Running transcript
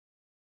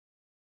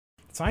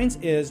Science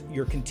is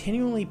you're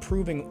continually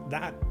proving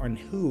that and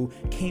who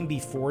came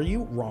before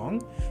you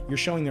wrong. You're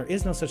showing there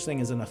is no such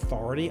thing as an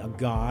authority, a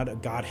God, a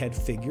Godhead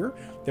figure.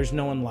 There's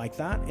no one like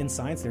that in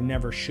science. There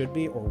never should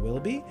be or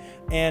will be.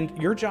 And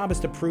your job is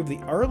to prove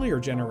the earlier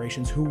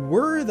generations who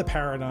were the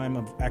paradigm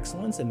of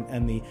excellence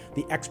and the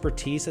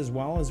expertise, as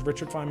well as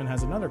Richard Feynman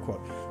has another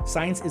quote.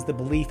 Science is the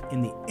belief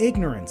in the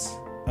ignorance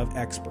of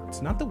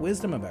experts, not the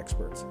wisdom of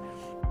experts.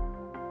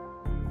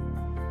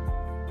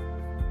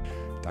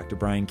 Dr.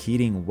 Brian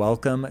Keating,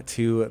 welcome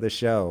to the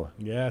show.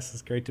 Yes,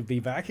 it's great to be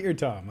back here,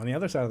 Tom, on the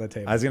other side of the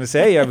table. I was going to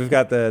say, yeah, we've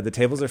got the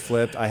tables are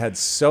flipped. I had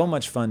so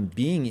much fun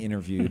being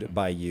interviewed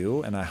by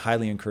you, and I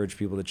highly encourage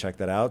people to check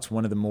that out. It's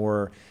one of the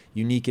more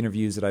unique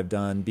interviews that I've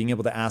done, being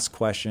able to ask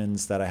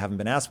questions that I haven't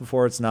been asked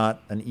before. It's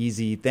not an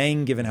easy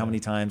thing, given how many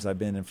times I've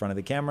been in front of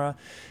the camera,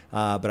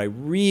 but I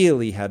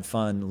really had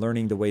fun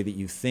learning the way that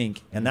you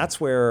think, and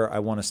that's where I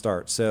want to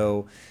start.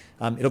 So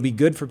it'll be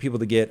good for people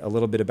to get a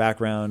little bit of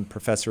background,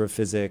 professor of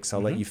physics.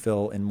 I'll let you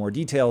fill in more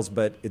details,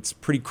 but it's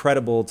pretty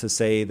credible to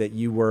say that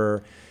you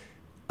were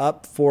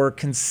up for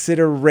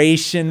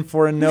consideration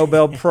for a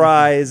Nobel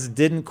Prize.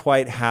 Didn't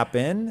quite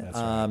happen. That's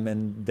right.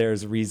 And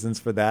there's reasons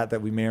for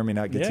that we may or may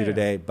not get to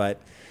today. But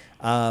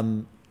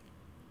the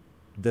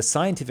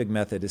scientific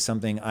method is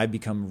something I've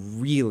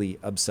become really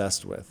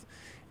obsessed with.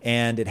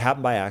 And it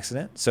happened by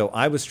accident. So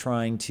I was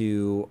trying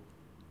to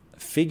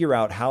figure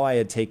out how I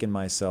had taken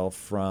myself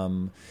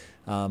from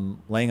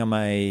laying on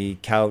my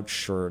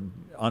couch, or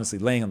honestly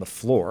laying on the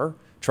floor,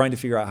 trying to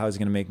figure out how I was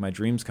going to make my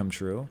dreams come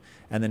true,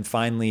 and then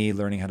finally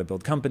learning how to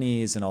build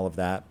companies and all of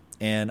that.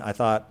 And I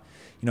thought,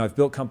 I've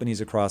built companies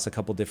across a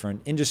couple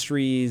different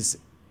industries.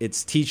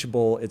 It's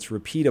teachable, it's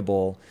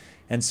repeatable.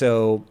 And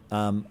so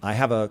I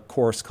have a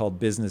course called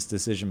Business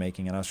Decision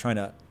Making, and I was trying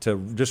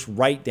to just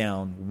write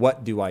down,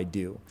 what do I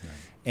do? Right.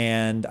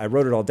 And I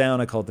wrote it all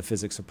down. I call it the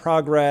physics of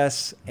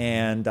progress,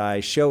 and I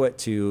show it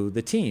to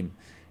the team.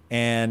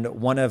 And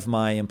one of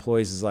my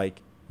employees is like,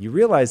 "You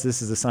realize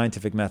this is a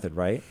scientific method,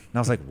 right?" And I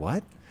was like,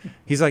 "What?"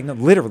 He's like, "No,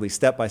 literally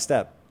step by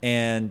step."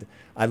 And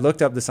I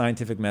looked up the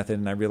scientific method,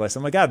 and I realized, oh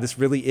my God, this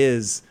really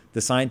is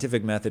the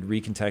scientific method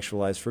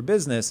recontextualized for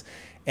business.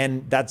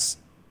 And that's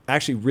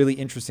actually really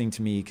interesting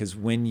to me, because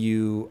when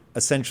you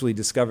essentially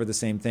discover the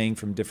same thing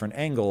from different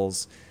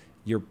angles,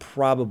 you're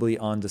probably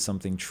onto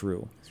something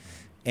true.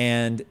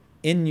 And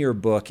in your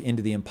book,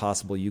 Into the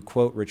Impossible, you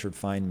quote Richard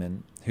Feynman,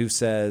 who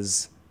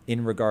says,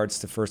 in regards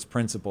to first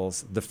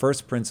principles, the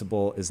first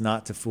principle is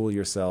not to fool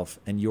yourself,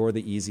 and you're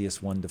the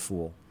easiest one to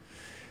fool.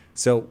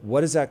 So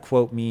what does that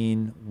quote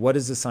mean? What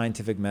is the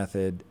scientific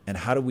method, and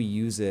how do we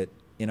use it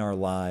in our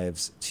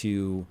lives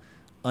to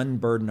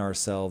unburden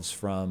ourselves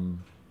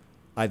from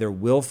either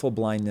willful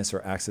blindness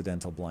or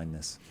accidental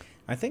blindness?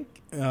 I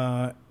think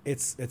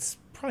it's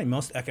probably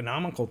most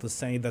economical to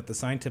say that the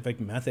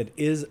scientific method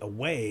is a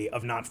way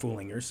of not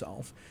fooling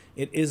yourself.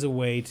 It is a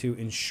way to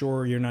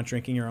ensure you're not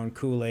drinking your own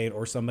Kool-Aid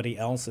or somebody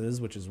else's,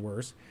 which is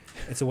worse.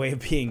 It's a way of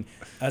being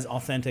as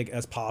authentic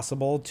as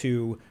possible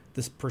to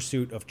this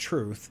pursuit of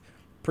truth,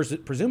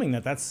 presuming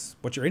that that's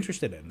what you're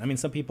interested in. I mean,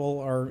 some people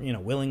are,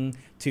 willing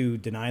to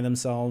deny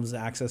themselves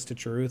access to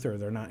truth, or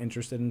they're not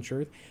interested in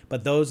truth.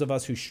 But those of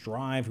us who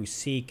strive, who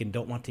seek, and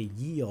don't want to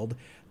yield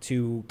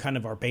to kind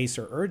of our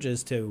baser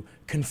urges to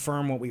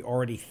confirm what we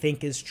already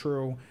think is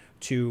true,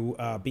 to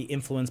be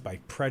influenced by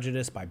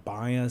prejudice, by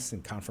bias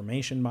and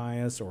confirmation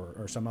bias,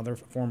 or some other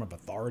form of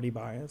authority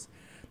bias,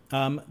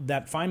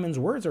 that Feynman's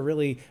words are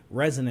really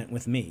resonant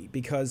with me,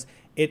 because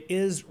it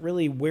is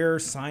really where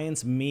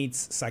science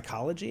meets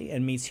psychology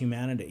and meets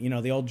humanity.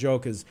 The old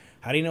joke is,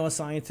 how do you know a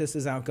scientist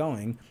is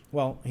outgoing?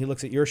 Well, he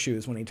looks at your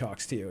shoes when he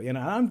talks to you.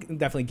 I'm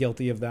definitely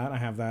guilty of that. I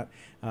have that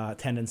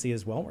tendency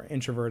as well. We're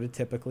introverted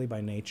typically by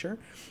nature.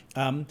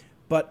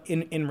 But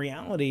in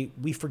reality,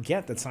 we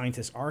forget that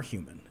scientists are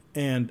human.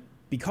 And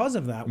because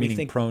of that, Meaning we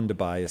think prone to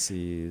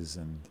biases.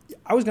 And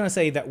I was going to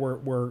say that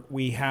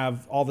we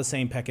have all the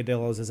same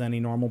peccadillos as any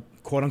normal,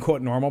 quote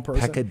unquote, normal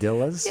person.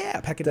 Peccadillos? Yeah,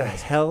 peccadillos. The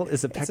hell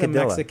is a peccadilla? It's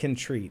a Mexican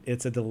treat.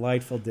 It's a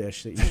delightful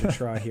dish that you should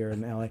try here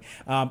in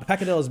LA.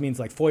 Peccadillos means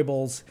like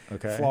foibles,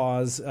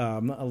 flaws, a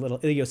little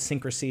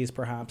idiosyncrasies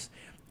perhaps.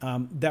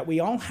 That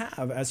we all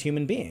have as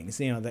human beings,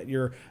 that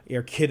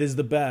your kid is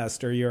the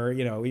best, or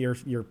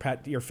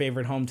your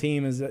favorite home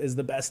team is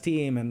the best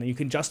team, and you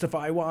can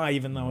justify why,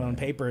 even though on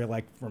paper,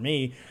 like for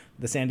me,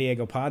 the San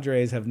Diego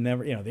Padres have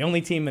never, the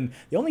only team and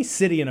the only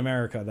city in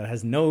America that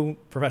has no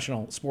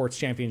professional sports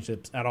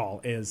championships at all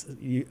is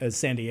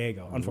San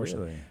Diego,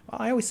 unfortunately. Really? Well,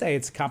 I always say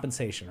it's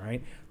compensation,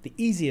 right? The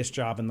easiest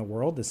job in the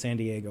world is San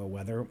Diego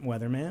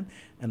weatherman,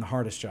 and the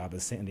hardest job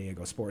is San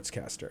Diego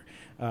sportscaster.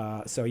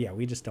 So yeah,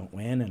 we just don't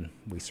win and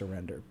we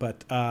surrender.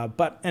 But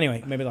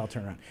anyway, maybe that'll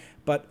turn around.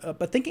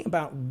 But thinking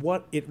about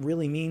what it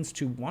really means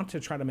to want to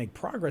try to make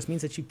progress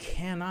means that you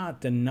cannot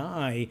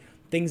deny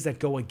things that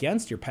go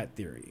against your pet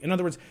theory. In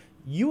other words,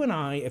 you and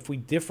I, if we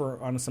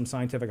differ on some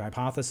scientific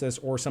hypothesis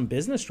or some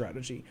business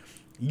strategy,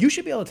 you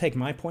should be able to take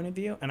my point of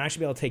view and I should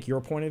be able to take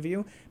your point of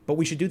view, but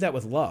we should do that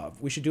with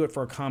love. We should do it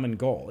for a common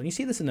goal. And you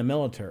see this in the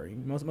military.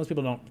 Most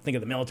people don't think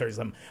of the military as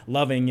some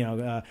loving,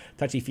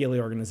 touchy-feely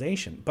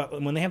organization.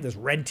 But when they have this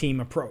red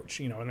team approach,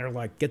 and they're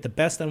like, get the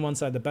best on one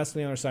side, the best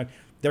on the other side,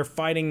 they're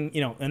fighting,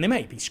 and they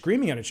might be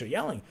screaming at each other,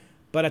 yelling.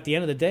 But at the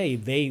end of the day,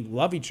 they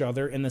love each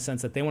other in the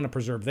sense that they want to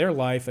preserve their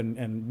life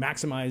and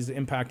maximize the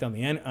impact on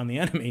the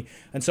enemy.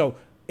 And so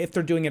if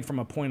they're doing it from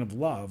a point of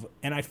love,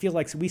 and I feel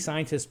like we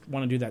scientists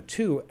want to do that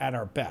too at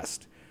our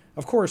best.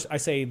 Of course, I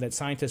say that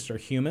scientists are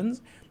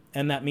humans,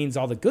 and that means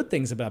all the good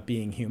things about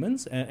being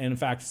humans. And in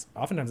fact,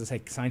 oftentimes I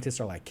say scientists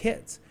are like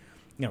kids.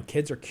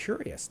 Kids are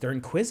curious. They're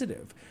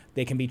inquisitive.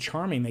 They can be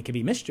charming. They can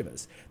be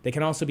mischievous. They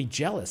can also be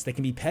jealous. They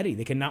can be petty.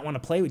 They can not want to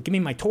play with. Give me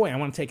my toy. I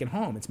want to take it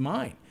home. It's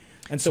mine.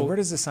 And so where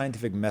does the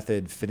scientific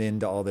method fit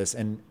into all this?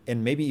 And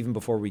maybe even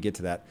before we get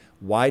to that,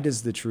 why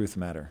does the truth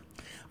matter?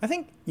 I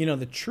think,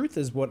 the truth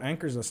is what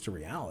anchors us to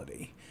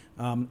reality.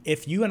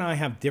 If you and I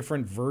have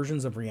different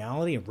versions of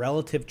reality and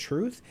relative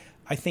truth,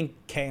 I think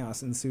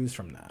chaos ensues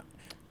from that.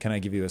 Can I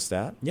give you a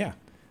stat? Yeah.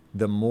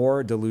 The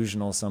more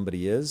delusional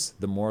somebody is,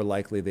 the more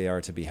likely they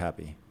are to be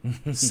happy.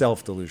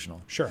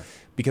 Self-delusional. Sure.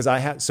 Because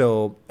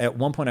so at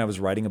one point I was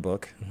writing a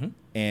book,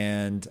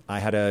 and I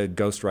had a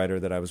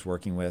ghostwriter that I was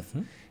working with.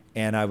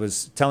 And I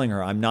was telling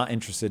her, I'm not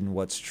interested in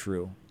what's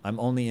true. I'm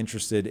only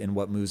interested in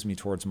what moves me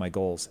towards my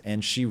goals.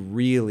 And she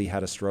really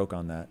had a stroke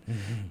on that.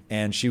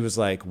 And she was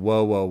like,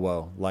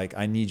 whoa. Like,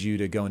 I need you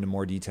to go into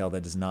more detail.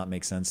 That does not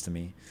make sense to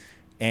me.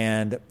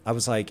 And I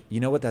was like, you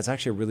know what? That's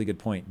actually a really good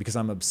point, because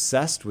I'm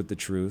obsessed with the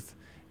truth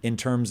in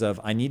terms of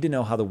I need to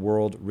know how the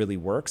world really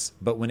works.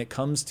 But when it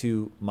comes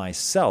to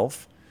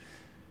myself,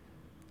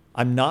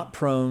 I'm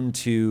prone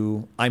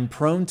to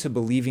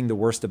believing the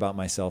worst about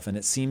myself, and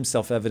it seems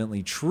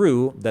self-evidently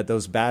true that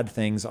those bad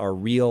things are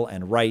real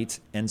and right.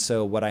 And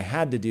so what I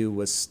had to do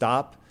was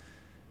stop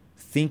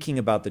thinking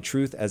about the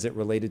truth as it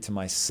related to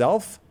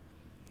myself.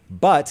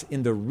 But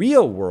in the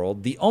real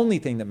world, the only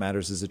thing that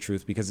matters is the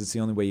truth, because it's the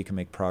only way you can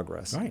make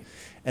progress. Right.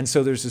 And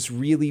so there's this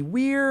really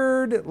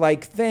weird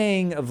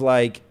thing of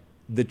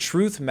the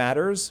truth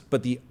matters,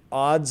 but the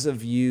odds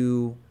of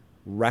you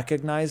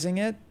recognizing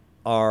it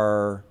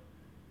are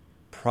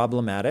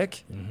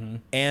problematic.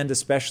 And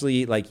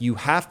especially I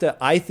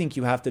think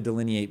you have to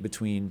delineate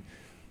between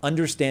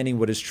understanding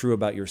what is true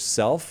about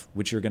yourself,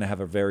 which you're going to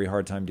have a very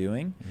hard time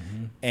doing,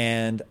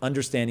 and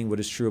understanding what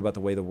is true about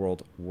the way the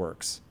world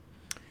works.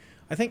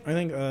 I think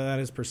that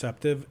is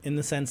perceptive in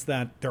the sense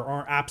that there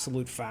are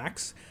absolute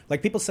facts.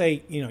 Like people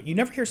say, you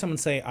never hear someone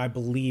say, I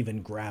believe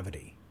in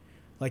gravity.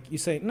 Like you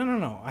say,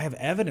 no, I have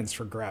evidence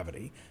for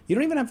gravity. You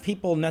don't even have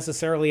people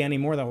necessarily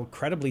anymore that will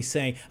credibly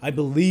say, I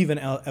believe in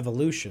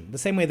evolution. The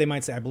same way they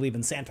might say, I believe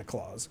in Santa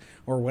Claus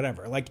or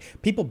whatever. Like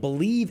people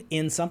believe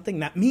in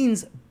something that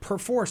means per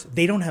force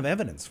they don't have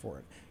evidence for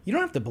it. You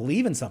don't have to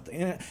believe in something.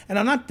 And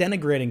I'm not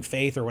denigrating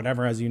faith or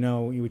whatever. As you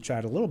know, you would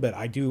chat a little bit.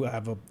 I do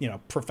have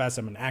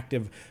I'm an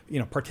active,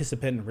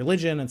 participant in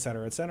religion, et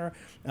cetera, et cetera.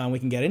 We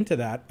can get into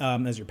that.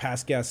 As your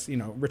past guest,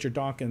 Richard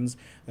Dawkins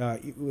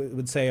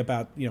would say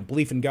about,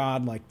 belief in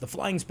God, like the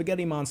flying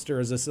spaghetti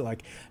monster is this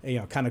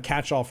kind of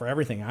catch-all for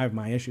everything. I have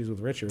my issues with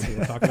Richard.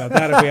 We'll talk about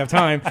that if we have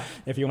time.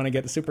 If you want to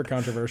get super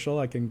controversial,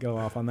 I can go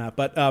off on that.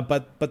 But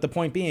the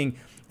point being,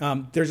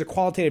 there's a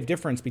qualitative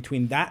difference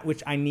between that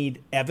which I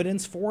need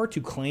evidence for to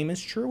claim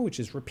is true, which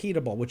is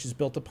repeatable, which is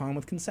built upon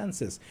with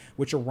consensus,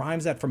 which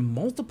arrives at from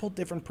multiple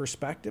different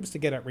perspectives to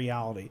get at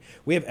reality.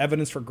 We have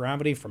evidence for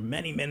gravity from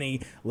many,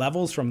 many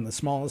levels, from the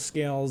smallest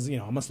scales,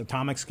 almost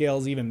atomic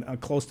scales, even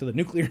close to the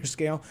nuclear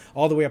scale,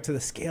 all the way up to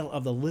the scale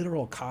of the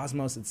literal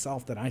cosmos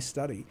itself that I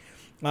study.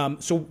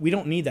 So we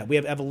don't need that. We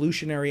have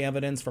evolutionary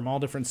evidence from all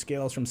different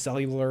scales, from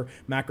cellular,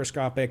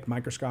 macroscopic,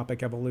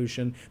 microscopic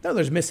evolution. Now,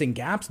 there's missing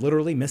gaps,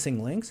 literally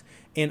missing links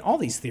in all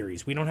these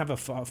theories. We don't have a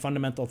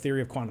fundamental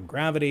theory of quantum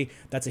gravity.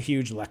 That's a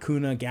huge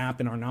lacuna gap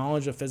in our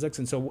knowledge of physics.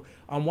 And so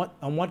on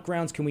what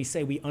grounds can we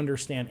say we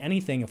understand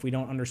anything if we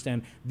don't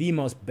understand the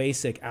most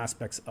basic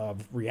aspects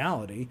of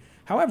reality?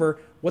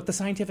 However, what the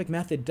scientific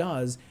method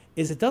does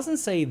is it doesn't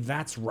say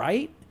that's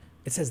right.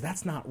 It says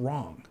that's not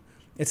wrong.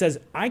 It says,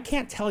 I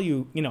can't tell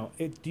you,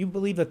 do you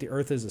believe that the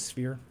earth is a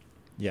sphere?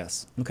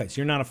 Yes. Okay, so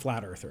you're not a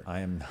flat earther.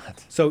 I am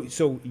not.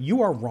 So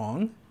you are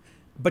wrong,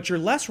 but you're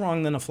less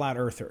wrong than a flat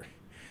earther.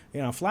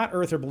 A flat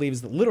earther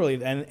believes that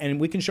literally, and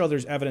we can show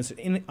there's evidence,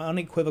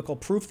 unequivocal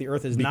proof the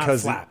earth is not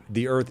flat. Because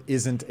the earth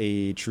isn't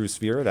a true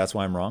sphere, that's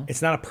why I'm wrong?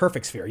 It's not a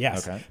perfect sphere,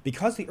 yes. Okay.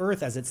 Because the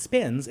earth, as it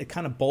spins, it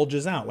kind of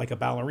bulges out like a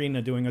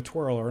ballerina doing a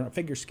twirl or a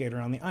figure skater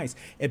on the ice.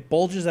 It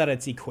bulges at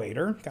its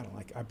equator, kind of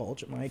like I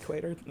bulge at my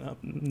equator.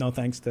 No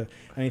thanks to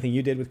anything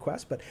you did with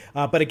Quest,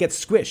 but it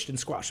gets squished and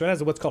squashed. So it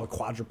has what's called a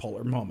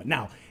quadrupolar moment.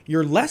 Now,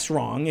 you're less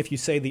wrong if you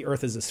say the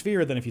earth is a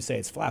sphere than if you say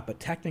it's flat, but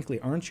technically,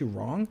 aren't you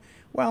wrong?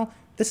 Well,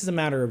 this is a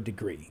matter of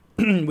degree.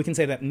 We can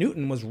say that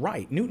Newton was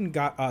right. Newton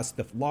got us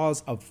the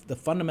laws of the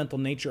fundamental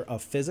nature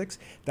of physics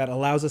that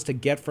allows us to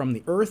get from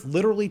the earth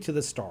literally to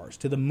the stars,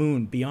 to the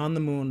moon, beyond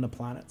the moon, the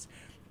planets.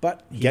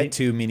 But get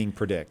to meaning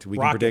predict. We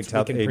can predict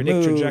how they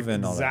move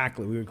and all that.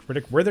 Exactly. We can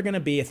predict where they're going to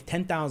be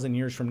 10,000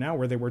 years from now,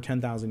 where they were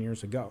 10,000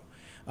 years ago.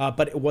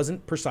 But it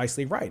wasn't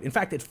precisely right. In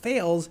fact, it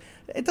fails.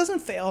 It doesn't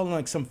fail in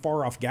like some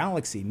far off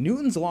galaxy.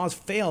 Newton's laws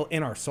fail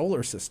in our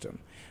solar system.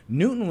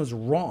 Newton was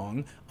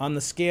wrong on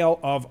the scale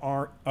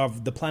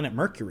of the planet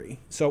Mercury,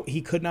 so he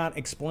could not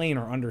explain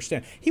or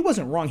understand. He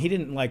wasn't wrong. He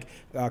didn't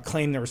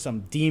claim there was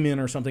some demon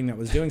or something that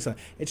was doing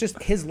something. It's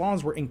just his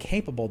laws were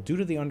incapable due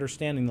to the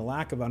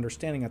lack of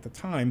understanding at the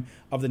time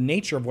of the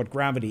nature of what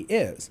gravity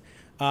is.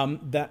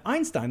 That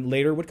Einstein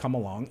later would come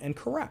along and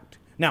correct.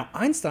 Now,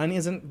 Einstein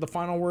isn't the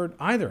final word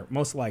either,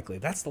 most likely.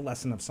 That's the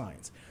lesson of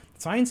science.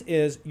 Science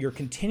is you're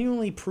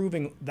continually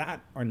proving that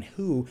and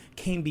who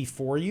came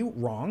before you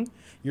wrong.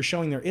 You're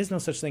showing there is no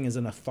such thing as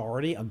an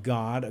authority, a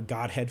god, a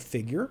godhead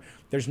figure.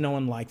 There's no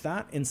one like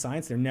that in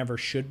science. There never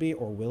should be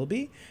or will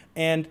be.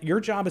 And your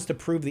job is to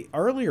prove the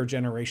earlier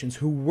generations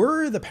who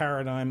were the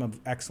paradigm of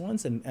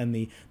excellence and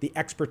the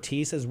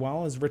expertise, as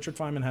well as Richard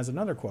Feynman has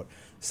another quote.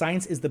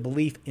 Science is the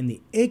belief in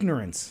the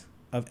ignorance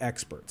of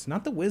experts,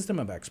 not the wisdom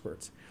of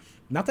experts.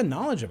 Not the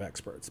knowledge of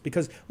experts.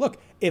 Because, look,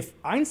 if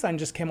Einstein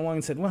just came along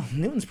and said, well,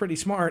 Newton's pretty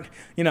smart,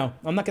 I'm not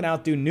going to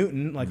outdo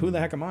Newton. Like, who the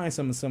heck am I?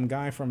 Some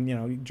guy from,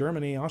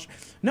 Germany, Austria.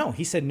 No,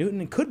 he said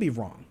Newton could be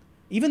wrong.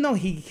 Even though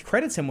he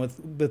credits him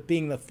with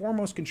being the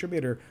foremost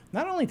contributor,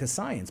 not only to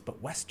science,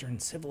 but Western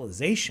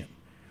civilization.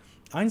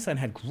 Einstein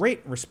had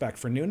great respect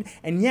for Newton,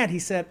 and yet he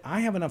said, I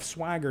have enough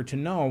swagger to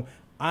know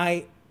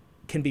I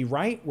can be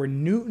right where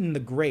Newton the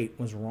Great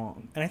was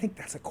wrong. And I think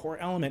that's a core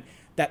element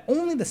that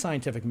only the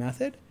scientific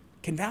method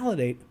can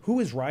validate who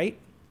is right,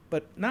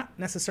 but not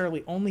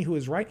necessarily only who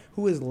is right,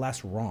 who is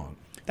less wrong.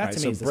 That to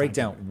me is the break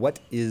down, what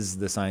is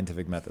the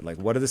scientific method? Like,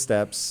 what are the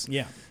steps?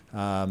 Yeah.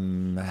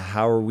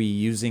 How are we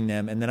using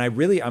them? And then I'm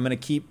going to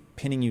keep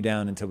pinning you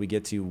down until we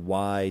get to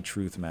why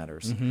truth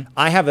matters. Mm-hmm.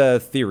 I have a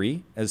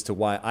theory as to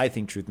why I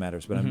think truth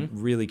matters, but I'm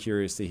really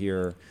curious to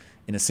hear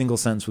in a single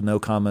sentence with no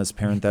commas,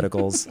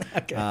 parentheticals,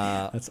 okay.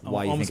 That's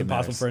why you think it matters. Almost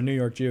impossible for a New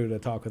York Jew to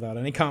talk without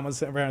any commas,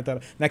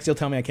 parentheticals. Next, you'll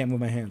tell me I can't move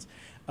my hands.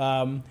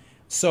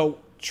 So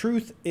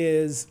truth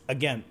is,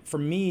 again, for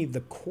me, the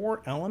core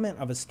element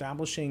of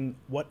establishing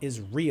what is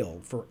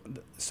real for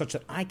such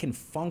that I can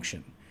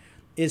function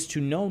is to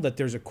know that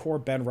there's a core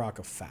bedrock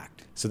of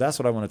fact. So that's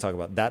what I want to talk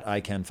about, that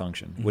I can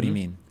function. What do you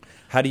mean?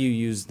 How do you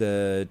use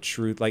the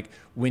truth? Like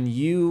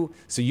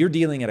so you're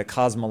dealing at a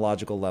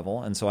cosmological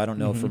level. And so I don't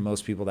know for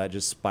most people that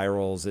just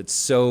spirals. It's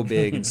so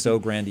big and so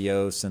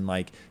grandiose and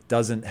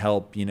doesn't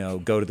help,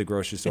 go to the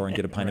grocery store and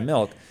get a pint of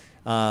milk.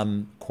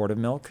 Quart of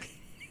milk.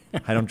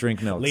 I don't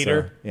drink milk.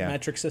 Liter,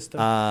 metric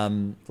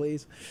system,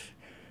 please.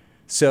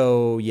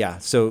 So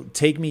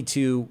take me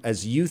to,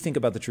 as you think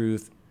about the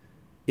truth,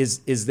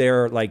 is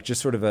there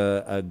just sort of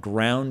a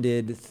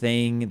grounded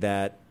thing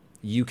that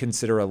you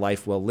consider a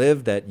life well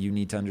lived, that you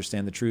need to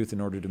understand the truth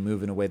in order to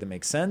move in a way that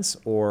makes sense?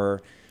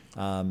 Or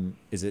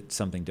is it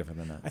something different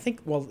than that? I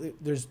think,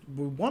 there's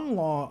one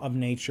law of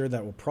nature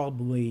that will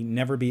probably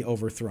never be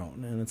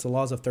overthrown, and it's the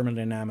laws of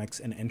thermodynamics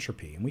and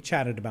entropy. And we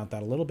chatted about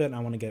that a little bit, and I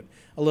want to get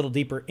a little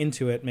deeper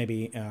into it,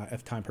 maybe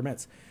if time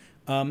permits.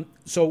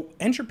 So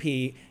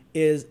entropy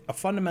is a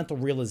fundamental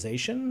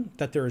realization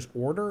that there is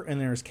order and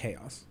there is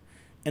chaos.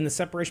 And the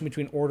separation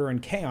between order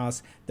and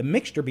chaos, the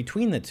mixture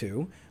between the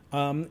two,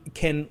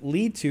 can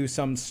lead to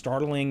some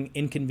startling,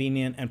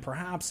 inconvenient, and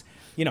perhaps,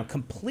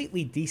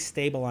 completely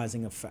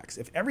destabilizing effects.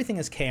 If everything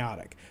is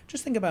chaotic,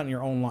 just think about in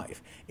your own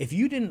life. If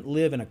you didn't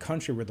live in a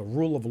country where the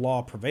rule of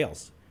law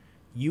prevails,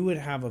 you would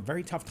have a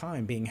very tough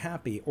time being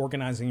happy,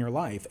 organizing your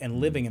life, and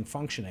living and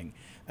functioning.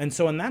 And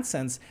so in that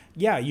sense,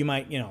 you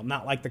might,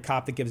 not like the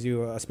cop that gives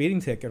you a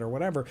speeding ticket or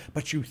whatever,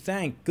 but you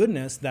thank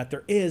goodness that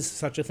there is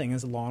such a thing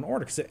as law and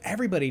order, because if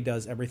everybody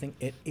does everything,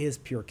 it is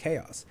pure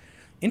chaos.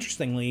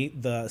 Interestingly,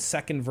 the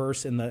second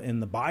verse in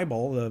the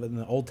Bible, in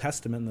the Old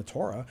Testament, in the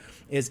Torah,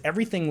 is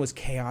everything was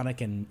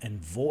chaotic and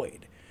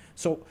void.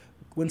 So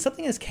when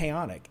something is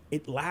chaotic,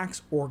 it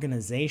lacks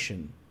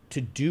organization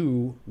to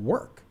do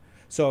work.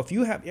 So if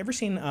you have ever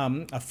seen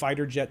a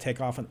fighter jet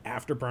take off an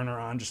afterburner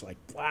on, just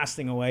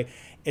blasting away,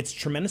 it's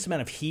tremendous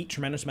amount of heat,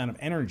 tremendous amount of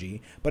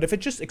energy. But if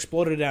it just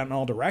exploded out in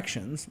all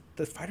directions,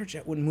 the fighter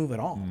jet wouldn't move at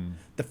all.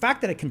 The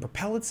fact that it can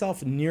propel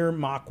itself near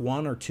Mach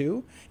 1 or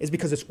 2 is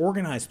because it's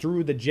organized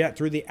through the jet,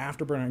 through the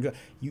afterburner.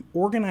 You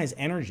organize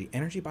energy.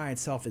 Energy by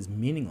itself is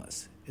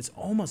meaningless. It's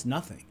almost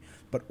nothing.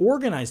 But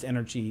organized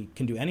energy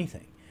can do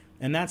anything.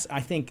 And that's, I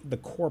think, the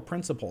core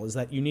principle is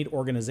that you need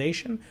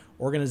organization.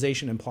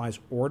 Organization implies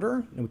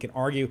order. And we can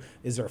argue,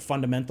 is there a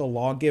fundamental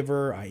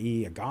lawgiver,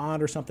 i.e. a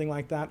God or something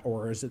like that?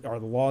 Or are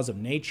the laws of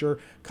nature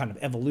kind of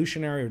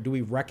evolutionary? Or do we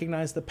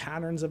recognize the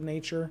patterns of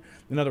nature?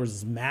 In other words,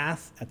 is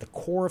math at the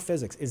core of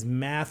physics? Is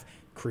math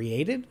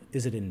created?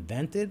 Is it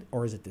invented?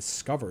 Or is it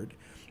discovered?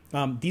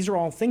 These are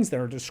all things that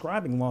are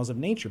describing laws of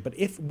nature. But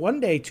if one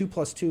day 2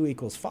 + 2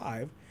 =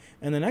 5,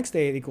 and the next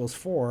day it equals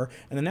 4,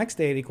 and the next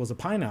day it equals a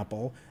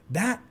pineapple,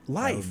 that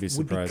life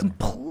would be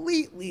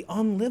completely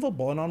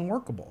unlivable and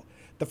unworkable.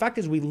 The fact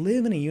is we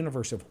live in a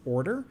universe of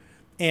order,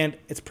 And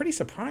it's pretty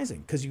surprising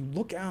because you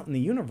look out in the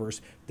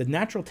universe, the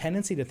natural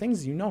tendency to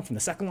things, from the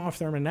second law of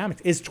thermodynamics,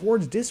 is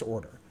towards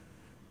disorder.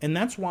 And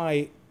that's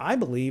why I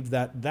believe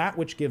that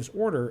which gives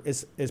order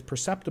is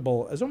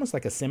perceptible as almost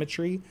like a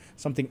symmetry,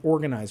 something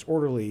organized,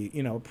 orderly,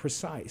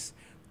 precise.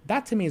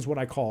 That to me is what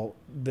I call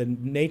the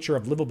nature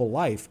of livable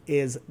life,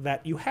 is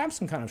that you have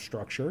some kind of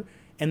structure,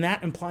 and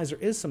that implies there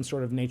is some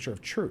sort of nature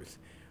of truth.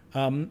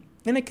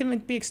 And it can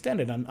be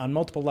extended on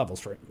multiple levels,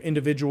 for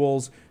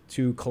individuals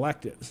to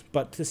collectives.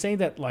 But to say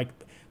that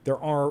there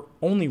are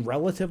only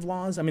relative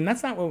laws,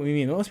 that's not what we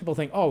mean. Most people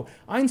think,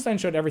 Einstein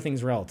showed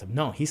everything's relative.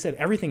 No, he said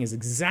everything is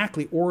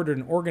exactly ordered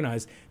and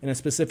organized in a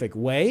specific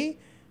way,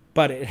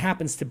 but it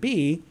happens to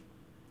be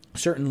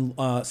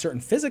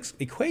certain physics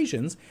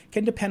equations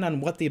can depend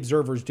on what the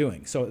observer is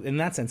doing. So in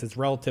that sense, it's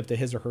relative to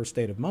his or her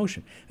state of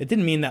motion. It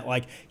didn't mean that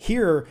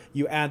here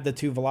you add the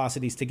two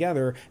velocities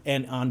together,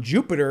 and on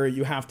Jupiter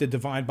you have to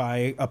divide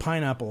by a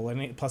pineapple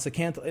and plus a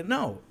candle.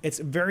 No, it's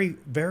very,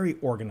 very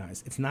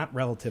organized. It's not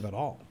relative at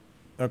all.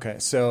 Okay,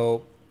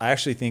 so I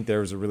actually think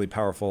there's a really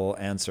powerful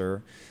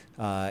answer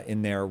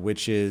in there,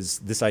 which is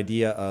this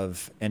idea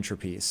of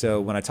entropy.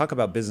 So when I talk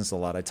about business a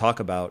lot, I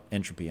talk about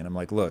entropy, and I'm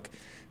like, look,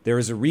 there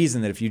is a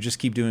reason that if you just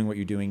keep doing what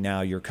you're doing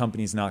now, your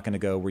company's not going to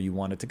go where you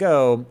want it to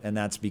go, and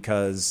that's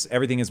because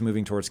everything is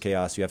moving towards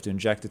chaos. You have to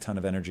inject a ton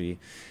of energy.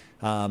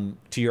 To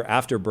your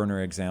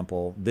afterburner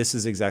example, this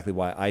is exactly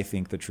why I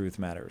think the truth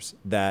matters,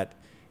 that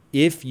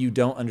if you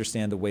don't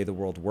understand the way the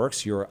world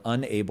works, you're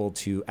unable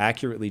to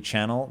accurately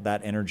channel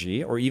that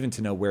energy or even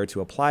to know where to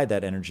apply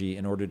that energy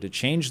in order to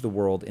change the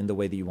world in the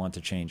way that you want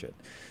to change it.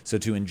 So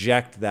to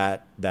inject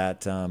that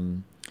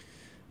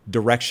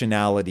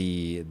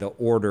directionality, the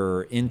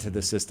order into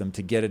the system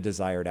to get a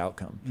desired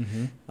outcome.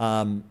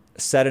 Mm-hmm.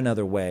 Said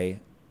another way,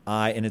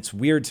 and it's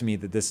weird to me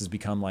that this has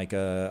become like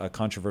a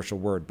controversial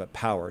word, but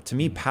power. To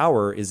me,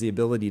 power is the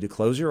ability to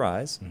close your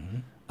eyes,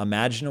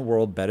 imagine a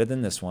world better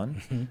than this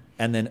one,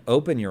 and then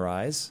open your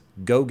eyes,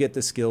 go get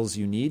the skills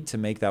you need to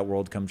make that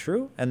world come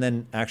true, and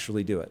then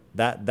actually do it.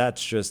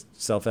 That's just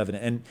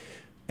self-evident.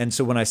 And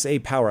so when I say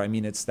power, I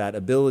mean it's that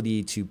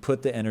ability to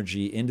put the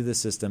energy into the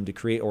system to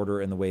create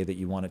order in the way that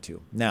you want it to.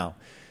 Now,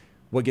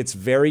 what gets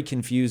very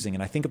confusing,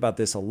 and I think about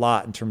this a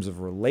lot in terms of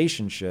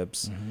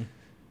relationships,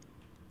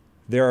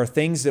 there are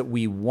things that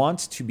we want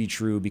to be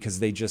true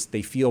because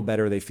they feel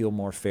better, they feel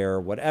more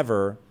fair,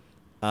 whatever.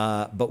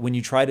 But when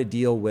you try to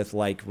deal with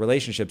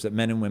relationships that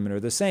men and women are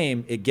the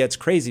same, it gets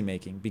crazy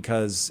making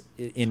because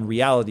in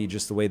reality,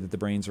 just the way that the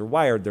brains are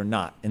wired, they're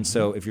not. And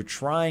so if you're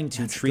trying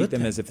to treat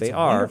them as if they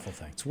are,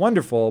 it's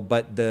wonderful.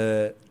 But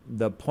the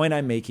point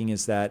I'm making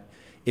is that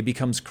it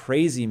becomes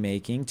crazy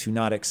making to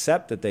not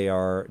accept that they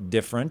are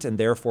different. And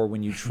therefore,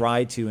 when you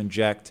try to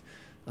inject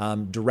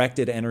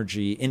directed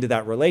energy into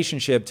that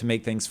relationship to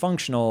make things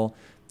functional,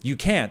 you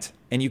can't.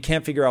 And you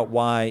can't figure out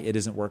why it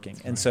isn't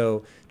working. And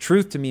so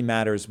truth to me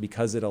matters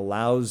because it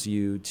allows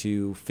you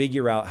to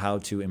figure out how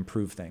to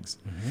improve things.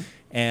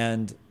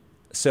 And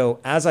so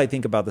as I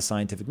think about the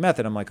scientific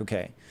method, I'm like,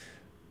 okay,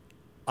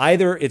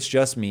 either it's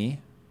just me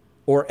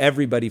or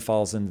everybody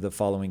falls into the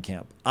following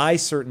camp. I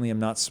certainly am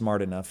not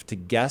smart enough to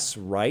guess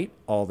right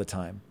all the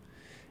time.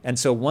 And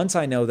so once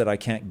I know that I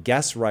can't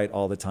guess right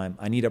all the time,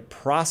 I need a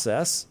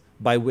process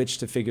by which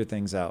to figure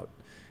things out.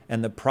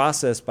 And the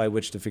process by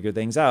which to figure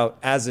things out,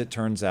 as it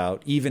turns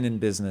out, even in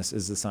business,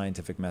 is the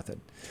scientific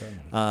method.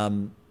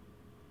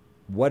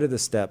 What are the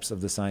steps of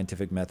the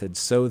scientific method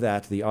so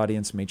that the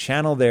audience may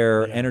channel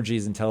their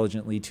energies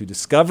intelligently to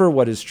discover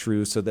what is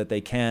true so that they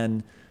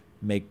can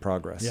make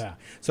progress? Yeah.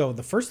 So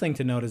the first thing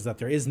to note is that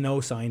there is no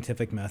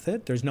scientific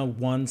method. There's no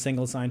one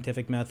single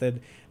scientific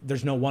method.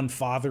 There's no one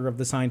father of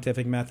the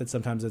scientific method.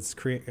 Sometimes it's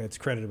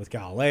credited with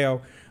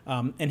Galileo.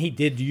 And he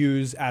did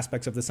use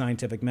aspects of the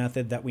scientific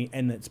method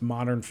in its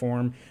modern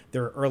form.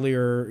 There are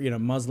earlier,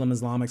 Muslim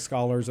Islamic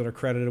scholars that are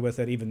credited with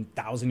it, even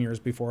 1,000 years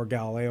before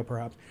Galileo,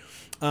 perhaps.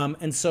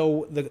 And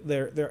so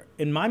there,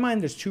 in my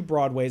mind, there's two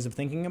broad ways of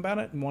thinking about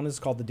it. One is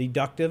called the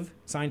deductive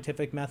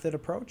scientific method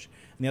approach,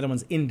 and the other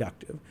one's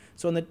inductive.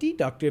 So in the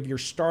deductive, you're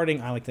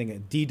starting, I like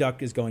thinking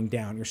deduct is going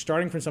down. You're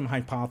starting from some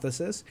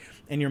hypothesis,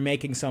 and you're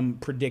making some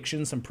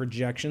predictions, some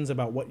projections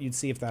about what you'd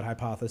see if that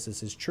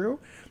hypothesis is true.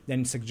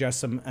 Then suggest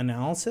some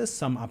analysis,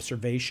 some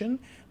observation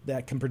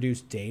that can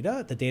produce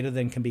data. The data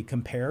then can be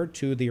compared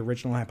to the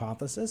original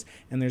hypothesis,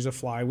 and there's a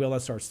flywheel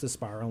that starts to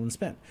spiral and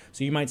spin.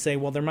 So you might say,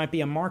 well, there might be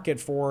a market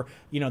for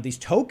these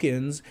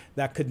tokens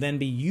that could then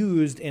be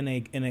used in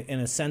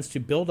a sense to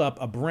build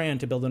up a brand,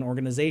 to build an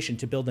organization,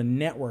 to build a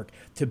network,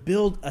 to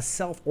build a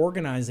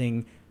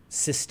self-organizing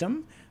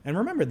system. And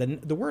remember,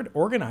 the word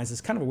organize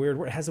is kind of a weird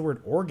word. It has the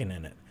word organ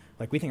in it.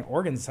 Like we think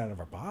organs inside of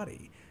our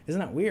body. Isn't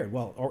that weird?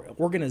 Well,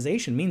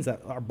 organization means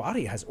that our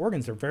body has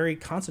organs. They're very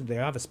constant. They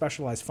have a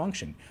specialized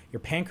function. Your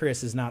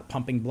pancreas is not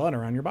pumping blood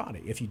around your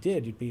body. If you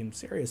did, you'd be in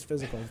serious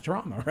physical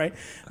trauma, right?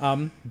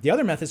 The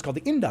other method is called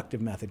the inductive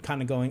method,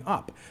 kind of going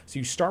up. So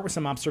you start with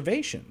some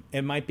observation.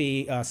 It might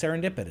be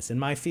serendipitous. In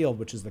my field,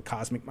 which is the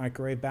cosmic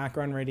microwave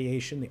background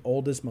radiation, the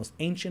oldest, most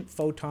ancient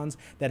photons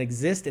that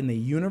exist in the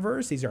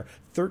universe. These are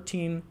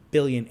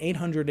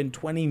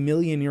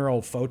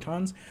 13,820,000,000-year-old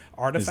photons,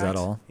 artifacts. Is that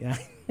all? Yeah.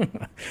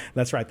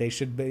 That's right. They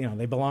should be,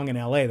 they belong in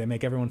LA. They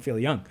make everyone feel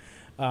young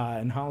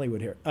in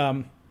Hollywood here.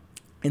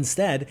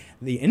 Instead,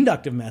 the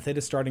inductive method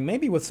is starting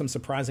maybe with some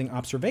surprising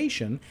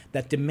observation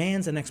that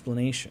demands an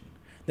explanation.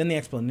 Then the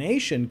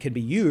explanation could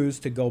be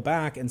used to go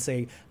back and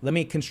say, let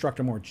me construct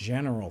a more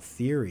general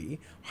theory,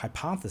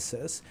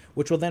 hypothesis,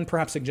 which will then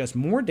perhaps suggest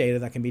more data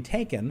that can be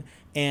taken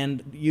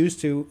and used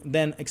to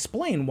then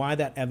explain why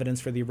that evidence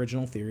for the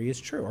original theory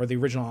is true or the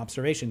original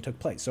observation took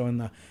place. So in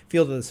the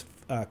field of this,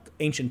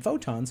 ancient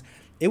photons,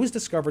 it was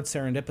discovered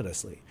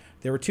serendipitously.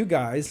 There were two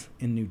guys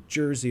in New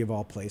Jersey, of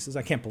all places.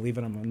 I can't believe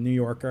it. I'm a New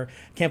Yorker.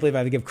 I can't believe I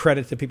have to give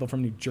credit to people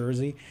from New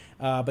Jersey.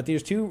 But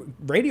there's two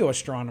radio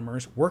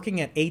astronomers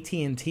working at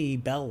AT&T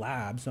Bell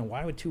Labs. Now,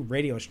 why would two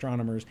radio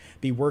astronomers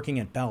be working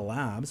at Bell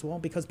Labs? Well,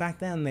 because back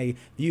then they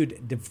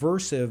viewed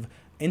diversive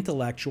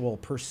intellectual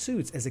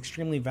pursuits as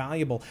extremely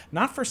valuable,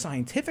 not for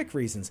scientific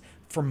reasons,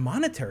 for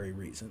monetary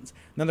reasons.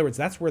 In other words,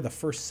 that's where the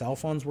first cell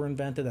phones were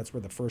invented. That's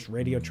where the first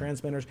radio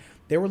transmitters.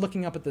 They were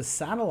looking up at the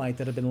satellite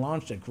that had been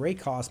launched at great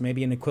cost,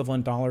 maybe in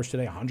equivalent dollars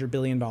today, $100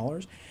 billion.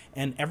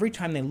 And every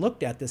time they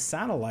looked at this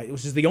satellite,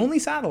 which is the only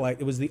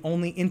satellite, it was the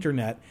only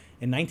internet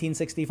in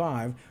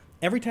 1965.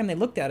 Every time they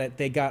looked at it,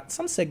 they got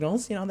some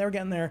signals. They were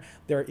getting their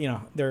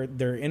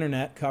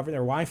internet covered,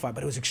 their Wi-Fi,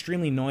 but it was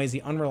extremely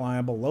noisy,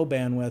 unreliable, low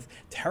bandwidth,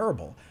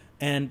 terrible.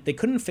 And they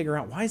couldn't figure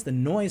out, why is the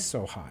noise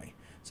so high?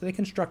 So they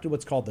constructed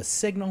what's called the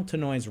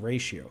signal-to-noise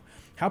ratio.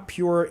 How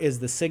pure is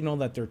the signal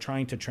that they're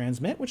trying to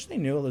transmit? Which they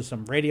knew there's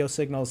some radio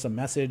signal, some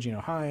message.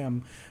 Hi,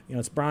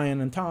 it's Brian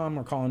and Tom.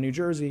 We're calling New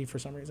Jersey for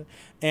some reason.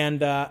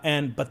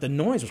 But the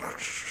noise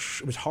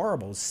was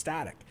horrible. It was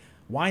static.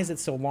 Why is it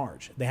so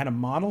large? They had a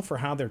model for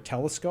how their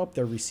telescope,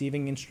 their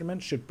receiving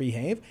instrument, should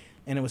behave,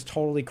 and it was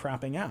totally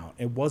crapping out.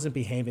 It wasn't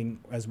behaving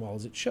as well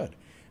as it should.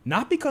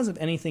 Not because of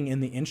anything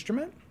in the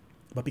instrument,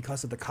 but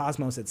because of the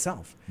cosmos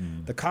itself.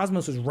 The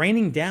cosmos was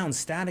raining down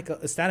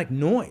static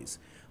noise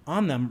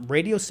on them,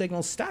 radio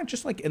signals, static,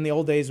 just like in the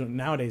old days.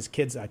 Nowadays,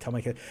 kids, I tell my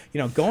kids,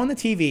 go on the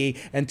TV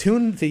and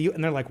tune to you,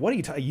 and they're like, "What are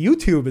you talking?"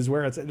 YouTube is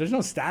where there's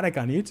no static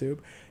on YouTube.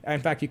 In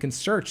fact, you can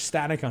search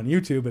static on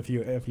YouTube if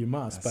you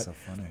must. That's but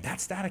so funny.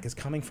 That static is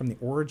coming from the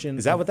origin.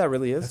 Is that what that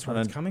really is? That's where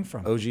it's coming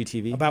from.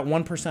 OGTV? About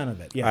 1% of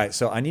it. Yeah. All right,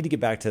 so I need to get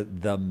back to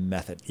the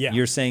method. Yeah.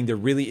 You're saying there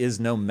really is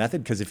no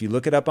method, because if you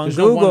look it up on There's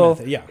no one Google,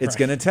 method. Yeah, it's right.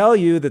 going to tell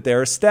you that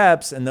there are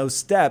steps, and those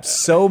steps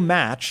so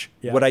match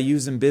what I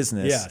use in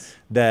business Yes.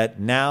 that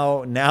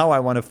now I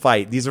want to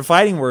fight. These are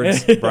fighting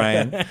words,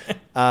 Brian.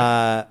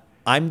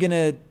 I'm going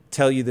to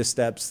tell you the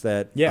steps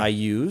that I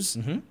use,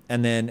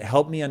 and then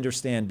help me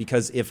understand,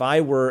 because if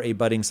I were a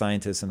budding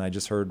scientist and I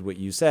just heard what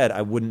you said,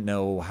 I wouldn't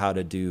know how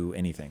to do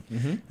anything.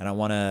 And I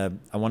want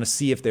to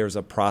see if there's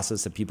a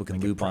process that people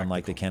can loop on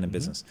like they can in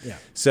business. Yeah.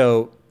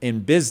 So in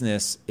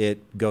business,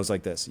 it goes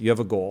like this. You have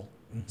a goal.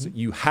 So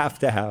you have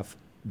to have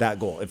that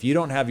goal. If you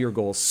don't have your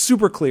goal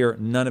super clear,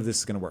 none of this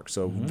is going to work.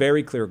 So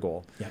very clear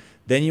goal. Yeah.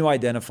 Then you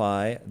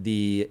identify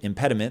the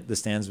impediment that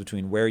stands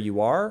between where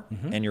you are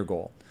and your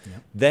goal. Yeah.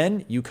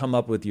 Then you come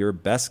up with your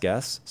best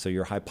guess, so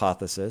your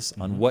hypothesis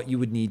on what you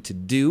would need to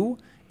do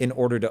in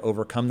order to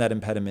overcome that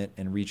impediment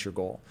and reach your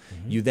goal.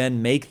 You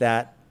then make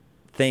that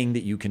thing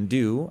that you can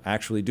do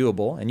actually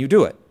doable, and you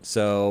do it.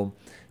 So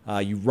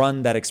you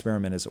run that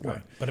experiment, as it were.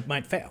 Right. But it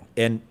might fail.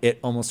 And it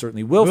almost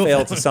certainly will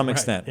fail to some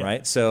extent,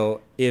 right?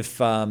 So if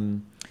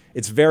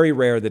it's very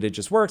rare that it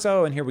just works.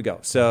 Oh, and here we go.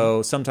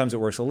 So sometimes it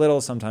works a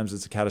little. Sometimes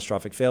it's a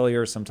catastrophic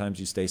failure. Sometimes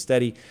you stay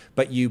steady.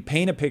 But you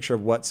paint a picture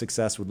of what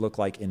success would look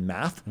like in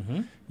math.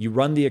 You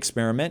run the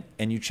experiment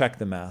and you check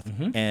the math.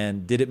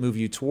 And did it move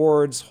you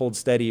towards, hold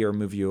steady, or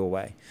move you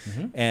away?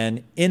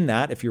 And in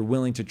that, if you're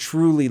willing to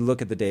truly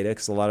look at the data,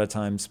 because a lot of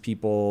times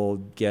people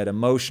get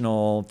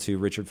emotional, to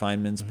Richard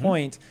Feynman's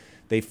point,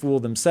 they fool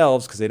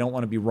themselves because they don't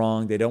want to be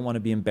wrong. They don't want to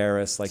be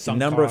embarrassed. Like the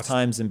number of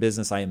times in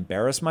business I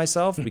embarrassed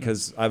myself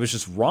because I was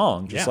just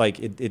wrong, like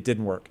it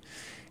didn't work.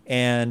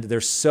 And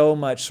there's so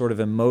much sort of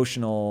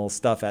emotional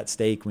stuff at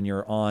stake when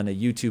you're on a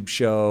YouTube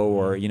show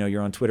or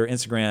you're on Twitter,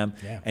 Instagram,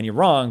 and you're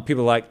wrong.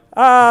 People are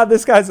like,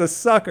 this guy's a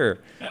sucker.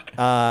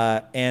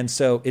 And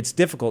so it's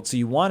difficult. So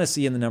you want to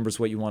see in the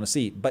numbers what you want to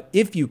see. But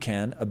if you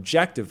can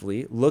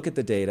objectively look at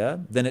the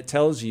data, then it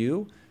tells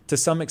you to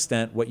some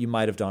extent what you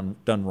might have done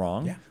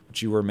wrong,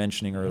 which you were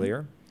mentioning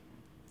earlier.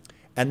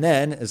 And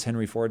then, as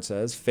Henry Ford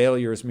says,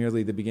 failure is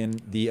merely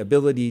the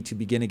ability to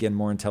begin again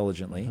more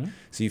intelligently.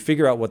 So you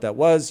figure out what that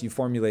was, you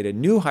formulate a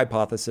new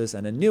hypothesis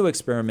and a new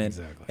experiment,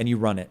 and you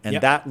run it.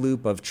 And that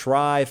loop of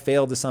try,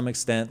 fail to some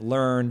extent,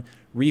 learn,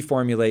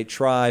 reformulate,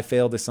 try,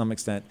 fail to some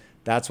extent,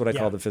 That's what I Yeah.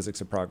 call the physics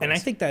of progress. And I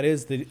think that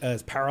is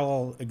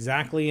parallel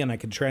exactly, and I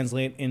could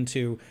translate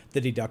into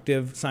the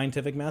deductive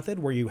scientific method,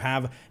 where you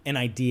have an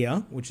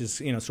idea, which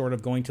is sort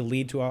of going to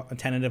lead to a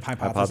tentative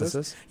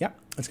hypothesis. Yep,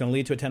 it's going to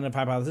lead to a tentative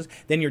hypothesis.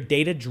 Then you're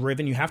data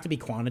driven. You have to be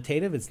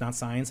quantitative. It's not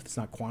science if it's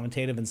not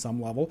quantitative in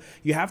some level.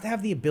 You have to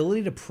have the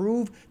ability to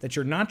prove that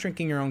you're not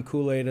drinking your own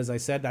Kool-Aid. As I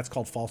said, that's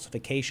called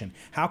falsification.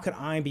 How could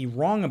I be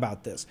wrong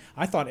about this?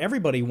 I thought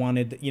everybody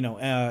wanted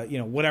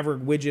whatever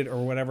widget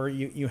or whatever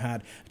you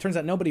had. It turns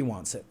out nobody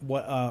wants it.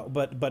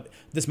 But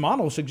this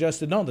model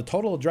suggested no. The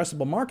total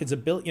addressable market's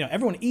 $1 billion.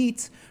 Everyone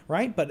eats,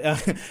 right? But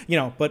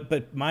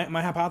but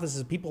my hypothesis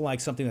is people like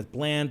something that's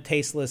bland,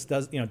 tasteless,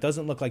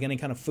 doesn't look like any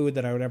kind of food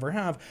that I would ever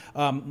have.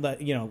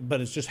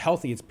 But it's just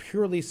healthy. It's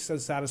purely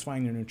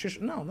satisfying their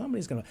nutrition. No,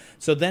 nobody's gonna.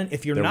 So then,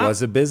 if you're there not,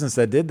 was a business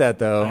that did that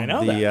though. I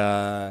know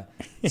that.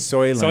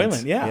 Soylent.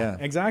 Soylent, yeah,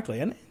 exactly.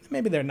 And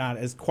maybe they're not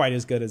quite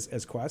as good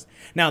as Quest.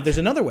 Now, there's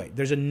another way.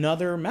 There's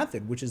another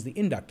method, which is the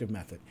inductive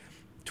method.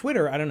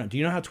 Twitter, I don't know. Do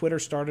you know how Twitter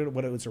started?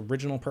 What its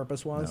original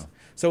purpose was? No.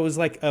 So it was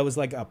like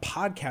a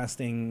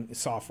podcasting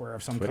software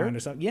of some kind or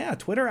something. Yeah,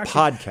 Twitter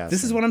actually. Podcasting.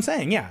 This is what I'm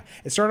saying. Yeah,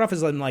 it started off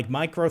as a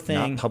micro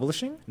thing. Not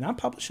publishing. Not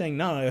publishing.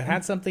 No, it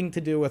had something to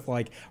do with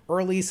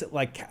early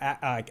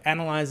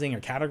analyzing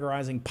or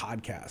categorizing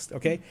podcast.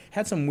 Okay,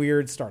 had some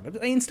weird startup.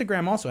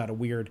 Instagram also had a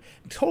weird,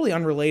 totally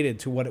unrelated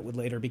to what it would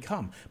later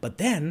become. But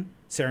then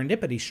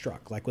serendipity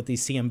struck, like with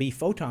these CMB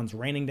photons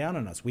raining down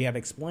on us. We had to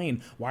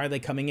explain, why are they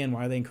coming in?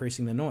 Why are they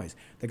increasing the noise?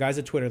 The guys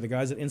at Twitter, the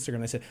guys at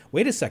Instagram, they said,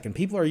 wait a second,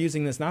 people are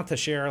using this not to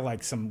share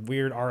some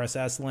weird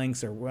RSS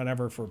links or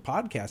whatever for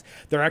podcasts.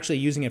 They're actually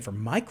using it for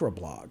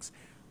microblogs.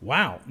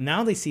 Wow,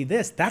 now they see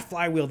this. That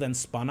flywheel then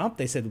spun up.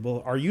 They said,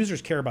 well, our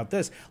users care about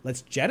this.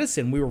 Let's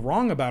jettison. We were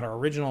wrong about our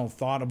original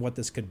thought of what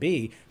this could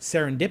be.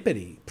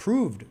 Serendipity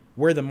proved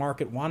where the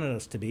market wanted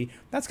us to be.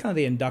 That's kind of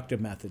the inductive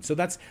method. So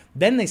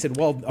then they said,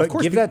 well, of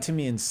course. Give that to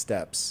me in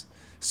steps.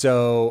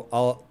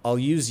 So I'll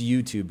use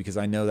YouTube because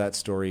I know that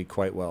story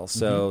quite well.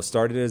 So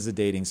started as a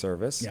dating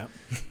service,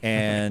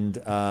 and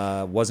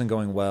wasn't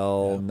going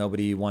well. Yeah.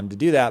 Nobody wanted to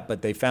do that,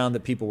 but they found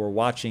that people were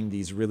watching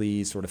these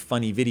really sort of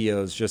funny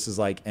videos just as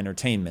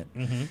entertainment.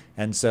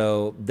 And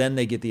so then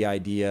they get the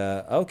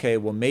idea, okay,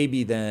 well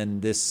maybe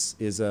then this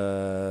is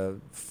a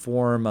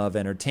form of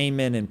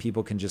entertainment and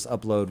people can just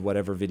upload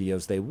whatever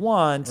videos they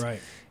want.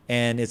 Right.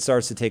 And it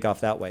starts to take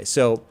off that way.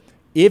 So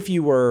if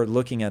you were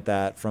looking at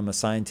that from a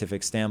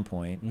scientific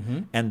standpoint,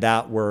 and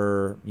that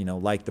were,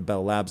 like the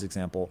Bell Labs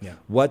example,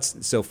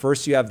 so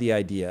first you have the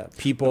idea.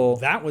 People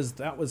that was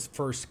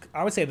first.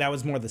 I would say that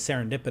was more the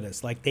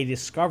serendipitous. They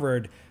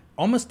discovered,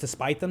 almost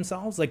despite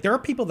themselves. There are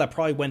people that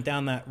probably went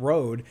down that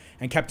road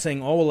and kept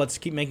saying, "Oh, well, let's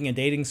keep making a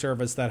dating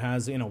service that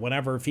has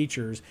whatever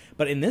features."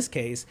 But in this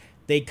case,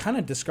 they kind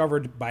of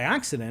discovered by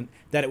accident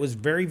that it was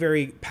very,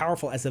 very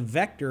powerful as a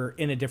vector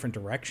in a different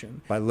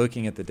direction. By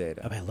looking at the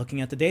data.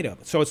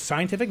 So it's a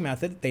scientific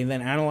method. They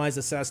then analyze,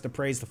 assess,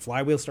 appraise. The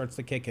flywheel starts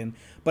to kick in.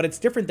 But it's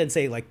different than,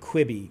 say,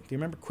 Quibi. Do you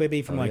remember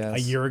Quibi from a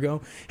year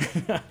ago?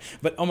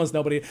 But almost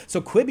nobody. So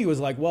Quibi was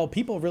well,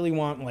 people really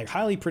want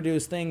highly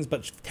produced things,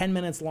 but 10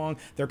 minutes long.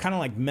 They're kind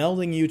of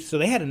melding you. So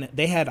they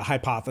had a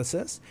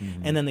hypothesis,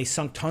 and then they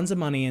sunk tons of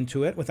money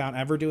into it without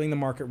ever doing the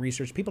market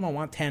research. People don't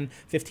want 10,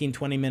 15,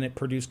 20-minute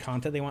produced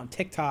content. They want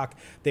TikTok,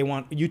 they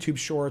want YouTube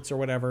Shorts or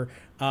whatever.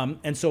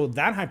 And so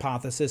that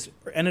hypothesis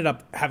ended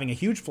up having a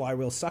huge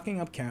flywheel, sucking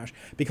up cash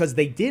because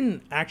they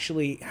didn't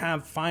actually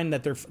find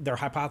that their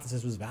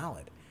hypothesis was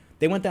valid.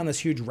 They went down this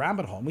huge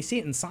rabbit hole. And we see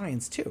it in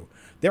science too.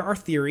 There are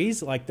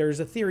theories, there was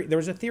a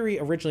theory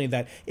originally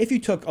that if you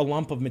took a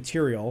lump of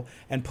material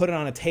and put it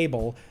on a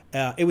table,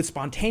 it would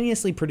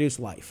spontaneously produce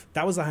life.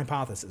 That was the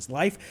hypothesis.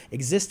 Life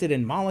existed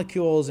in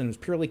molecules and it was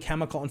purely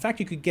chemical. In fact,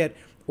 you could get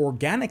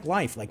organic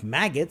life, like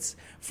maggots,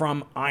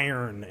 from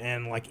iron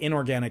and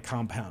inorganic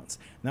compounds.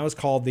 And that was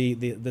called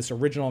this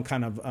original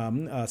kind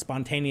of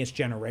spontaneous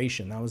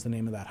generation. That was the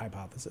name of that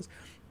hypothesis.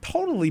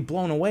 Totally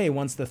blown away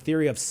once the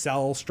theory of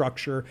cell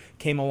structure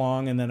came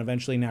along, and then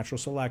eventually natural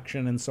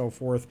selection and so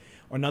forth.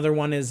 Another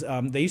one is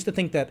they used to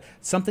think that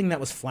something that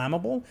was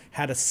flammable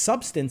had a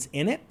substance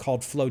in it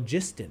called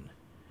phlogiston.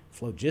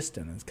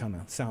 Phlogiston, it kind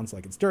of sounds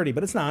like it's dirty,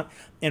 but it's not.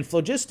 And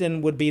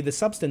phlogiston would be the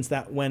substance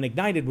that, when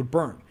ignited, would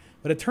burn.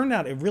 But it turned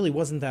out it really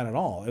wasn't that at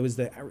all. It was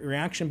the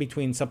reaction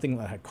between something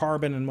that had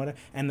carbon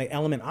and the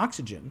element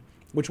oxygen,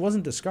 which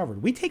wasn't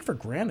discovered. We take for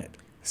granted.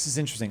 This is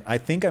interesting. I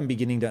think I'm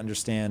beginning to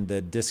understand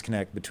the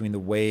disconnect between the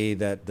way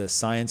that the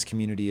science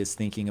community is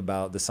thinking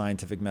about the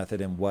scientific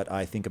method and what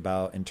I think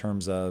about in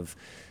terms of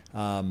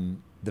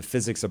the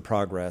physics of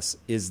progress,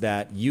 is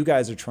that you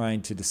guys are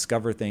trying to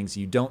discover things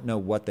you don't know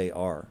what they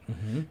are.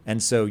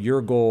 And so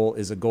your goal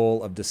is a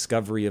goal of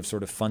discovery of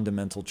sort of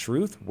fundamental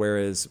truth,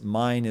 whereas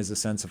mine is a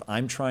sense of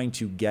I'm trying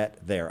to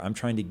get there. I'm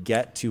trying to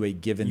get to a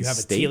given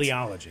state. You have a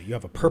teleology. You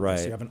have a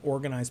purpose. Right. You have an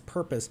organized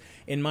purpose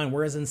in mind.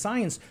 Whereas in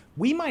science,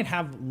 we might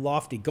have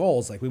lofty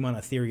goals. We want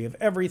a theory of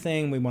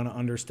everything. We want to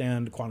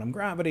understand quantum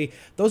gravity.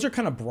 Those are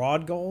kind of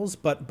broad goals.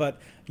 But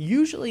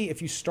usually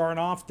if you start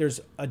off, there's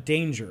a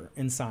danger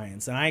in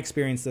science. And I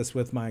experienced this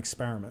with my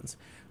experiments.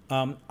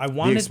 I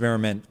wanted the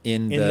experiment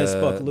in this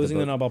book, Losing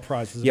the Nobel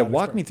Prize. Yeah,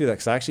 walk me through that,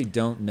 because I actually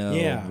don't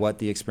know what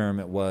the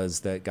experiment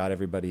was that got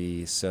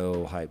everybody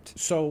so hyped.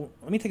 So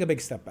let me take a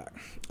big step back.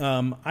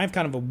 I have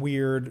kind of a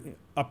weird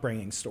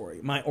upbringing story.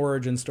 My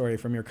origin story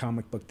from your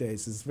comic book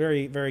days is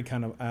very, very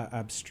kind of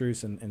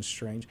abstruse and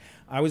strange.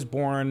 I was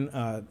born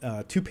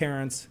 2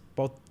 parents,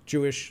 both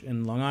Jewish,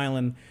 in Long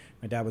Island.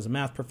 My dad was a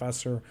math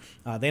professor.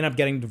 They ended up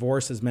getting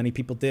divorced, as many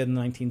people did in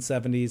the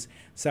 1970s,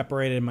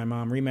 separated. My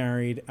mom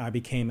remarried. I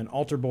became an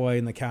altar boy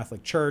in the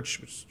Catholic Church,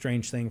 which is a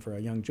strange thing for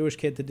a young Jewish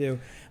kid to do.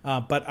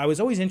 But I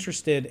was always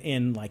interested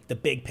in like the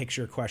big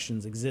picture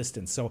questions,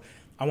 existence. So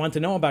I wanted to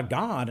know about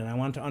God, and I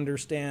wanted to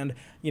understand,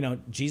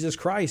 Jesus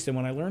Christ and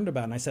what I learned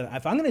about it. And I said,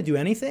 if I'm going to do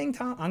anything,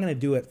 Tom, I'm going to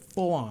do it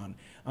full on.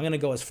 I'm going to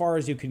go as far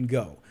as you can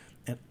go.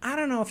 And I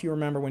don't know if you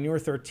remember when you were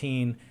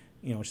 13,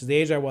 which is the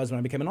age I was when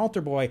I became an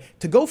altar boy,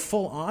 to go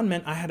full on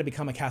meant I had to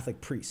become a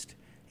Catholic priest.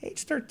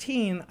 Age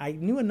 13, I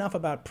knew enough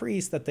about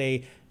priests that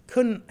they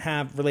couldn't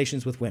have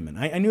relations with women.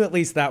 I knew at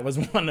least that was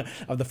one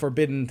of the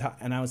forbidden,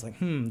 and I was like,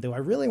 do I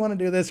really want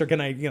to do this, or can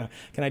I do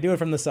it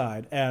from the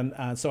side?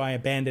 And so I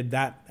abandoned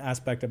that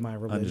aspect of my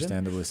religion.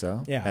 Understandably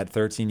so. Yeah. At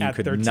 13, you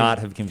could not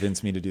have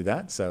convinced me to do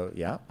that. So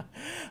yeah.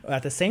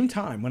 At the same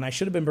time, when I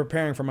should have been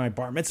preparing for my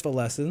bar mitzvah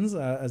lessons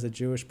as a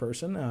Jewish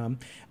person,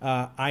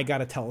 I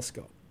got a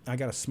telescope. I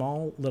got a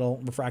small little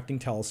refracting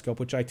telescope,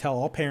 which I tell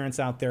all parents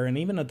out there, and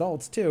even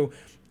adults too,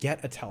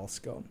 get a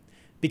telescope.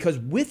 Because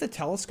with a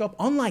telescope,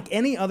 unlike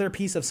any other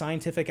piece of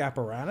scientific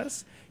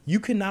apparatus,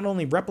 you can not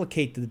only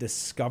replicate the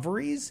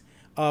discoveries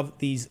of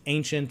these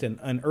ancient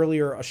and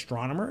earlier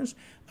astronomers,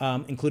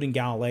 including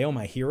Galileo,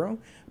 my hero,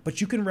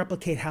 but you can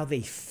replicate how they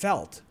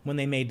felt when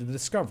they made the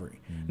discovery.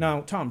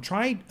 Now, Tom,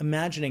 try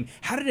imagining,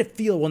 how did it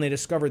feel when they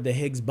discovered the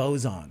Higgs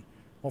boson?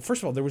 Well,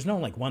 first of all, there was no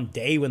one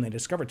day when they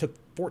discovered. It took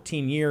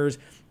 14 years,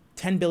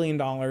 $10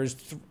 billion,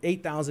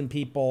 8,000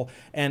 people.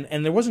 And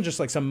there wasn't just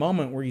like some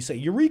moment where you say,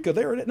 Eureka,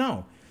 there it is.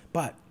 No.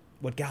 But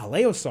what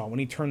Galileo saw when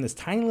he turned this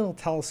tiny little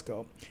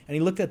telescope and he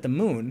looked at the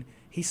moon,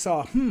 he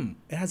saw,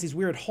 it has these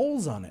weird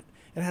holes on it.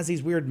 It has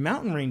these weird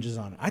mountain ranges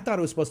on it. I thought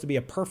it was supposed to be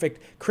a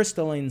perfect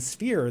crystalline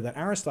sphere that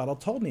Aristotle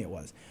told me it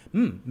was.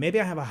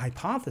 Maybe I have a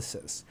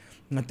hypothesis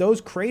that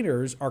those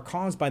craters are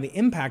caused by the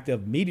impact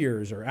of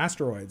meteors or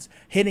asteroids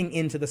hitting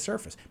into the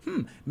surface.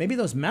 Maybe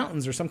those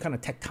mountains are some kind of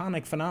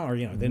tectonic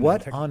phenomenon.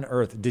 What on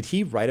earth? Did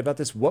he write about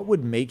this? What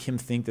would make him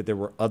think that there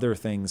were other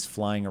things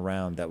flying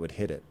around that would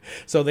hit it?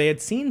 So they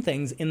had seen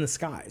things in the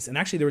skies. And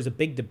actually, there was a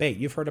big debate.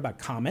 You've heard about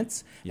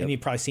comets, and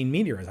you've probably seen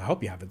meteors. I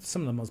hope you have. It's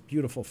some of the most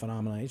beautiful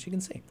phenomena as you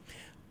can see.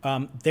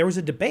 There was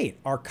a debate.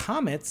 Are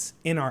comets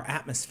in our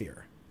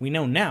atmosphere? We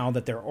know now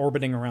that they're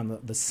orbiting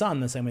around the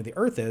sun the same way the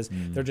Earth is.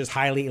 They're just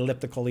highly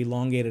elliptical,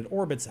 elongated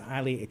orbits,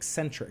 highly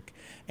eccentric.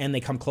 And they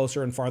come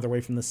closer and farther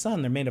away from the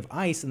sun. They're made of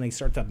ice, and they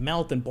start to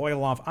melt and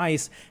boil off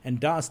ice and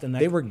dust. And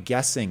they were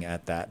guessing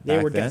at that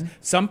back then?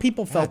 Some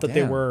people felt that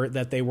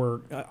they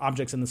were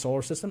objects in the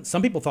solar system.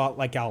 Some people thought,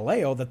 like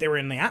Galileo, that they were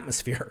in the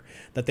atmosphere,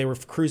 that they were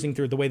cruising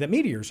through the way that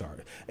meteors are.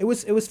 It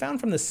was found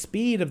from the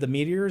speed of the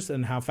meteors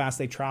and how fast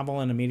they travel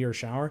in a meteor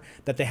shower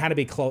that they had to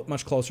be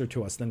much closer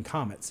to us than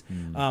comets.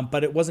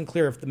 But it wasn't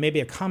clear if maybe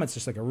a comet's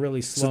just like a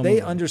really slow. So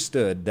they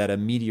understood that a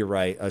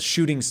meteorite, a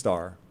shooting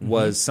star,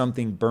 was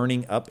something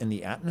burning up in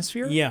the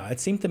atmosphere? Yeah, it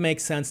seemed to make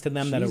sense to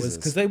them that it was,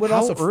 because they would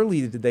How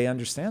early did they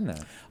understand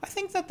that? I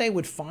think that they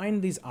would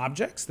find these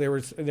objects. There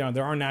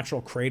are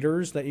natural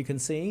craters that you can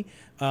see.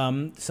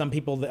 Some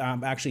people that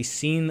have actually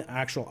seen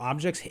actual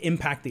objects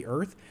impact the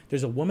Earth.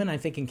 There's a woman, I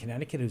think, in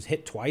Connecticut who's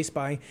hit twice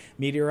by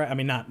meteorite. I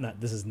mean,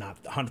 this is not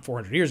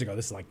 400 years ago.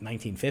 This is like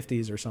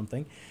 1950s or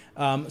something.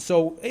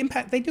 So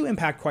they do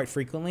impact quite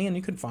frequently, and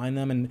you can find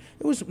them. And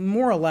it was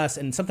more or less,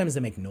 and sometimes they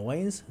make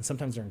noise, and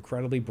sometimes they're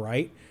incredibly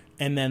bright,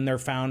 and then they're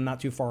found not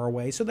too far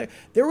away. So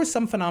there was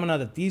some phenomena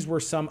that these were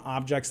some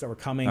objects that were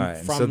coming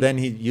from. So then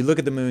you look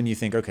at the moon, you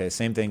think, okay,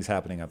 same thing's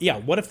happening up there. Yeah,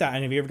 what if that,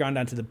 and have you ever gone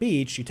down to the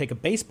beach, you take a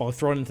baseball,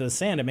 throw it into the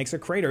sand, it makes a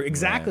crater,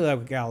 exactly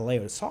like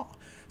Galileo saw.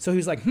 So he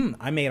was like,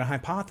 I made a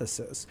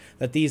hypothesis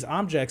that these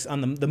objects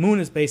on the moon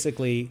is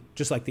basically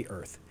just like the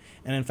Earth.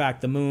 And in fact,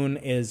 the moon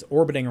is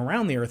orbiting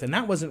around the Earth, and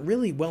that wasn't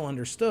really well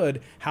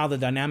understood how the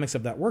dynamics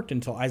of that worked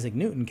until Isaac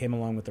Newton came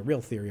along with the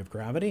real theory of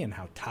gravity and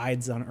how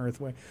tides on Earth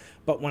work.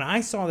 But when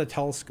I saw the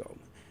telescope,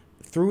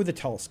 through the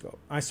telescope,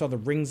 I saw the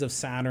rings of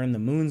Saturn, the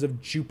moons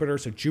of Jupiter.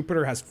 So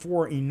Jupiter has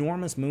 4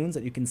 enormous moons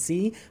that you can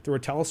see through a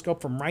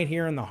telescope from right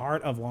here in the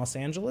heart of Los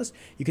Angeles.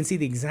 You can see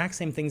the exact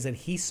same things that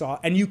he saw,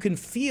 and you can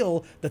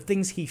feel the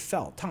things he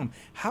felt. Tom,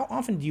 how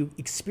often do you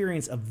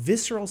experience a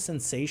visceral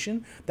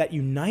sensation that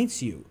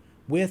unites you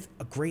with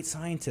a great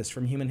scientist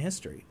from human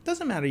history? It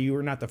doesn't matter you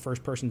were not the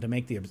first person to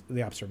make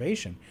the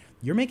observation.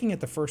 You're making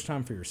it the first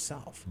time for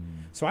yourself.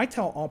 So I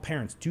tell all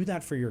parents, do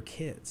that for your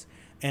kids.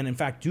 And in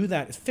fact, do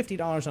that. It's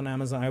 $50 on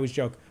Amazon. I always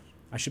joke,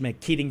 I should make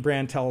Keating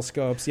brand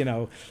telescopes,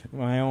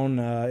 my own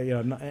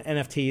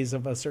NFTs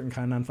of a certain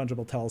kind,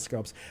 non-fungible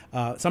telescopes.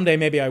 Someday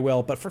maybe I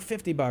will, but for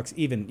 $50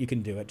 even, you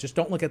can do it. Just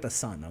don't look at the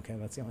sun, okay?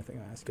 That's the only thing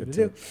I ask you to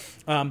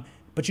do.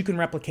 but you can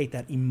replicate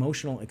that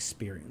emotional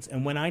experience.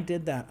 And when I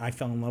did that, I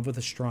fell in love with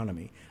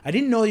astronomy. I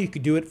didn't know you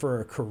could do it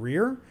for a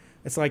career.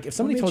 It's like if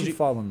somebody told you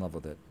fall in love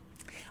with it.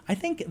 I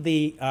think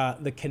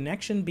the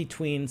connection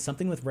between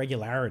something with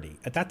regularity.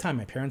 At that time,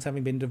 my parents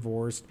having been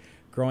divorced,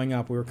 growing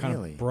up, we were kind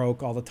of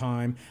broke all the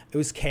time. It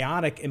was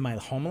chaotic in my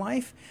home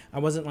life. I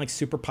wasn't like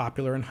super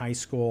popular in high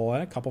school. I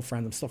had a couple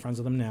friends. I'm still friends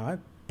with them now. I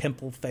had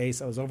pimple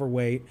face. I was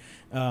overweight,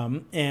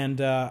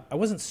 and I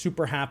wasn't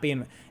super happy.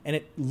 And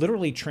it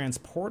literally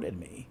transported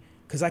me,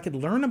 because I could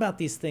learn about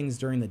these things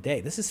during the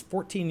day. This is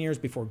 14 years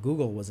before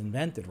Google was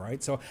invented,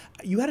 right? So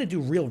you had to do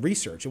real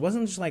research. It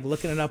wasn't just like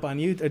looking it up on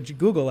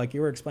Google, like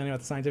you were explaining about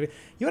the scientific.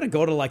 You had to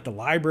go to like the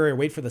library or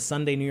wait for the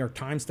Sunday New York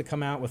Times to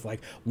come out with like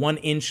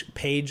 1-inch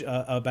page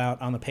about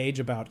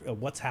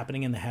what's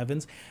happening in the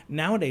heavens.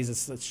 Nowadays,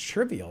 it's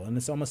trivial, and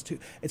it's almost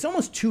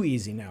too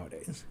easy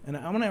nowadays. And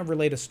I'm going to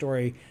relate a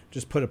story,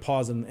 just put a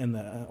pause in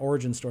the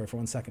origin story for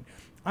 1 second.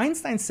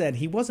 Einstein said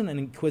he wasn't an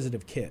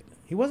inquisitive kid.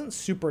 He wasn't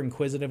super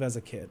inquisitive as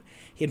a kid.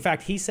 In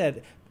fact, he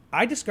said,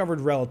 I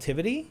discovered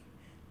relativity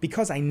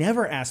because I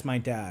never asked my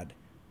dad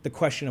the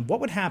question of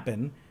what would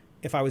happen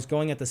if I was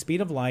going at the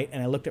speed of light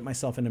and I looked at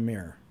myself in a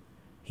mirror.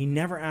 He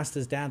never asked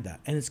his dad that.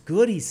 And it's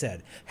good, he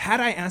said.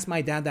 Had I asked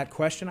my dad that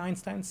question,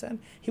 Einstein said,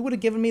 he would have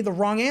given me the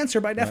wrong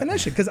answer by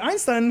definition. Because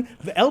Einstein,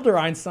 the elder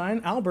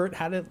Einstein, Albert,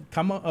 had to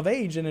come of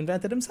age and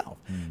invented himself.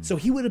 So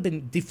he would have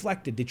been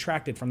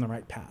detracted from the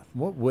right path.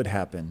 What would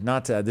happen?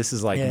 This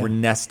is like we're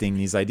nesting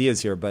these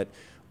ideas here, but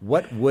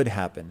what would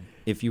happen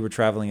if you were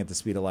traveling at the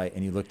speed of light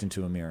and you looked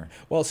into a mirror?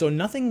 Well, so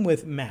nothing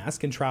with mass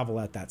can travel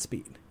at that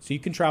speed. So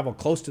you can travel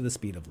close to the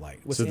speed of light.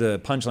 So the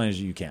punchline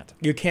is you can't.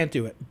 You can't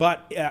do it.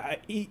 But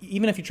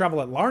even if you travel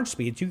at large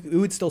speeds, you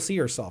would still see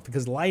yourself,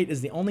 because light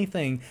is the only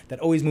thing that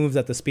always moves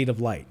at the speed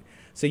of light.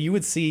 So you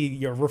would see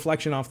your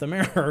reflection off the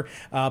mirror,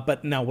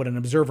 but now what an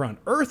observer on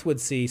Earth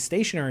would see,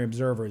 stationary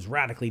observer, is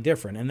radically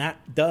different. And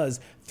that does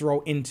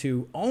throw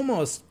into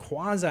almost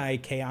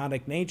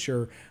quasi-chaotic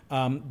nature,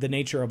 the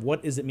nature of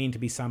what does it mean to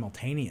be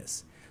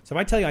simultaneous. So if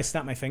I tell you I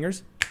snap my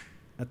fingers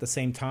at the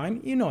same time,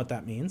 you know what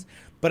that means.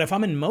 But if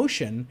I'm in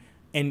motion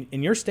and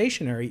you're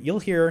stationary, you'll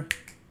hear,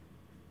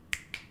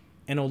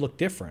 and it'll look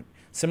different.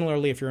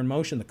 Similarly, if you're in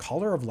motion, the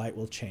color of light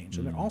will change.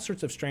 And there are all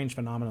sorts of strange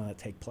phenomena that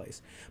take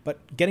place. But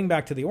getting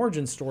back to the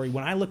origin story,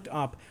 when I looked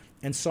up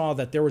and saw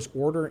that there was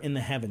order in the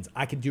heavens,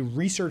 I could do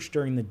research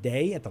during the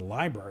day at the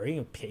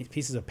library,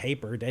 pieces of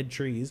paper, dead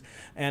trees,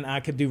 and I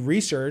could do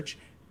research,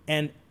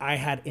 and I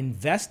had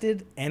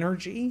invested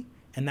energy,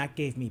 and that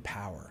gave me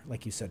power,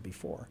 like you said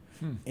before.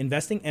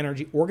 Investing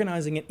energy,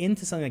 organizing it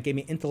into something that gave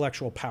me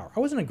intellectual power.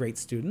 I wasn't a great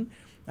student.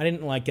 I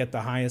didn't get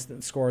the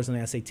highest scores in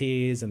the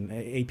SATs and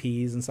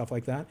APs and stuff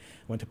like that.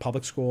 I went to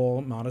public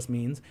school, modest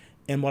means.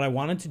 And what I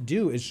wanted to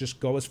do is just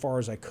go as far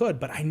as I could,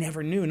 but I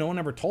never knew. No one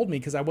ever told me,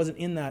 because I wasn't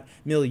in that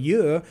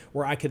milieu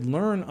where I could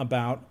learn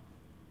about,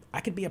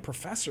 I could be a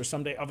professor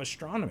someday of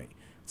astronomy.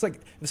 It's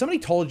like if somebody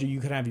told you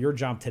could have your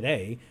job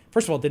today,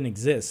 first of all, it didn't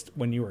exist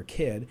when you were a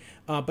kid,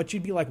 but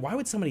you'd be like, why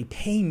would somebody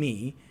pay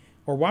me,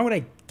 or why would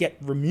I get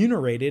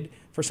remunerated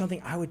for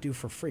something I would do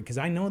for free? Because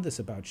I know this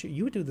about you.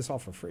 You would do this all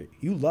for free.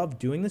 You love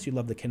doing this. You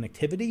love the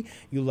connectivity.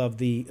 You love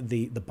the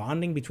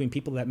bonding between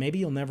people that maybe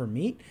you'll never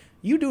meet.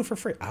 You do it for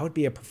free. I would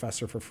be a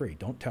professor for free.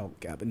 Don't tell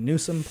Gavin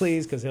Newsom,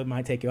 please, because he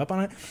might take you up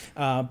on it.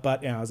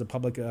 But as a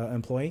public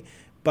employee.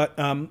 But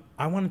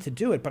I wanted to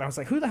do it, but I was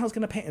like, who the hell's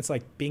going to pay? It's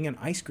like being an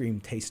ice cream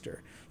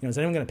taster. Is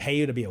anyone going to pay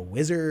you to be a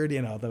wizard?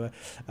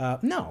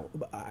 No,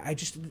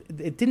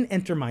 it didn't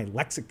enter my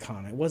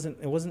lexicon. It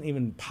wasn't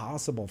even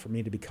possible for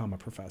me to become a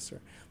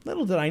professor.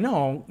 Little did I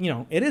know,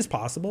 it is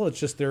possible. It's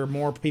just there are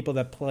more people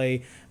that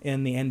play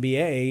in the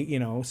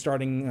NBA,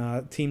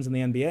 starting teams in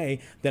the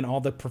NBA, than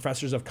all the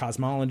professors of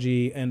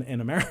cosmology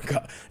in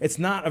America. It's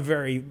not a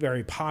very,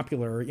 very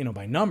popular,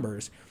 by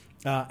numbers.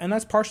 And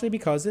that's partially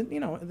because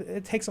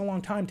it takes a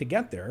long time to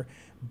get there.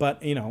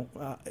 But,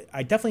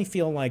 I definitely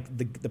feel like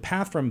the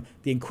path from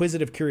the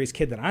inquisitive, curious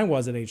kid that I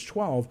was at age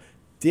 12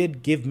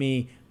 did give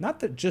me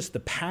not just the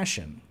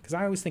passion, because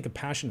I always think of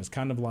passion as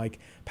kind of like,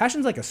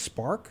 passion's like a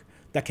spark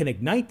that can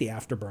ignite the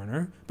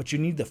afterburner, but you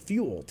need the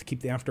fuel to keep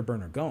the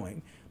afterburner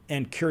going.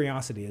 And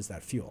curiosity is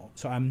that fuel.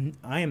 So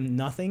I am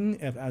nothing,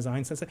 as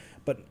Einstein said,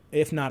 but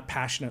if not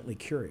passionately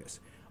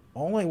curious.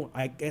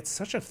 I get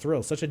such a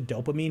thrill, such a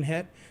dopamine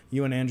hit.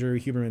 You and Andrew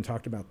Huberman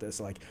talked about this.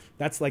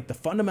 That's like the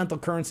fundamental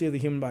currency of the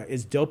human body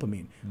is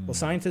dopamine. Well,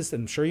 scientists,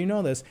 and I'm sure you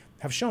know this,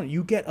 have shown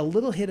you get a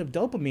little hit of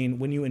dopamine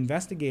when you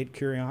investigate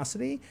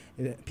curiosity.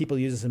 People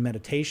use this in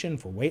meditation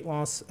for weight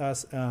loss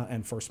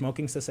and for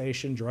smoking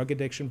cessation, drug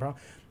addiction.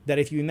 That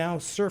if you now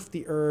surf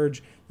the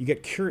urge, you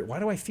get curious. Why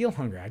do I feel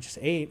hungry? I just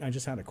ate. I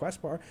just had a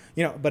Quest bar.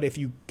 But if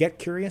you get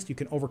curious, you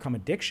can overcome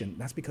addiction.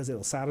 That's because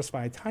it'll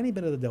satisfy a tiny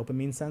bit of the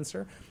dopamine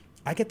sensor.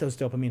 I get those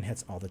dopamine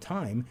hits all the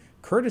time,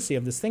 courtesy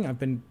of this thing I've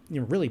been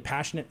really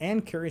passionate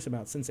and curious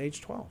about since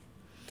age 12.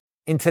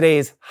 In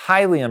today's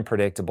highly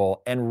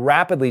unpredictable and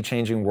rapidly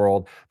changing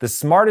world, the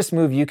smartest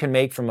move you can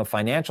make from a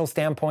financial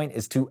standpoint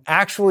is to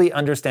actually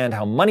understand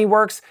how money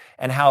works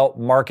and how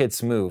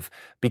markets move.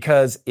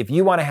 Because if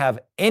you want to have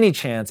any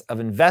chance of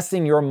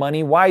investing your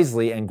money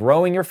wisely and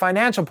growing your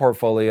financial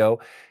portfolio,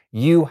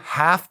 you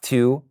have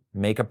to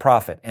make a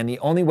profit. And the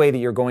only way that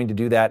you're going to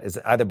do that is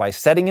either by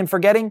setting and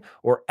forgetting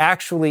or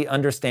actually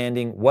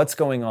understanding what's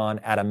going on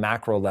at a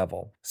macro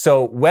level.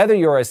 So whether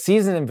you're a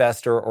seasoned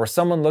investor or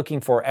someone looking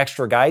for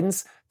extra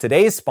guidance,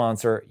 today's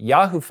sponsor,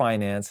 Yahoo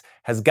Finance,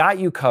 has got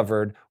you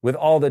covered with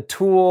all the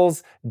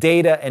tools,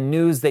 data, and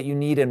news that you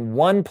need in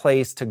one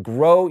place to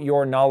grow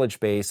your knowledge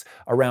base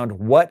around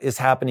what is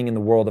happening in the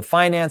world of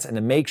finance and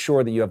to make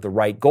sure that you have the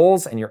right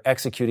goals and you're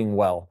executing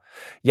well.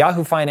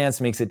 Yahoo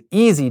Finance makes it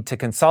easy to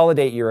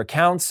consolidate your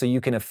accounts so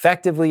you can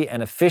effectively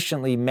and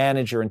efficiently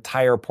manage your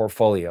entire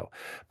portfolio.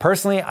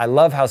 Personally, I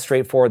love how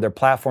straightforward their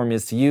platform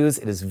is to use.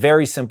 It is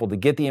very simple to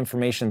get the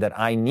information that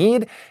I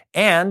need,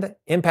 and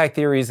Impact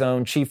Theory's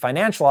own Chief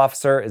Financial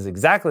Officer is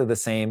exactly the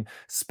same,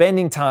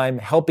 spending time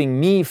helping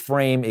me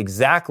frame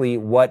exactly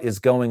what is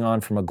going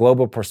on from a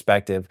global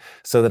perspective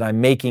so that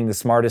I'm making the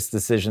smartest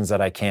decisions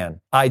that I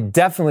can. I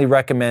definitely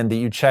recommend that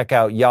you check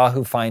out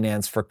Yahoo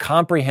Finance for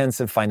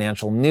comprehensive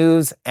financial news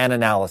and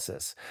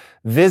analysis.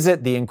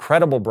 Visit the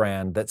incredible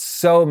brand that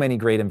so many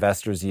great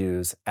investors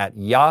use at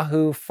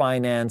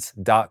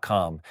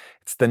yahoofinance.com.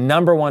 It's the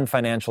 #1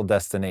 financial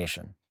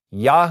destination,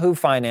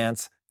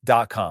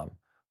 yahoofinance.com.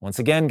 Once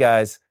again,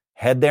 guys,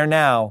 head there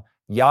now,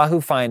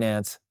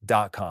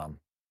 yahoofinance.com.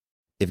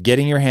 If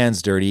getting your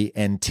hands dirty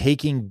and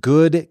taking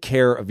good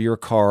care of your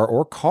car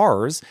or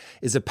cars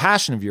is a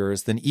passion of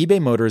yours, then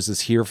eBay Motors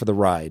is here for the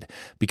ride.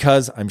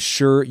 Because I'm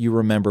sure you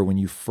remember when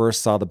you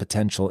first saw the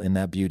potential in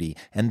that beauty.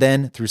 And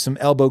then through some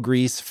elbow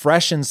grease,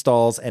 fresh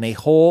installs, and a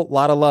whole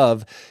lot of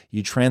love,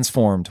 you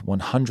transformed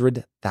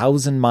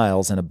 100,000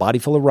 miles and a body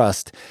full of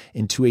rust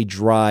into a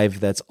drive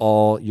that's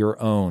all your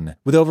own.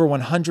 With over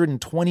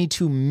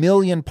 122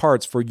 million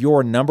parts for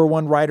your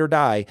 #1 ride or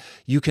die,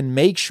 you can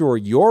make sure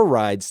your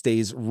ride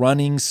stays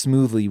running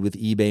smoothly with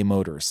eBay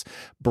Motors.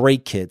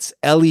 Brake kits,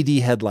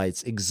 LED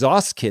headlights,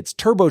 exhaust kits,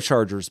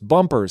 turbochargers,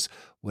 bumpers,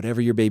 whatever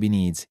your baby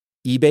needs,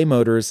 eBay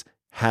Motors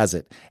has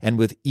it. And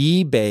with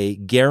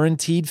eBay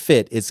Guaranteed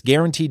Fit, it's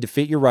guaranteed to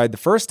fit your ride the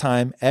first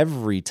time,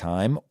 every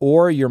time,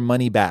 or your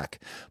money back.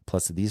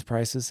 Plus, at these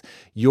prices,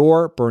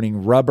 you're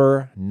burning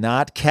rubber,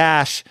 not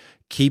cash.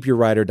 Keep your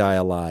ride or die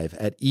alive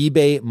at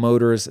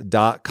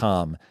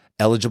ebaymotors.com.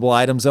 Eligible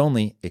items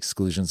only.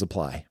 Exclusions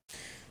apply.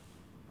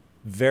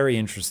 Very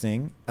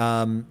interesting.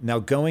 Now,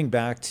 going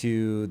back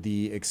to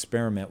the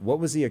experiment, what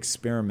was the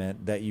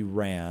experiment that you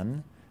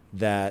ran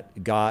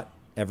that got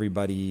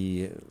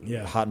everybody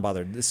hot and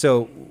bothered?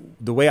 So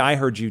the way I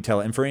heard you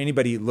tell it, and for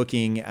anybody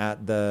looking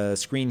at the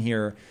screen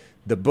here,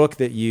 the book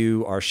that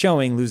you are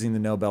showing, Losing the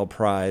Nobel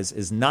Prize,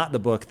 is not the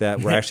book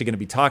that we're actually going to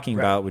be talking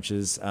about, which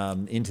is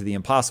Into the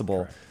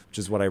Impossible, which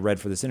is what I read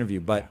for this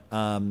interview. But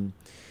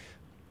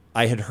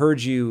I had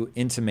heard you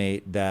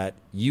intimate that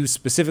you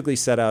specifically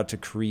set out to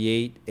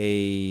create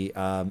a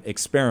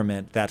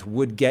experiment that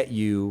would get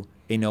you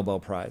a Nobel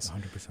Prize.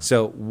 100%.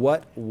 So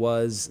what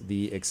was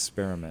the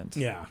experiment?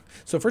 Yeah.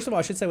 So first of all,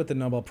 I should say what the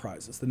Nobel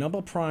Prize is. The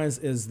Nobel Prize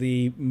is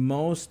the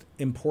most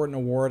important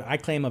award I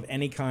claim of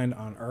any kind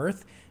on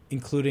Earth,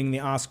 including the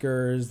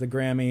Oscars, the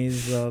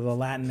Grammys, the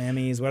Latin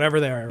Emmys, whatever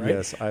they are, right?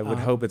 Yes, I would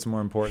hope it's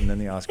more important than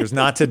the Oscars.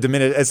 Not to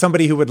diminish, as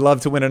somebody who would love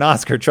to win an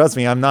Oscar, trust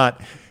me, I'm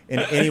not in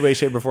any way,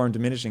 shape, or form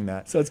diminishing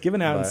that. So it's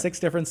given out in 6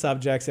 different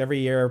subjects every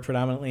year,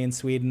 predominantly in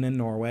Sweden and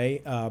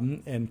Norway,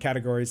 in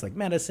categories like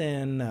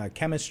medicine,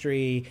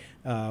 chemistry,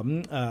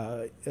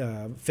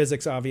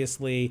 physics,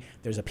 obviously.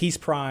 There's a Peace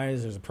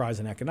Prize, there's a prize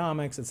in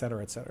economics, et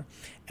cetera,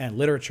 and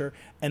literature.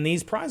 And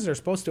these prizes are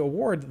supposed to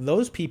award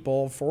those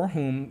people for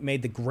whom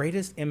made the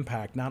greatest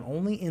impact, not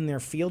only in their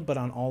field, but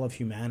on all of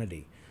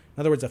humanity. In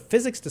other words, a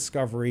physics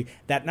discovery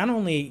that not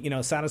only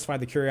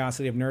satisfied the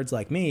curiosity of nerds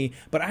like me,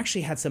 but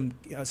actually had some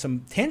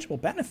tangible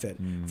benefit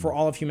for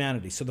all of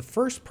humanity. So the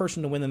first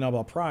person to win the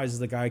Nobel Prize is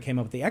the guy who came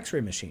up with the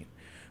X-ray machine,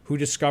 who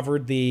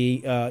discovered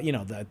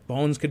that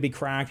bones could be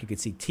cracked, you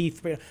could see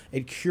teeth.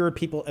 It cured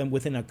people, and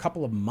within a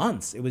couple of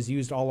months, it was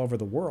used all over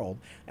the world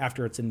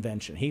after its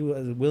invention.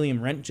 William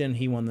Röntgen,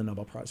 he won the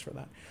Nobel Prize for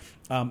that.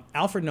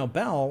 Alfred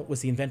Nobel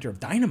was the inventor of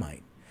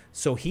dynamite.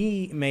 So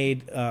he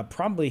made he had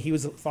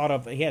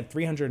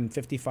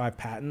 355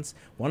 patents,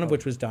 one of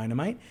which was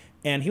dynamite.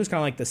 And he was kind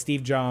of like the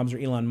Steve Jobs or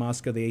Elon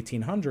Musk of the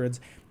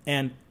 1800s.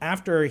 And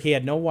after he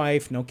had no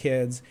wife, no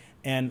kids,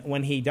 and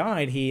when he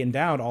died, he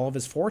endowed all of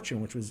his fortune,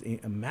 which was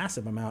a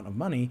massive amount of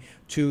money,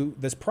 to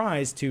this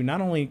prize to not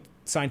only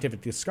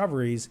scientific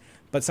discoveries,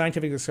 but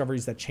scientific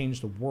discoveries that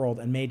changed the world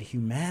and made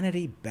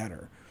humanity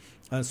better.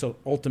 So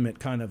ultimate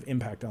kind of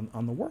impact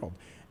on the world.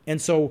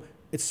 And so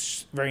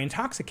it's very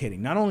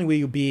intoxicating. Not only will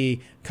you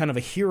be kind of a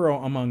hero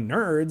among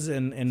nerds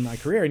in my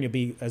career, and you'll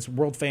be as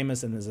world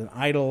famous and as an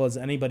idol as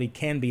anybody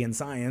can be in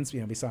science,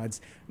 besides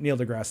Neil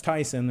deGrasse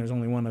Tyson, there's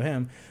only one of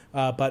him.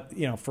 But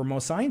for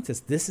most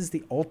scientists, this is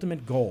the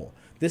ultimate goal,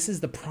 This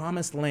is the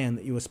promised land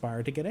that you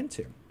aspire to get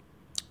into.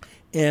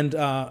 And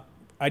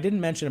I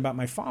didn't mention about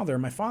my father.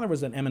 My father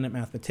was an eminent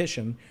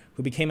mathematician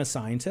who became a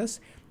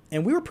scientist,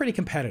 and we were pretty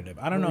competitive.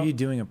 I don't know. What were you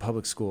doing in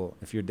public school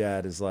if your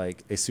dad is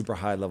like a super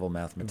high level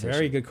mathematician?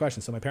 Very good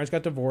question. So my parents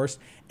got divorced,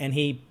 and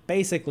he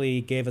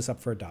basically gave us up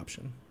for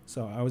adoption.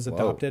 So I was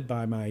adopted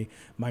by my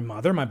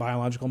mother, my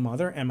biological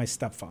mother, and my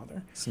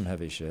stepfather. Some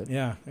heavy shit.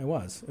 Yeah, it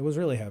was. It was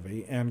really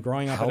heavy. And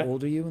growing up... How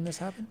old are you when this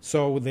happened?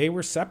 So they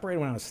were separated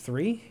when I was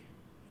 3,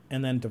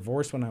 and then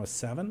divorced when I was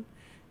 7.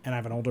 And I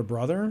have an older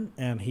brother,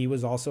 and he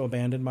was also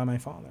abandoned by my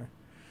father.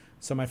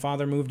 So my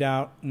father moved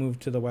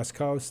to the West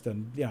Coast,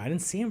 and I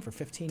didn't see him for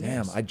 15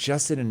 years. Damn, I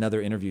just did another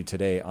interview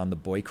today on the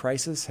boy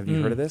crisis. Have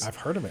you heard of this? I've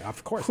heard of it,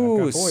 of course.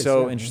 Ooh,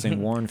 so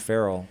interesting. Warren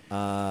Farrell.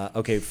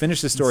 Okay,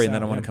 finish the story, and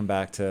then I want to come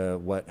back to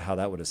how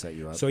that would have set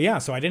you up. So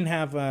so I didn't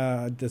have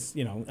I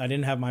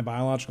didn't have my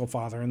biological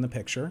father in the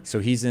picture. So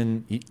he's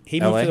in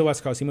He LA? moved to the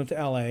West Coast. He moved to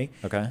LA.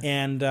 Okay.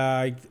 And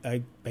I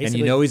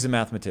basically... And he's a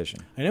mathematician.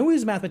 I knew he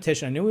was a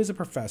mathematician. I knew he was a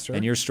professor.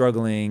 And you're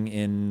struggling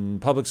in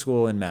public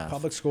school and math.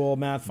 Public school,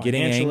 math,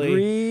 Getting financially.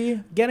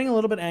 angry? Getting a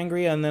little bit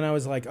angry, and then I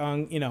was like,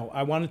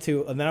 I wanted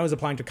to, and then I was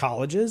applying to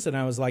colleges, and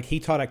I was like, he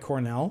taught at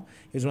Cornell.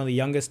 He was one of the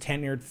youngest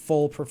tenured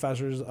full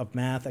professors of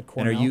math at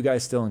Cornell. And are you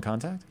guys still in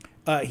contact?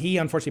 He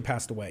unfortunately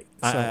passed away.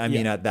 So, I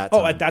mean, at that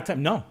time. Oh, at that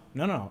time, no.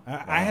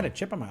 I had a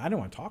chip on I didn't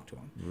want to talk to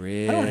him.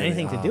 Really? I don't want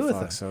anything to do with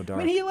him. So dark.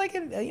 I mean,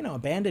 he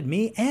abandoned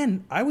me,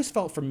 and I always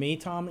felt for me,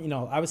 Tom.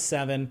 I was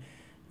 7.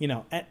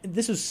 And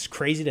this was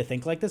crazy to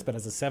think like this, but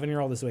as a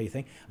 7-year-old, this is the way you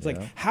think. I was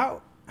like,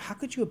 how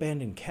could you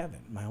abandon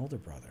Kevin, my older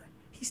brother?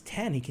 He's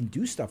 10. He can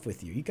do stuff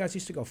with you. You guys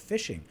used to go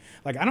fishing.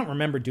 Like, I don't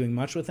remember doing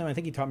much with him. I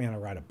think he taught me how to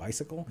ride a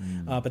bicycle.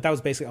 But that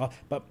was basically all.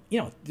 But,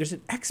 there's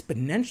an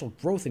exponential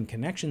growth in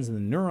connections in the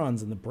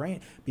neurons in the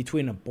brain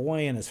between a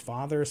boy and his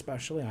father,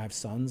 especially. I have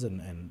sons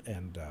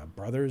and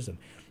brothers. And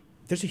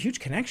there's a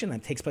huge connection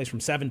that takes place from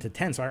 7 to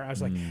 10. So I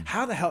was like,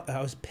 how the hell?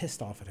 I was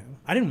pissed off at him.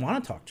 I didn't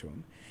want to talk to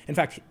him. In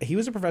fact, he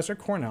was a professor at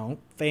Cornell,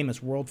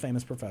 world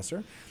famous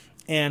professor.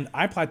 And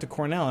I applied to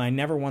Cornell, and I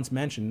never once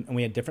mentioned, and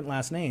we had different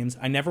last names,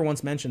 I never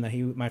once mentioned that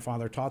my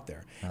father taught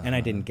there. And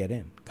I didn't get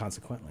in,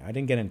 consequently. I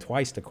didn't get in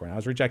twice to Cornell. I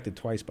was rejected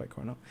twice by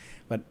Cornell.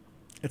 But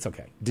it's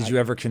okay. Did you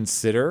ever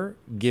consider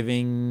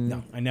giving...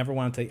 No, I never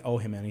wanted to owe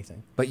him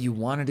anything. But you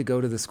wanted to go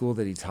to the school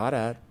that he taught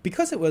at.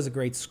 Because it was a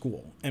great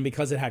school, and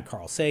because it had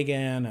Carl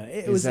Sagan.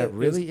 Is that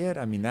really it?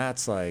 I mean,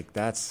 that's...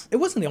 It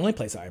wasn't the only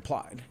place I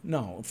applied.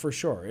 No, for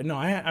sure. No,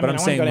 I wanted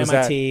to go to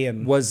MIT.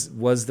 And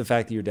was the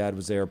fact that your dad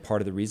was there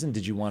part of the reason?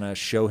 Did you want to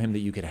show him that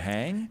you could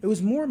hang? It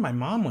was more my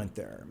mom went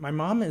there. My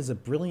mom is a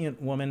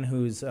brilliant woman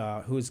who's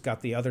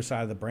got the other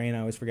side of the brain.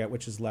 I always forget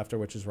which is left or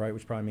which is right,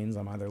 which probably means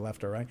I'm either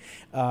left or right.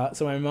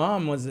 So my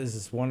mom is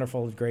this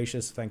wonderful,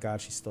 gracious, thank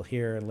God she's still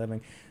here and living.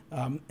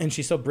 And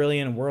she's so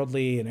brilliant and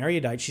worldly and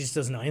erudite. She just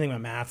doesn't know anything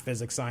about math,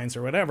 physics, science,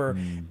 or whatever.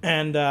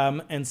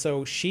 And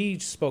so she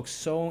spoke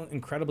so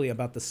incredibly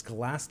about the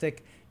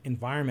scholastic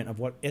environment of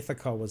what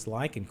Ithaca was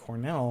like in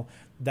Cornell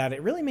that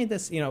it really made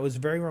this, it was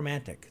very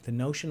romantic. The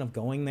notion of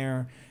going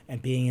there and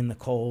being in the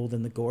cold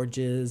and the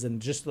gorges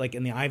and just like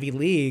in the Ivy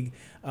League,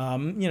 it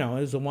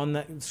was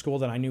the school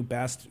that I knew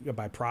best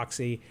by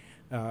proxy.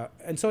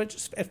 And so it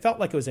felt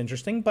like it was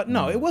interesting, but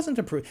no, it wasn't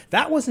to prove.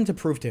 That wasn't to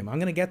prove to him. I'm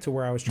going to get to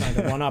where I was trying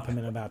to one up him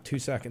in about 2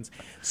 seconds.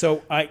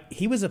 So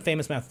he was a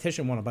famous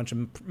mathematician, won a bunch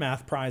of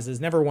math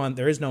prizes, never won.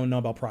 There is no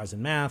Nobel Prize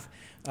in math.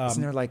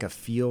 Isn't there like a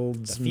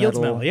Fields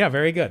medal? Yeah,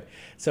 very good.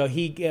 So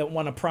he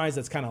won a prize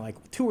that's kind of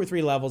like 2 or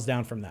 3 levels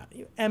down from that.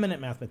 Eminent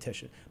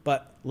mathematician.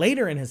 But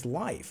later in his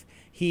life,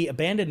 he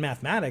abandoned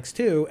mathematics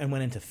too and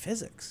went into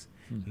physics.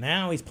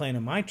 Now he's playing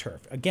on my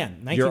turf.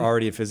 Again, you're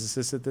already a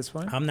physicist at this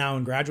point? I'm now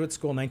in graduate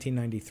school,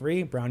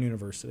 1993, Brown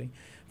University.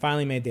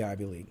 Finally made the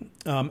Ivy League.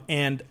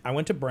 And I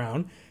went to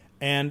Brown,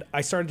 and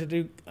I started to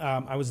do,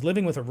 I was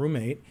living with a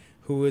roommate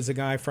who is a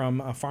guy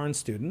from a foreign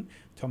student,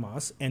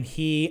 Tomas, and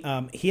he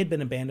had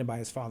been abandoned by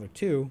his father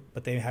too,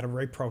 but they had a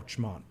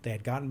rapprochement. They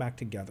had gotten back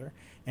together.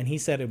 And he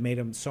said it made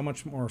him so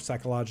much more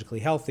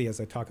psychologically healthy,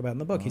 as I talk about in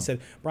the book. He said,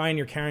 Brian,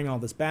 you're carrying all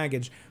this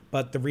baggage,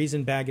 but the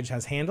reason baggage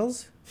has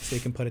handles is so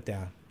you can put it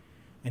down.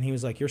 And he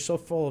was like, you're so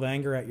full of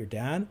anger at your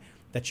dad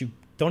that you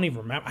don't even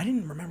remember. I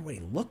didn't remember what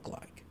he looked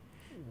like.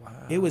 Wow.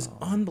 It was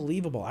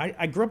unbelievable.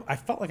 I grew up, I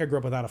felt like I grew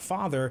up without a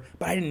father,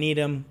 but I didn't need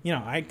him.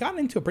 I had gotten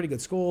into pretty good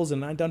schools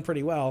and I'd done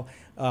pretty well.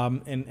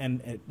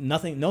 And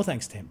nothing, no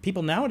thanks to him.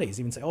 People nowadays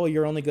even say, oh,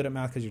 you're only good at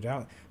math because your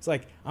dad. It's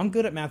like, I'm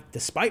good at math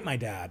despite my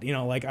dad.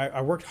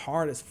 I worked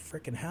hard as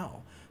freaking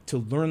hell to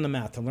learn the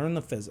math, to learn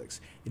the physics.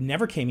 It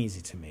never came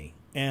easy to me.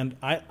 And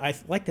I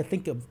like to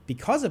think of,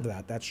 because of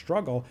that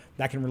struggle,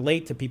 that can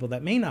relate to people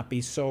that may not be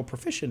so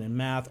proficient in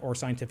math or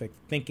scientific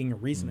thinking or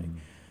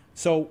reasoning.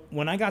 So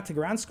when I got to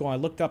grad school, I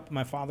looked up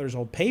my father's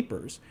old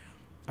papers.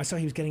 I saw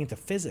he was getting into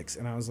physics,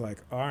 and I was like,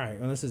 all right,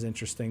 well, this is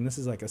interesting. This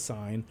is like a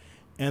sign.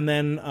 And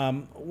then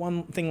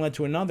one thing led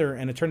to another,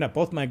 and it turned out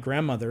both my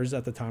grandmothers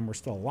at the time were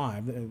still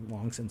alive,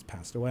 long since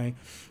passed away.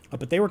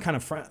 But they were kind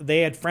of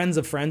they had friends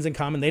of friends in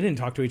common. They didn't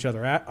talk to each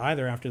other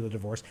either after the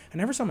divorce. I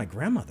never saw my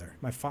grandmother,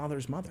 my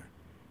father's mother.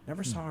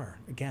 Never saw her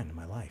again in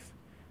my life.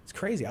 It's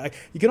crazy.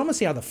 You can almost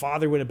see how the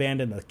father would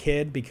abandon the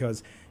kid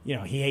because,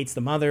 he hates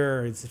the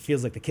mother. Or it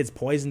feels like the kid's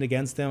poisoned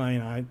against him. I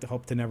mean, I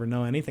hope to never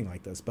know anything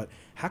like this. But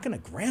how can a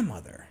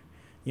grandmother,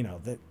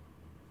 that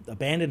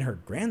abandon her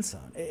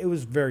grandson? It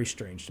was very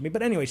strange to me.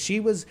 But anyway, she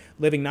was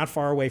living not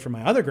far away from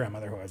my other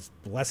grandmother, who I was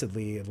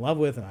blessedly in love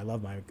with,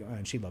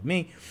 and she loved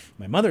me,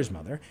 my mother's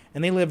mother.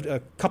 And they lived a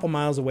couple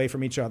miles away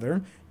from each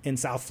other in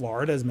South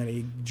Florida, as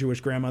many Jewish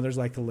grandmothers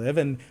like to live.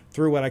 And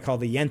through what I call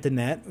the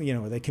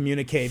Yenternet, they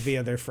communicate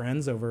via their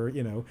friends over,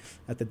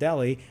 at the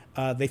deli.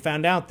 They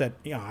found out that,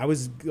 I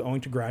was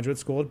going to graduate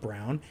school at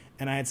Brown,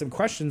 and I had some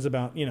questions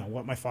about,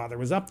 what my father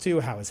was up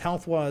to, how his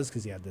health was,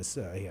 because he had this,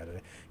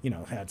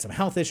 had some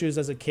health issues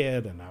as a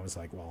kid. And I was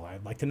like, well,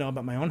 I'd like to know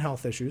about my own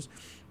health issues.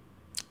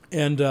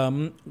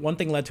 And one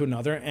thing led to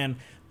another, and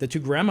the two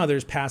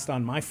grandmothers passed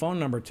on my phone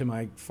number to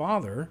my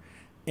father,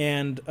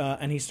 and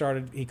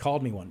he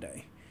called me one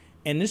day.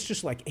 And this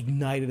just like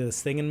ignited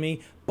this thing in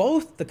me.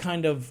 Both the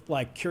kind of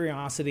like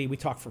curiosity. We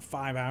talked for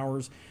 5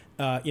 hours.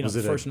 Was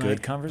it first a good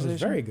night, conversation? It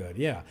was very good.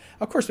 Yeah.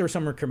 Of course, there were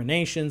some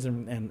recriminations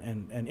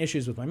and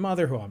issues with my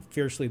mother, who I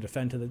fiercely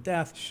defend to the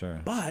death.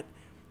 Sure. But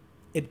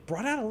it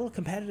brought out a little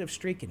competitive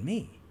streak in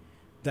me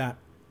that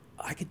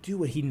I could do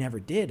what he never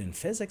did in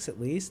physics,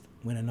 at least,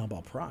 win a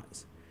Nobel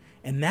Prize.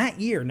 And that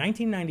year,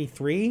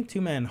 1993,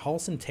 two men,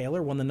 Hulse and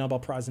Taylor, won the Nobel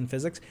Prize in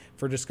Physics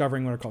for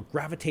discovering what are called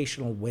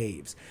gravitational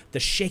waves, the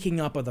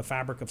shaking up of the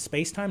fabric of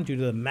space-time due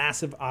to the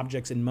massive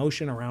objects in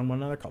motion around one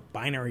another called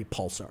binary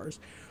pulsars.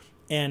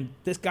 And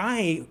this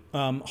guy,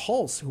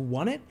 Hulse, who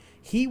won it,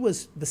 he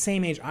was the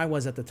same age I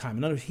was at the time.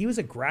 In other words, he was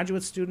a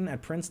graduate student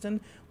at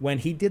Princeton when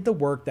he did the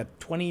work that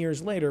 20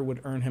 years later would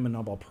earn him a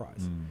Nobel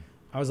Prize.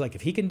 I was like,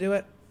 if he can do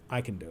it,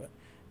 I can do it.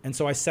 And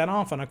so I set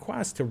off on a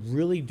quest to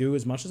really do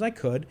as much as I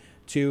could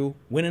to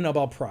win a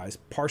Nobel Prize,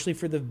 partially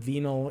for the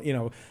venal,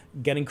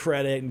 getting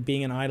credit and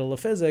being an idol of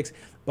physics,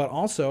 but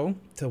also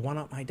to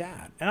one-up my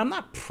dad. And I'm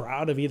not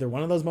proud of either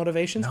one of those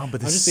motivations. No,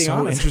 but this is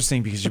so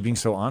interesting because you're being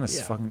so honest.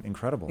 It's fucking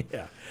incredible.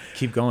 Yeah.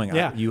 Keep going.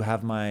 Yeah. You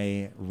have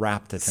my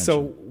rapt attention. So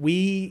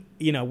we,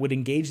 would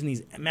engage in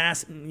these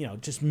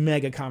just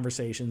mega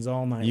conversations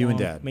all night long. You and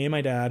Dad. Me and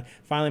my dad.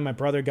 Finally, my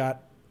brother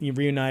got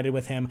reunited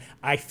with him.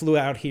 I flew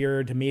out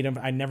here to meet him.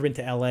 I'd never been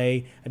to LA.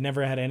 I'd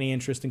never had any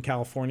interest in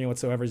California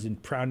whatsoever. I was a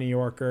proud New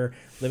Yorker,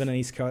 living on the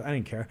East Coast. I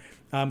didn't care.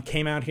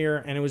 Came out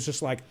here, and it was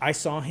just like, I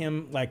saw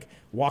him like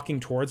walking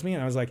towards me,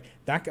 and I was like,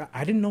 that guy,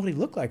 I didn't know what he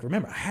looked like.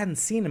 Remember, I hadn't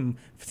seen him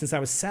since I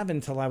was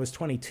 7 till I was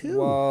 22.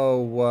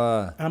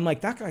 Whoa. And I'm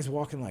like, that guy's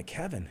walking like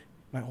Kevin,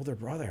 my older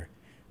brother.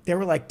 They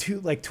were like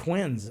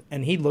twins,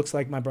 and he looks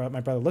like my brother.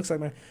 My brother looks like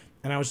my,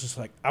 and I was just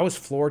like, I was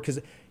floored because,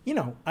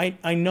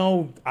 I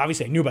know,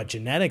 obviously I knew about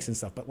genetics and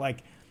stuff, but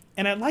like,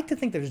 and I'd like to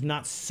think there's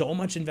not so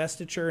much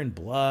investiture in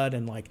blood,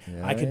 and like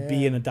I could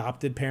be an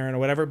adopted parent or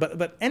whatever.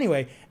 But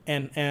anyway,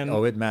 and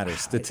it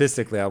matters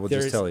statistically. I will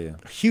just tell you,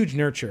 huge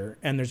nurture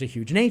and there's a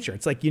huge nature.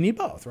 It's like you need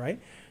both, right?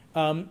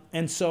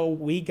 And so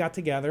we got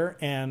together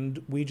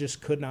and we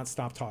just could not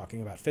stop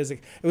talking about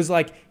physics. It was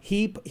like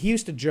he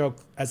used to joke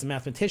as a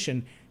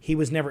mathematician, he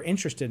was never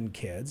interested in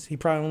kids. He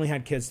probably only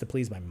had kids to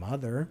please my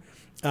mother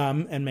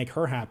and make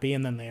her happy.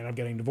 And then they ended up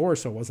getting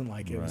divorced. So it wasn't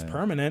like it was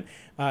permanent.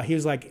 He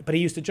was like, but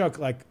he used to joke,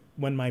 like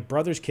when my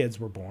brother's kids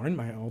were born,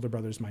 my older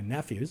brothers, my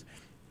nephews,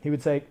 he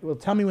would say, well,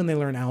 tell me when they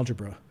learn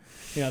algebra.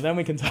 Then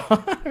we can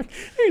talk.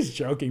 He was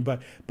joking,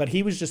 but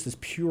he was just this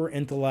pure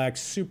intellect,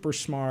 super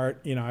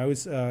smart. I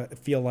always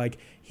feel like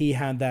he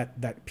had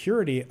that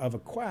purity of a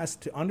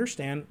quest to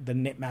understand the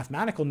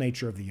mathematical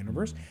nature of the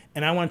universe,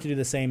 and I wanted to do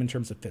the same in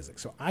terms of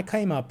physics. So I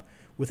came up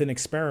with an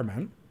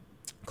experiment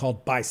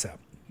called BICEP.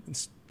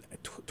 It's a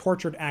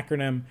tortured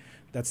acronym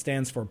that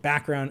stands for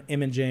Background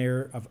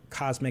Imager of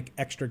Cosmic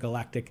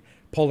Extragalactic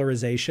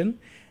Polarization.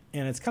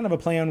 And it's kind of a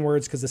play on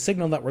words because the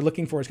signal that we're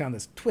looking for is kind of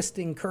this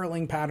twisting,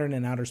 curling pattern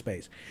in outer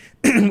space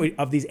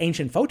of these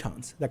ancient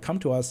photons that come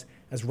to us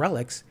as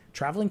relics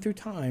traveling through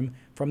time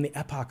from the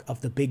epoch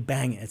of the Big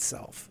Bang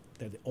itself.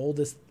 They're the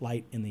oldest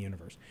light in the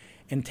universe.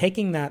 And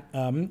taking that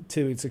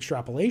to its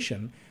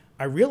extrapolation,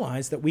 I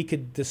realized that we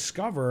could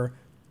discover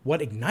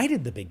what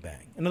ignited the Big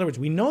Bang. In other words,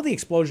 we know the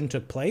explosion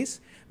took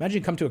place.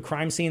 Imagine you come to a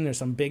crime scene, there's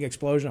some big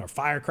explosion, or a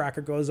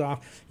firecracker goes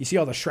off. You see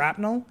all the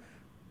shrapnel.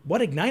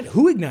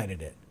 Who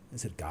ignited it?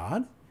 Is it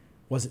God?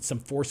 Was it some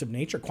force of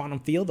nature, quantum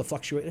field, the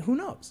fluctuation? Who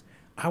knows?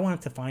 I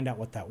wanted to find out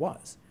what that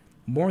was.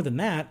 More than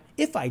that,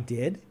 if I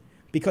did,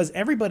 because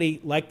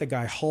everybody liked the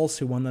guy Hulse,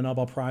 who won the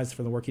Nobel Prize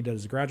for the work he did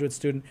as a graduate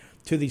student,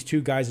 to these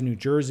two guys in New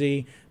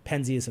Jersey,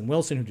 Penzias and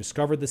Wilson, who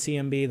discovered the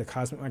CMB, the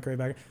cosmic microwave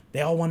background.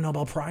 They all won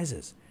Nobel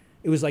Prizes.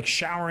 It was like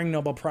showering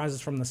Nobel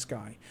Prizes from the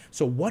sky.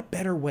 So what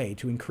better way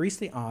to increase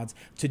the odds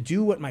to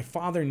do what my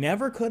father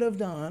never could have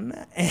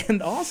done,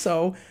 and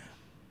also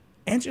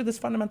answer this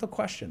fundamental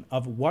question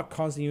of what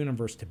caused the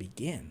universe to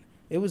begin?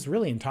 It was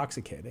really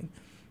intoxicating.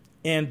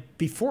 And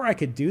before I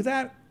could do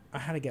that, I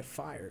had to get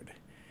fired.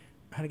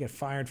 I had to get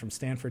fired from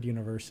Stanford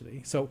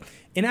University. So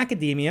in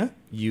academia...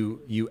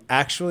 You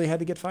actually had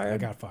to get fired? I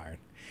got fired.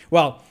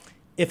 Well,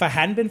 if I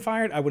hadn't been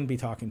fired, I wouldn't be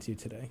talking to you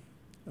today.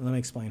 Let me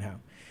explain how.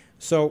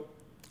 So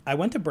I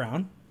went to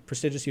Brown,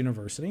 prestigious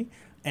university.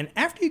 And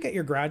after you get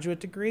your graduate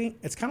degree,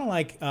 it's kind of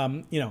like,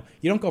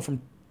 you don't go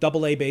from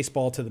AA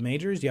baseball to the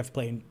majors. You have to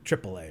play in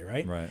AAA,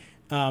 right?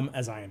 Right.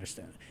 As I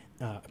understand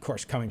it. Of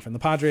course, coming from the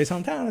Padres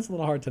hometown, it's a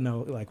little hard to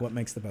know like what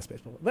makes the best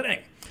baseball. But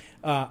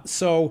anyway,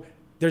 so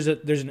there's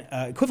an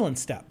equivalent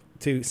step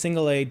to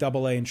single A,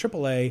 double A, and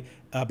triple A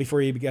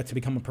before you get to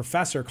become a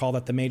professor, called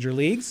at the major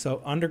leagues.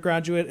 So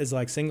undergraduate is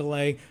like single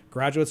A,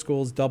 graduate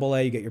school's double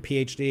A, you get your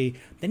PhD.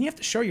 Then you have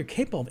to show you're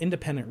capable of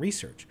independent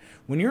research.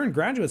 When you're in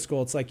graduate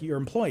school, it's like your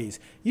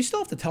employees. You still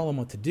have to tell them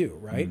what to do,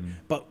 right?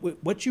 But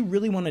what you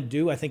really want to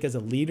do, I think, as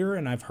a leader,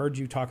 and I've heard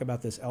you talk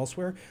about this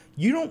elsewhere,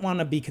 you don't want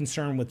to be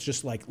concerned with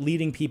just like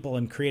leading people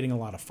and creating a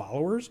lot of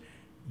followers.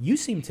 You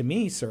seem to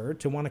me, sir,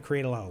 to want to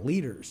create a lot of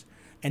leaders.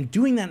 And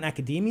doing that in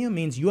academia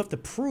means you have to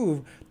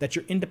prove that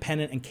you're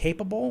independent and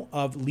capable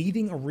of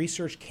leading a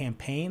research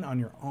campaign on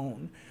your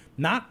own,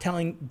 not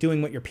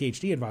doing what your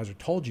PhD advisor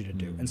told you to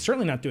do, and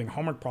certainly not doing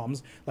homework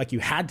problems like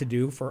you had to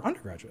do for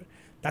undergraduate.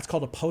 That's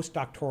called a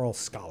postdoctoral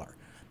scholar.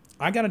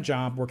 I got a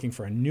job working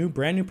for a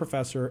brand new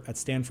professor at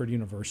Stanford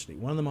University,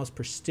 one of the most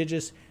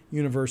prestigious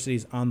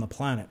universities on the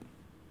planet.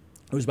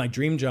 It was my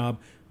dream job,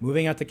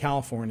 moving out to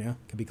California,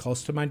 could be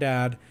close to my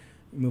dad,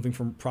 moving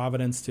from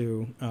Providence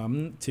to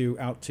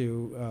out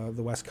to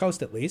the West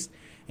Coast at least.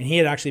 And he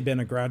had actually been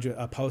a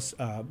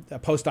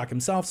postdoc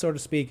himself, so to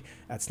speak,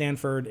 at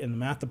Stanford in the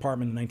math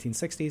department in the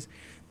 1960s.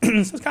 So I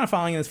was kind of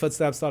following in his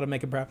footsteps, thought I'd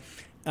make him proud.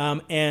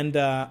 And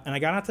I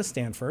got out to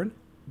Stanford,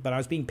 but I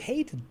was being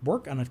paid to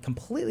work on a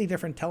completely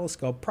different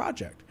telescope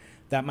project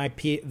that my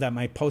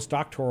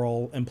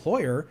postdoctoral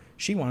employer,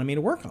 she wanted me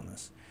to work on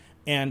this.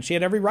 And she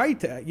had every right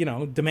to,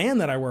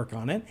 demand that I work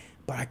on it,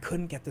 but I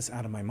couldn't get this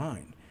out of my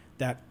mind.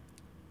 That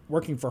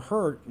working for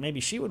her,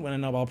 maybe she would win a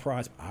Nobel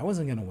Prize, but I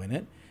wasn't going to win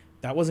it.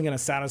 That wasn't going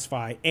to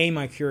satisfy,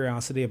 my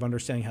curiosity of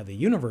understanding how the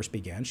universe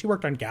began. She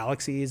worked on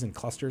galaxies and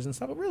clusters and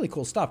stuff, really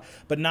cool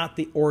stuff, but not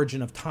the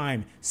origin of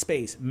time,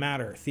 space,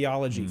 matter,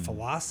 theology,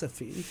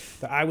 philosophy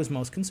that I was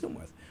most consumed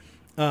with.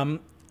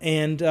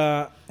 And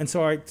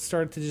so I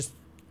started to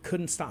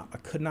couldn't stop. I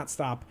could not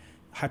stop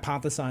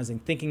hypothesizing,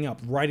 thinking up,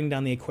 writing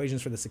down the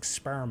equations for this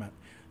experiment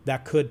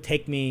that could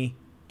take me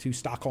to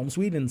Stockholm,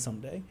 Sweden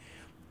someday.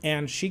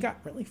 And she got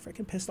really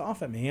freaking pissed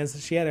off at me,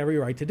 as she had every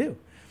right to do.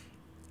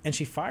 And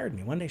she fired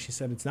me. One day she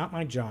said, it's not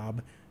my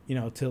job,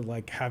 to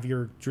like have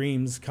your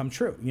dreams come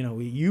true.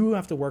 You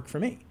have to work for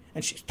me.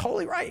 And she's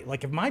totally right.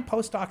 Like if my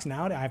postdocs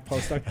nowadays, I have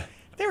postdocs,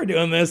 they were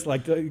doing this,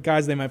 like the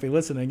guys, they might be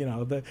listening,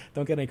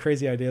 don't get any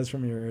crazy ideas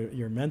from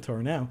your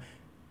mentor now.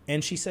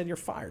 And she said, you're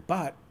fired.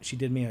 But she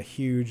did me a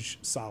huge,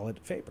 solid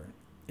favor.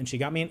 And she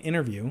got me an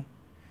interview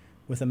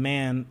with a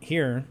man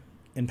here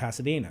in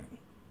Pasadena.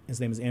 His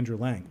name is Andrew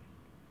Lang.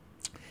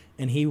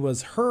 And he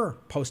was her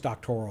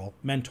postdoctoral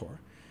mentor,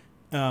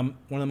 one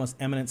of the most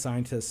eminent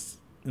scientists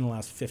in the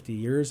last 50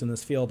 years in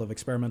this field of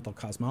experimental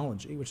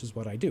cosmology, which is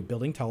what I do,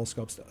 building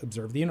telescopes to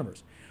observe the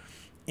universe.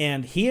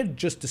 And he had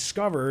just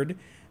discovered,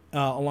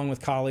 along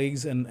with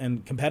colleagues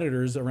and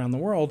competitors around the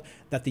world,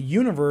 that the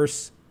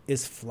universe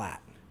is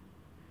flat.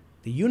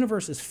 The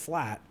universe is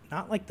flat,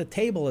 not like the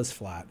table is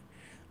flat.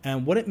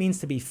 And what it means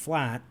to be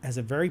flat has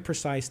a very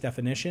precise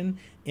definition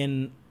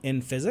in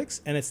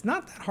physics, and it's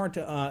not that hard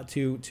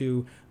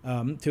to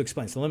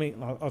explain. So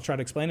I'll try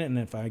to explain it, and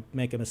if I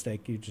make a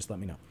mistake, you just let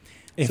me know.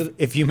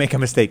 If you make a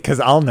mistake,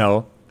 because I'll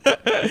know.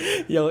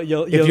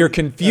 If you're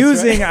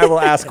confusing, right. I will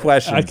ask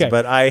questions, okay.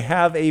 But I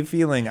have a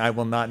feeling I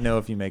will not know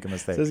if you make a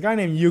mistake. So there's a guy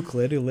named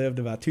Euclid who lived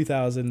about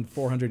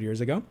 2,400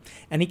 years ago,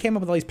 and he came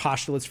up with all these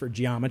postulates for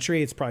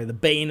geometry. It's probably the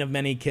bane of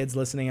many kids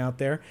listening out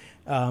there.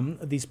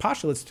 These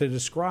postulates to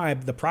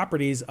describe the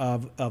properties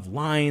of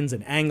lines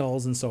and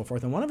angles and so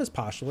forth. And one of his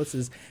postulates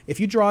is if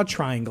you draw a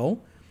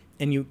triangle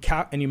and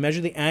you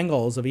measure the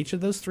angles of each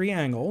of those three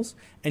angles,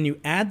 and you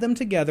add them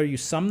together, you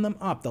sum them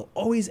up, they'll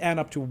always add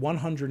up to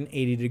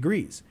 180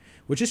 degrees,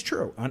 which is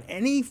true. On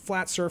any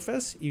flat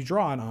surface you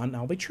draw it on,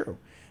 that'll be true.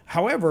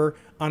 However,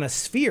 on a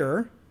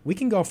sphere, we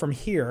can go from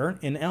here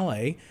in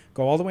LA,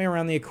 go all the way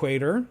around the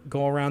equator,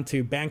 go around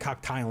to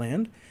Bangkok,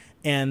 Thailand,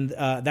 and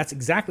that's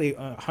exactly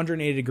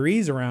 180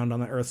 degrees around on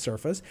the Earth's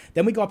surface.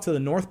 Then we go up to the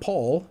North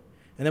Pole,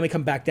 and then we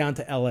come back down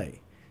to LA.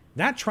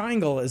 That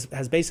triangle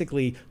has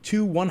basically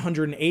two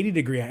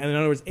 180-degree, and in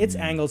other words, its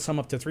angles sum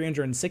up to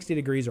 360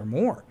 degrees or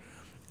more.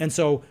 And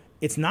so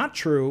it's not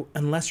true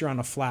unless you're on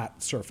a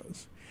flat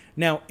surface.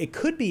 Now, it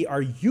could be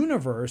our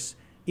universe,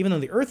 even though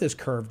the Earth is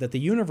curved, that the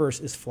universe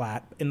is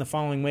flat in the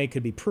following way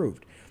could be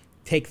proved.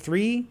 Take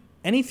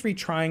any three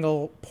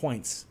triangle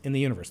points in the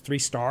universe, 3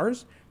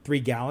 stars, 3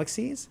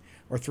 galaxies,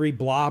 or 3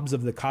 blobs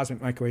of the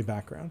cosmic microwave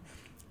background,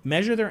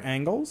 measure their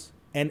angles,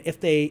 and if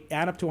they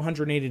add up to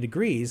 180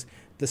 degrees,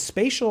 the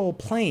spatial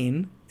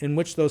plane in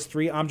which those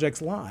 3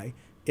 objects lie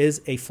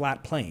is a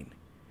flat plane.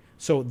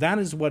 So that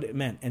is what it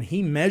meant. And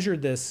he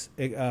measured this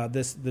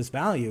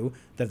value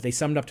that they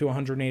summed up to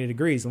 180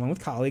 degrees, along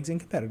with colleagues and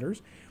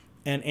competitors.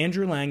 And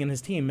Andrew Lang and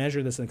his team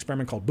measured this in an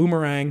experiment called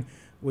Boomerang,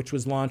 which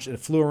was launched. It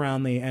flew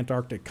around the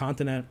Antarctic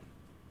continent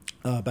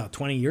about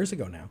 20 years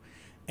ago now.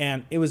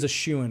 and it was a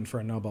shoo-in for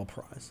a Nobel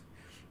Prize.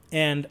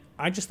 And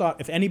I just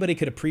thought if anybody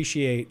could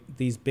appreciate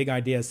these big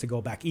ideas to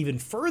go back even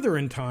further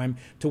in time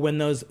to when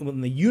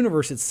the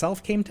universe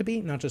itself came to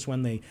be, not just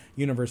when the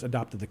universe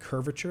adopted the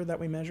curvature that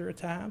we measure it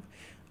to have,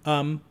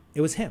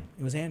 it was him.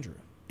 It was Andrew.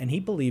 And he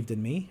believed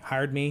in me,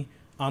 hired me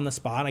on the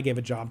spot. I gave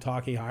a job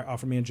talk. He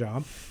offered me a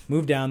job,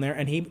 moved down there.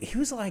 And he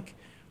was like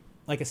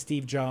a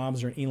Steve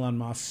Jobs or an Elon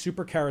Musk,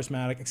 super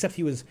charismatic, except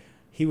he was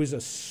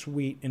a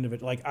sweet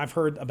individual. Like, I've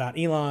heard about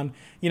Elon,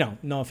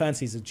 no offense,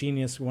 he's a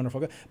genius, wonderful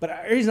guy,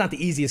 but he's not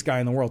the easiest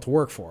guy in the world to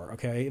work for,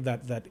 okay?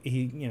 That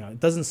he,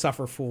 doesn't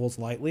suffer fools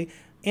lightly.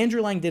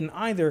 Andrew Lang didn't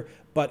either,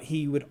 but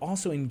he would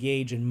also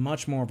engage in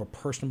much more of a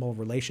personable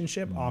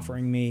relationship,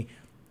 offering me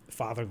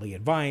fatherly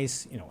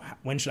advice,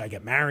 when should I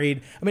get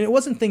married? I mean, it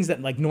wasn't things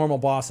that like normal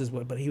bosses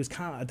would, but he was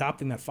kind of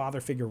adopting that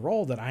father figure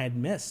role that I had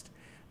missed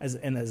as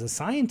a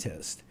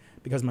scientist,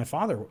 because my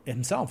father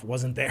himself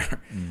wasn't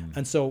there.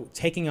 And so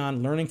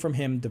learning from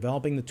him,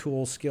 developing the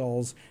tools,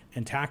 skills,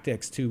 and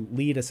tactics to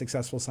lead a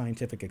successful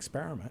scientific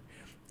experiment.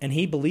 And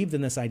he believed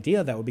in this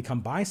idea that would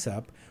become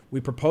BICEP.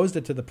 We proposed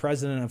it to the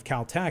president of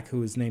Caltech,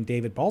 who is named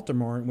David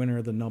Baltimore, winner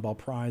of the Nobel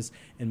Prize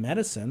in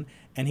Medicine.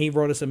 And he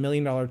wrote us $1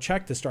 million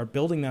check to start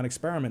building that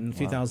experiment in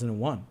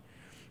 2001.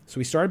 So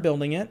we started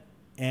building it,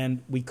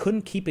 and we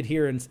couldn't keep it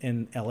here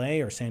in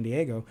LA or San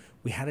Diego.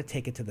 We had to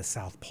take it to the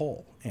South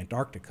Pole,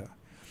 Antarctica.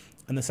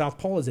 And the South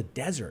Pole is a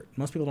desert.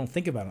 Most people don't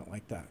think about it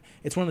like that.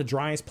 It's one of the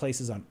driest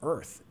places on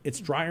Earth. It's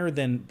drier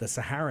than the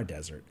Sahara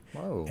Desert.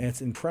 Whoa. And it's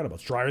incredible.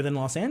 It's drier than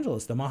Los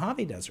Angeles, the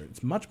Mojave Desert.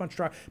 It's much, much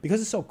drier because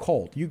it's so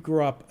cold. You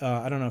grew up,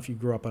 I don't know if you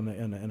grew up in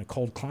a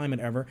cold climate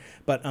ever,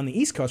 but on the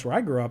East Coast where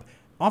I grew up,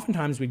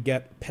 oftentimes we'd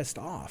get pissed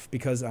off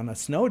because on a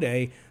snow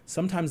day,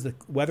 sometimes the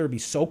weather would be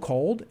so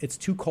cold, it's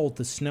too cold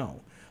to snow.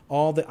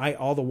 All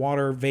the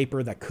water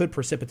vapor that could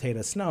precipitate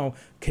as snow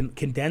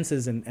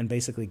condenses and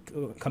basically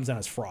comes down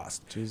as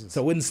frost. Jesus.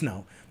 So it wouldn't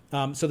snow.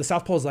 So the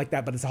South Pole is like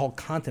that, but it's a whole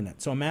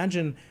continent. So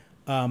imagine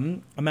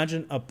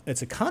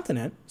it's a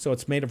continent, so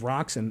it's made of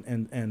rocks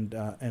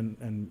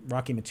and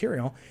rocky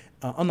material.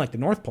 Unlike the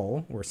North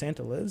Pole, where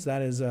Santa lives,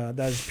 that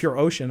is pure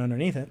ocean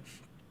underneath it.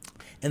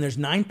 And there's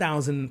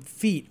 9,000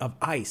 feet of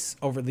ice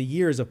over the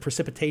years of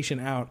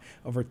precipitation out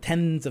over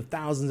tens of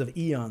thousands of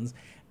eons.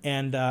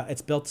 And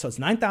it's built, so it's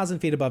 9,000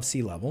 feet above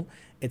sea level.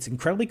 It's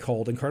incredibly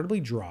cold, incredibly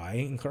dry,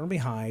 incredibly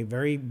high,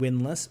 very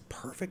windless.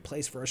 Perfect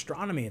place for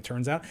astronomy, it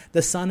turns out.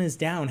 The sun is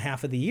down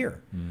half of the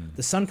year.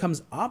 The sun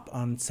comes up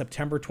on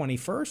September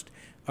 21st,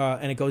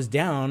 and it goes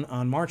down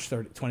on March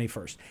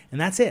 21st. And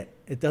that's it.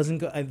 It doesn't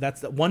go, that's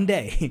the one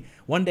day,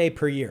 one day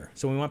per year.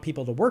 So we want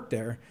people to work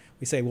there.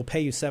 We say, we'll pay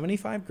you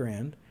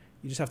 $75,000.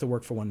 You just have to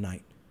work for one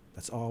night.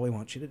 That's all we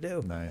want you to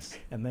do. Nice.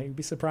 And they'd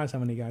be surprised how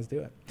many guys do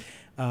it.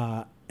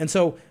 And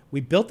so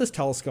we built this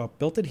telescope,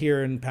 built it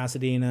here in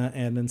Pasadena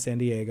and in San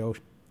Diego,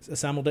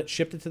 assembled it,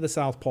 shipped it to the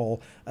South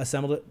Pole,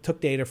 assembled it,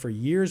 took data for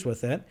years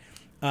with it,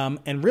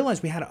 and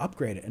realized we had to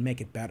upgrade it and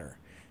make it better.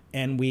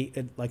 And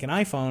like an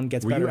iPhone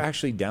gets better. Were you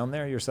actually down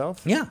there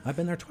yourself? Yeah, I've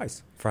been there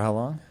twice. For how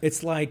long?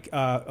 It's like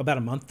about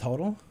a month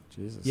total.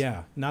 Jesus.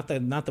 Yeah, not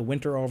the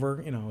winter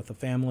over, with the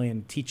family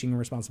and teaching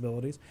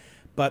responsibilities,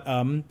 but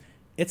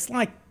it's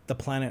like the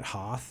planet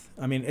Hoth.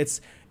 I mean,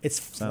 it's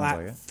flat,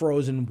 like it.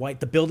 Frozen white.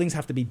 The buildings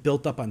have to be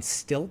built up on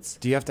stilts.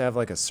 Do you have to have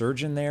like a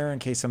surgeon there in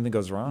case something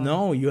goes wrong?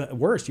 No,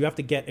 worse. You have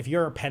to get, if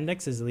your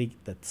appendix is the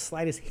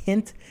slightest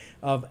hint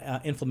of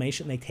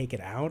inflammation, they take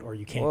it out, or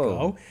you can't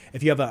go.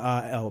 If you have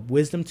a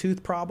wisdom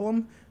tooth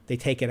problem, they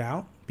take it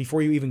out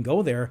before you even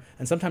go there.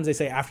 And sometimes they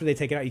say after they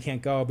take it out, you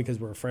can't go because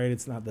we're afraid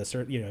it's not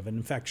you have an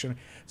infection.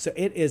 So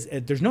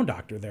there's no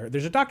doctor there.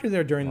 There's a doctor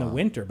there during the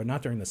winter, but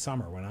not during the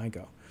summer when I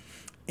go.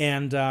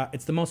 And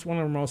it's one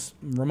of the most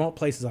remote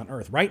places on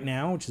Earth. Right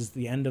now, which is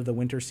the end of the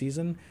winter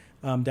season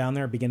down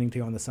there, beginning to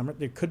go in the summer,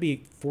 there could be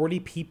 40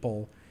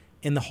 people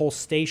in the whole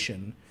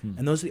station.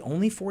 And those are the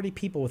only 40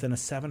 people within a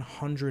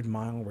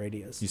 700-mile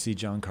radius. You see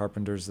John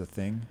Carpenter's The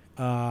Thing?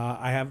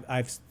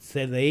 I've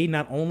said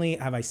not only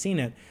have I seen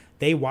it,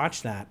 they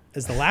watch that.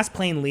 As the last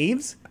plane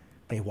leaves,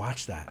 they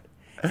watch that.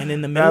 And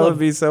in the middle that would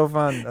be so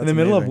fun. That's in the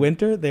middle amazing. of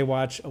winter, they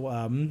watch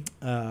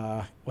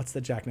what's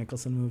the Jack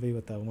Nicholson movie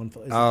with the one?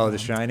 The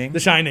Shining. The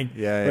Shining.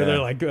 Yeah, where they're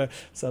like,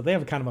 so they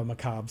have a kind of a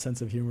macabre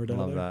sense of humor.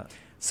 Love that.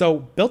 So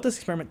built this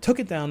experiment, took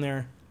it down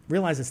there,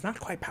 realized it's not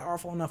quite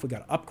powerful enough. We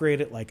got to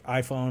upgrade it, like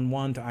iPhone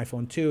 1 to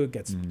iPhone 2. It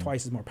gets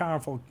twice as more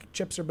powerful.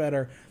 Chips are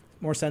better,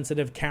 more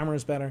sensitive.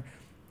 Cameras better,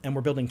 and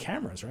we're building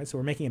cameras, right? So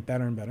we're making it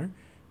better and better.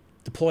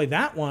 Deploy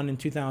that one in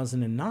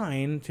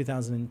 2009,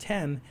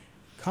 2010.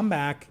 Come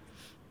back.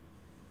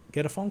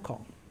 Get a phone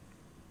call.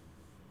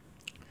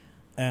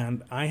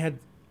 And I had,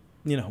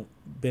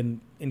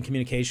 been in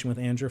communication with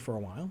Andrew for a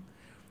while,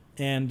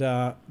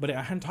 but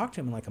I hadn't talked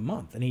to him in like a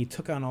month. And he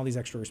took on all these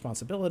extra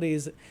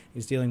responsibilities. He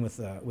was dealing with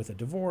a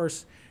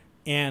divorce,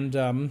 and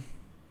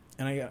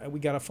we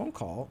got a phone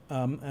call.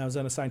 I was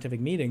at a scientific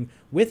meeting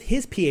with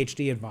his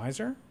PhD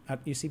advisor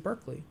at UC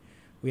Berkeley.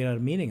 We had a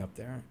meeting up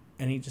there,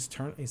 and he just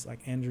turned. He's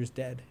like, "Andrew's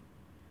dead.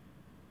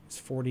 He's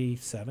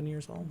 47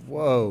 years old."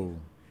 Whoa.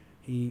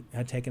 He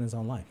had taken his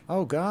own life.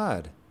 Oh,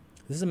 God.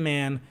 This is a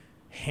man,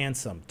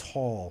 handsome,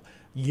 tall,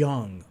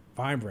 young,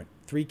 vibrant,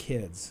 3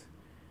 kids,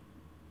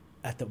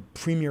 at the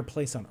premier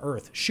place on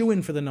earth,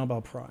 shoo-in for the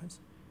Nobel Prize.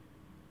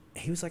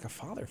 He was like a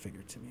father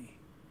figure to me.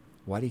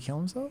 Why did he kill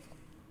himself?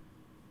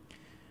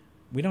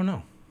 We don't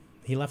know.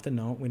 He left a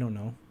note. We don't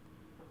know.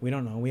 We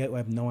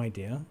have no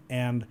idea.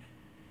 And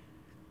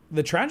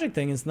the tragic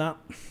thing is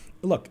not,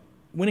 look,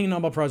 winning a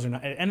Nobel Prize or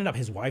not, it ended up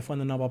his wife won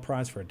the Nobel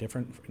Prize for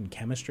in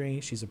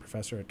chemistry. She's a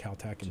professor at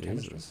Caltech in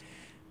chemistry.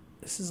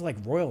 This is like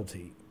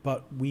royalty.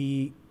 But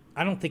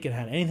I don't think it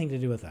had anything to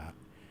do with that.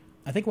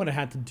 I think what it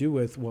had to do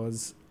with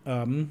was,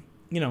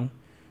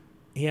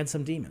 he had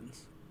some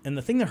demons. And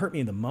the thing that hurt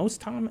me the most,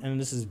 Tom, and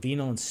this is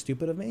venal and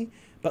stupid of me,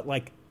 but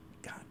like,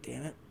 God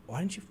damn it, why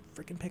didn't you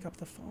freaking pick up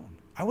the phone?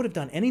 I would have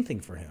done anything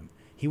for him.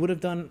 He would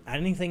have done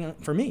anything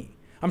for me.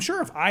 I'm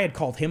sure if I had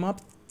called him up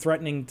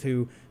threatening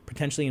to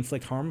potentially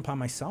inflict harm upon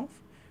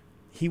myself,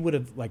 he would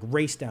have like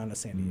raced down to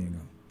San Diego.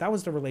 That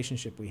was the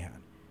relationship we had.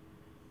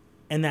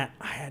 And that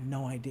I had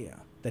no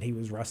idea that he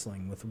was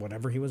wrestling with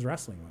whatever he was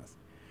wrestling with.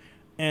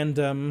 And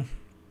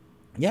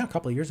a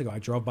couple of years ago, I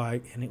drove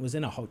by and it was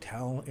in a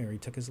hotel where he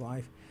took his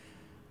life.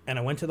 And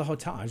I went to the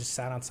hotel. I just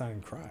sat outside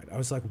and cried. I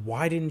was like,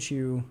 why didn't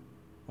you?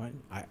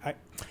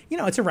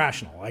 It's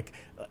irrational. Like,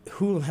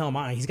 who the hell am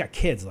I? He's got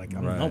kids. Like,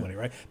 I'm nobody,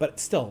 right? But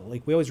still,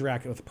 like, we always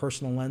react with a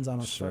personal lens on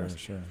us first.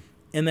 Sure.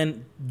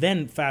 And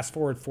then fast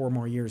forward 4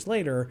 more years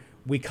later,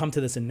 we come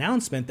to this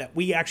announcement that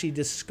we actually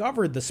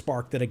discovered the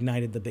spark that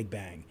ignited the Big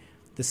Bang,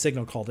 the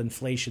signal called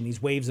inflation,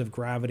 these waves of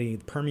gravity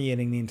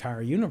permeating the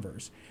entire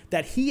universe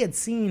that he had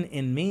seen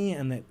in me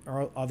and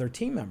our other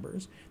team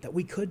members that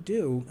we could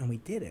do, and we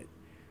did it.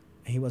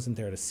 And he wasn't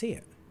there to see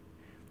it.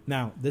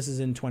 Now, this is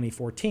in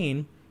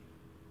 2014.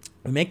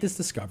 We make this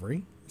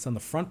discovery. It's on the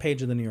front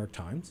page of the New York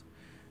Times.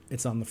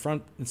 It's on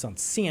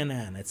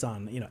CNN. It's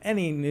on,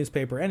 any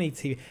newspaper, any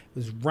TV. It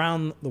was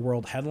round the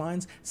world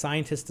headlines.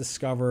 Scientists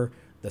discover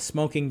the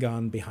smoking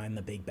gun behind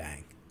the Big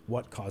Bang.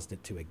 What caused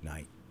it to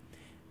ignite?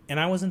 And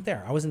I wasn't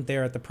there. I wasn't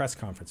there at the press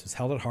conference. It was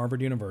held at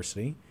Harvard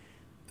University.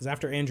 Because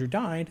after Andrew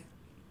died,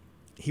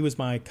 he was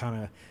my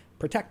kind of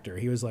protector.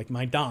 He was like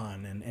my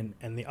Don,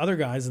 and the other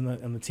guys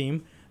in the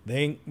team,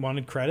 they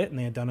wanted credit and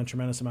they had done a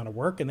tremendous amount of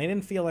work and they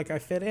didn't feel like I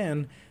fit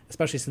in,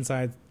 especially since I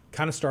had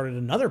kind of started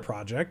another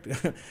project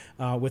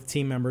with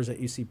team members at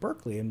UC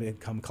Berkeley and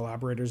become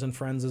collaborators and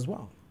friends as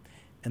well.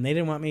 And they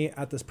didn't want me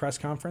at this press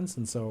conference,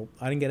 and so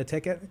I didn't get a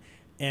ticket.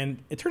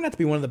 And it turned out to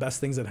be one of the best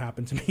things that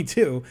happened to me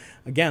too.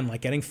 Again, like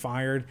getting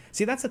fired.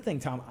 See, that's the thing,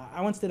 Tom.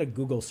 I once did a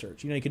Google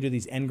search. You could do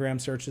these Ngram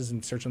searches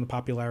and search on the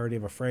popularity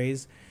of a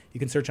phrase. You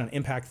can search on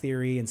impact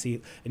theory and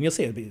see, and you'll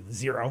see it'll be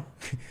 0.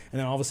 And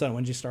then all of a sudden,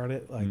 when did you start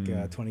it? Like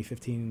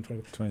 2015,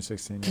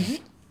 2016. Yeah.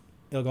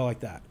 It'll go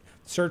like that.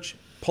 Search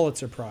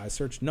Pulitzer Prize,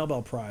 search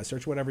Nobel Prize,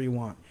 search whatever you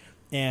want.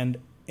 And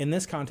in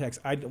this context,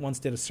 I once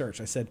did a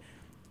search. I said,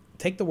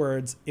 take the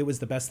words, "It was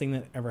the best thing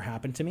that ever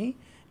happened to me,"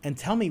 and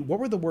tell me what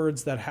were the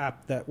words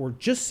that were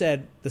just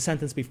said the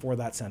sentence before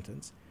that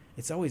sentence.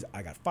 It's always,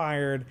 I got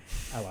fired,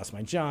 I lost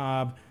my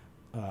job,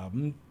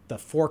 the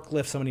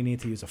forklift, somebody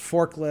needed to use a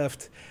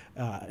forklift,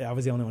 I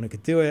was the only one who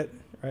could do it,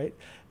 right?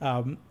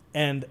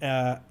 And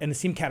it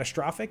seemed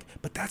catastrophic,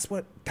 but that's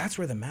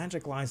where the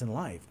magic lies in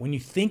life. When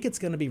you think it's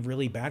going to be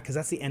really bad, because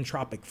that's the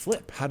entropic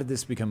flip. How did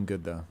this become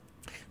good, though?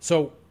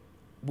 So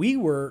we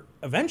were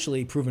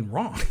eventually proven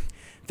wrong.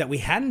 That we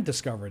hadn't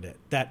discovered it,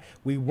 that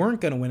we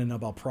weren't going to win a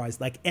Nobel Prize,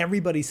 like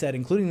everybody said,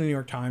 including the New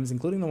York Times,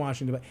 including the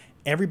Washington Post,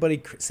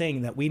 everybody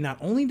saying that we not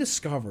only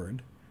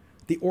discovered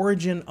the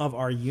origin of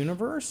our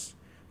universe,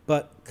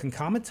 but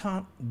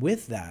concomitant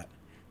with that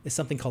is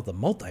something called the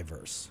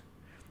multiverse,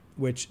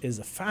 which is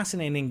a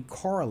fascinating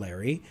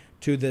corollary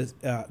to the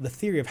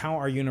theory of how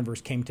our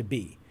universe came to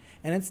be.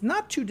 And it's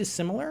not too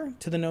dissimilar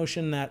to the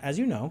notion that, as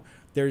you know,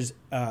 there's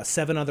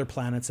 7 other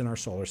planets in our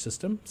solar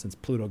system since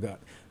Pluto got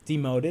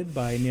demoted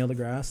by Neil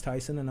deGrasse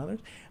Tyson and others.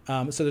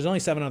 So there's only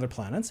 7 other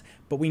planets,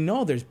 but we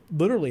know there's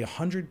literally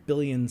 100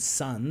 billion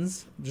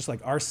suns, just like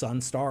our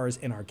sun, stars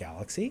in our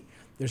galaxy.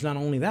 There's not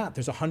only that,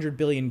 there's 100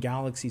 billion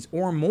galaxies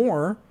or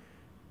more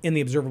in the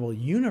observable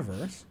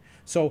universe.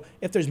 So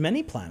if there's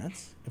many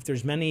planets, if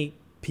there's many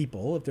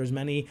people, if there's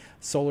many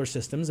solar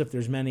systems, if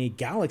there's many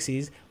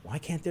galaxies, why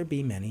can't there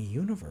be many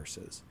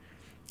universes?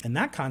 And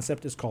that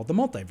concept is called the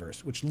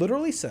multiverse, which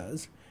literally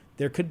says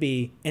there could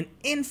be an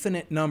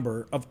infinite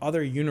number of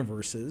other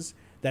universes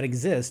that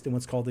exist in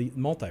what's called the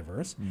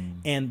multiverse.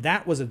 And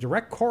that was a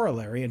direct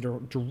corollary, a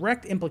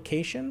direct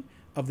implication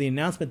of the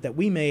announcement that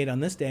we made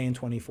on this day in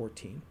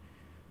 2014.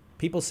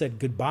 People said,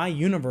 goodbye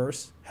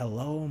universe,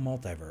 hello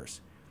multiverse.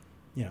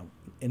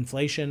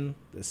 Inflation,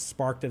 the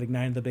spark that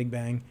ignited the Big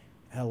Bang,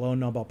 hello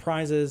Nobel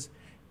Prizes.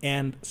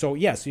 And so,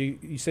 yes,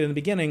 you said in the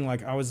beginning,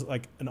 like I was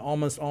like an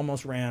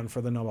almost ran for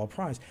the Nobel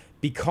Prize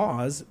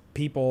because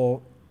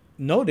people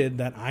noted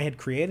that I had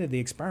created the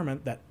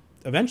experiment that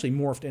eventually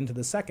morphed into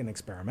the second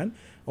experiment,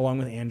 along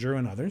with Andrew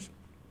and others.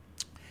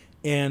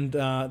 And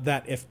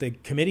that if the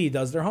committee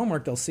does their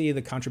homework, they'll see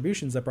the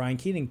contributions that Brian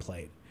Keating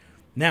played.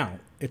 Now,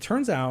 it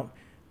turns out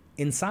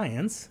in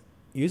science,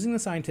 using the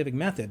scientific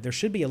method, there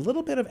should be a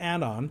little bit of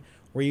add-on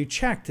where you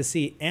check to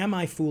see, am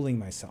I fooling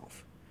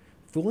myself?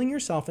 Fooling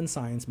yourself in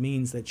science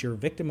means that you're a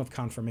victim of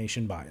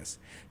confirmation bias.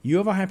 You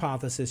have a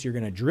hypothesis, you're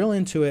going to drill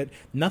into it,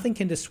 nothing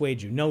can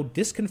dissuade you. No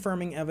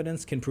disconfirming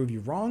evidence can prove you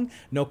wrong.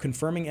 No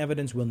confirming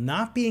evidence will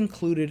not be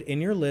included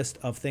in your list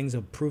of things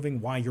of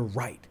proving why you're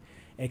right.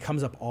 It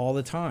comes up all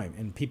the time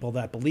in people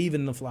that believe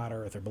in the flat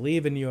earth or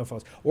believe in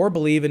UFOs or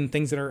believe in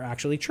things that are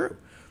actually true.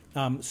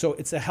 So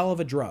it's a hell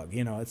of a drug.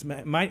 You know,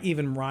 it might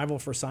even rival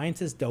for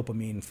scientists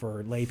dopamine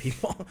for lay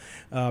people.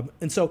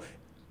 And so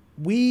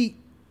we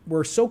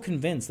were so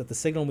convinced that the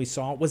signal we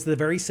saw was the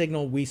very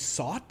signal we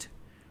sought,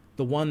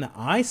 the one that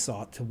I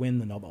sought to win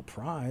the Nobel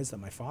Prize that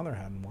my father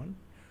hadn't won,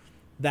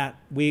 that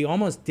we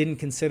almost didn't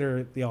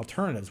consider the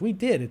alternatives. We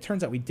did. It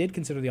turns out we did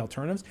consider the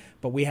alternatives,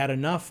 but we had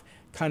enough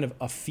kind of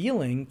a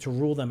feeling to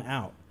rule them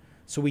out.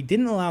 So we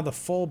didn't allow the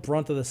full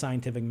brunt of the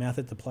scientific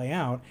method to play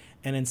out,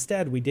 and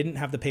instead we didn't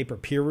have the paper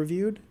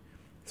peer-reviewed.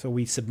 So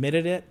we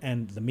submitted it,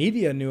 and the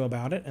media knew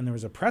about it, and there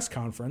was a press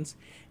conference,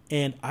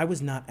 and I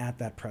was not at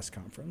that press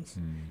conference.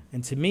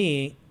 And to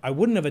me, I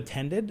wouldn't have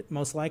attended,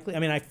 most likely. I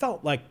mean, I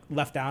felt like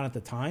left out at the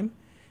time,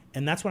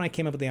 and that's when I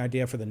came up with the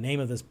idea for the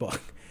name of this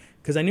book,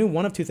 because I knew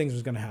one of two things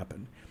was going to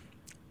happen.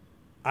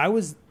 I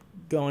was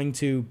going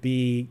to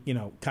be,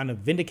 kind of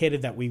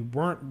vindicated that we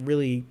weren't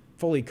really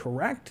fully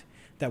correct,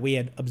 that we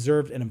had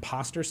observed an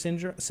imposter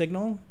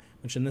signal,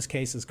 which in this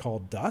case is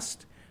called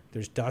dust.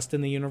 There's dust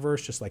in the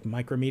universe, just like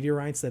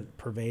micrometeorites that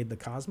pervade the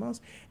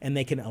cosmos, and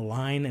they can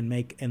align and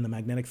make, in the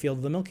magnetic field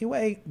of the Milky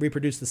Way,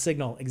 reproduce the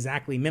signal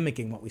exactly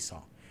mimicking what we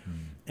saw.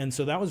 And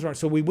so that was wrong.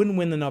 So we wouldn't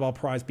win the Nobel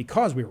Prize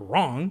because we were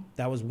wrong.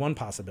 That was one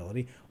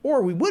possibility.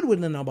 Or we would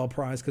win the Nobel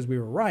Prize because we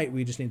were right.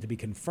 We just needed to be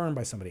confirmed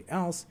by somebody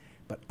else,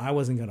 but I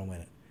wasn't going to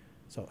win it.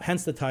 So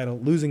hence the title,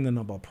 Losing the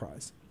Nobel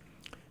Prize.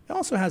 It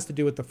also has to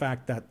do with the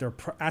fact that there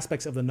are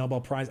aspects of the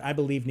Nobel Prize I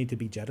believe need to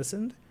be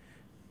jettisoned,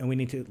 and we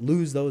need to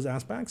lose those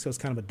aspects. So it's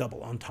kind of a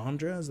double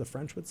entendre, as the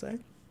French would say.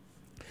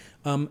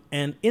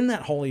 And in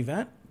that whole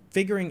event,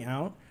 figuring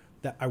out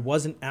that I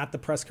wasn't at the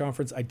press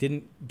conference, I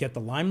didn't get the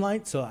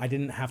limelight, so I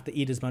didn't have to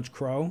eat as much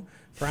crow,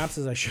 perhaps,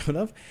 as I should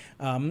have.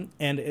 And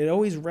it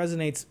always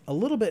resonates a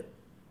little bit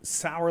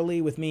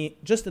sourly with me,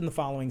 just in the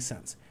following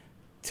sense.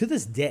 To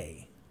this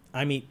day,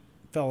 I meet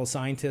fellow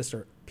scientists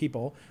or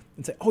people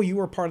and say, oh, you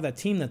were part of that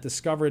team that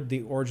discovered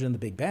the origin of the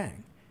Big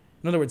Bang.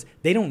 In other words,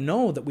 they don't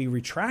know that we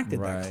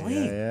retracted that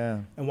claim.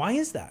 Yeah. And why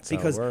is that?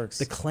 Because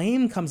the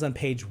claim comes on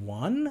page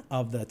 1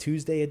 of the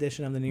Tuesday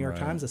edition of the New York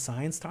Times, the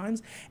Science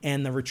Times,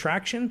 and the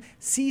retraction,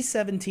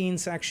 C17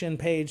 section,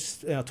 page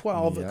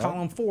 12,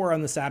 column 4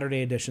 on the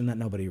Saturday edition that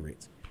nobody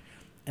reads.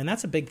 And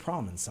that's a big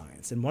problem in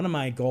science. And one of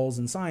my goals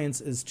in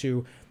science is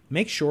to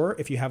make sure,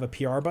 if you have a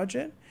PR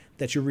budget,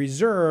 that you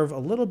reserve a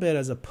little bit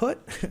as a put,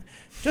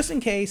 just in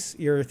case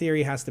your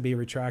theory has to be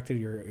retracted,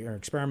 your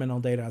experimental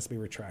data has to be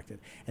retracted.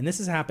 And this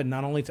has happened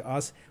not only to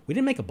us. We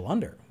didn't make a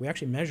blunder. We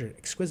actually measured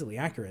exquisitely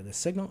accurate. The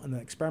signal and the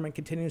experiment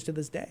continues to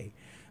this day.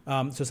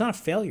 So it's not a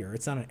failure.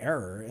 It's not an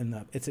error.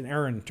 It's an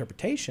error in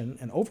interpretation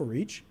and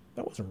overreach.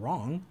 That wasn't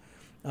wrong.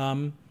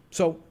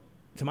 So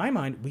to my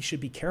mind, we should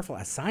be careful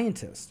as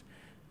scientists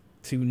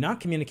to not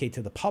communicate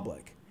to the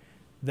public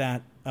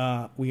that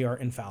we are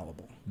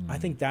infallible. I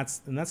think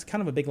that's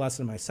kind of a big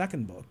lesson in my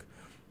second book,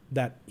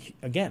 that,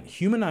 again,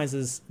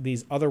 humanizes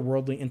these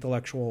otherworldly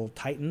intellectual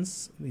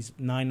titans, these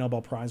 9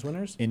 Nobel Prize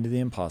winners. Into the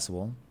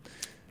impossible.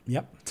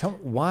 Yep. Tell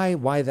me,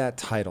 why that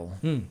title?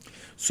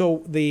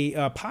 So the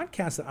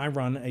podcast that I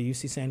run at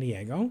UC San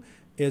Diego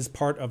is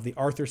part of the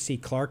Arthur C.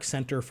 Clarke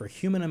Center for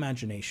Human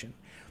Imagination.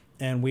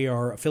 And we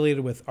are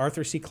affiliated with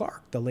Arthur C.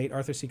 Clarke, the late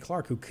Arthur C.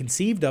 Clarke, who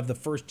conceived of the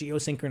first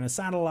geosynchronous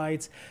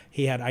satellites.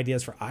 He had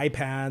ideas for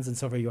iPads and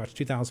so forth. You watch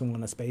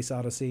 2001: A Space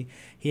Odyssey.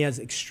 He has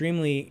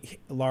extremely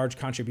large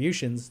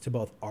contributions to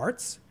both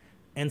arts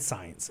and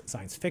science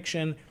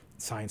fiction,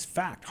 science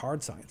fact,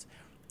 hard science.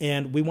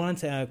 And we wanted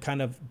to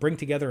kind of bring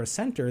together a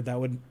center that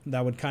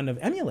would kind of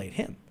emulate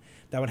him,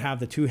 that would have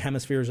the two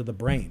hemispheres of the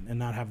brain and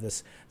not have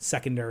this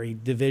secondary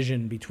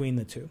division between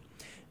the two.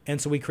 And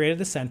so we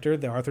created a center,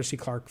 the Arthur C.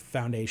 Clarke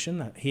Foundation.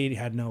 That he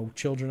had no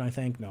children, I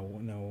think,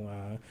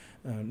 no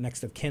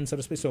next of kin, so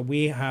to speak. So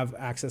we have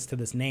access to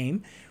this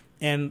name.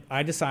 And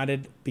I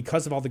decided,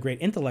 because of all the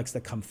great intellects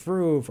that come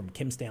through, from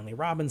Kim Stanley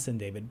Robinson,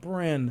 David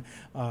Brin,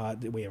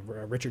 we have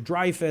Richard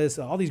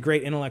Dreyfuss, all these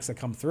great intellects that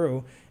come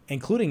through,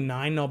 including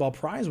 9 Nobel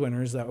Prize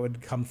winners that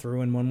would come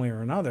through in one way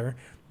or another,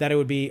 that it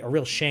would be a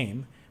real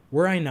shame,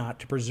 were I not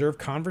to preserve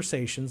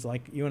conversations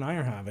like you and I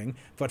are having,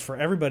 but for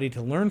everybody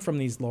to learn from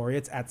these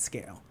laureates at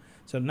scale.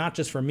 So not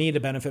just for me to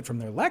benefit from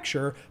their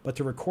lecture, but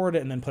to record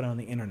it and then put it on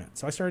the internet.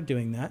 So I started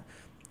doing that.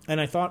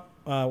 And I thought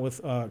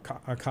with our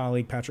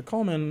colleague Patrick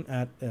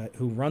Coleman,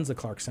 who runs the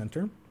Clarke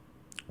Center,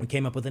 we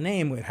came up with a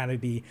name. It had to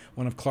be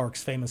one of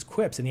Clarke's famous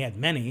quips, and he had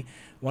many.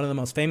 One of the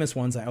most famous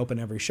ones I open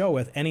every show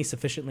with: any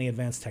sufficiently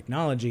advanced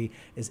technology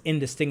is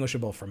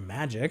indistinguishable from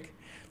magic.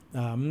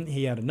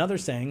 He had another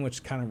saying,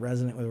 which kind of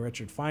resonated with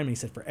Richard Feynman. He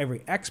said, for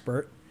every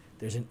expert,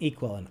 there's an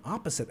equal and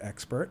opposite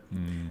expert.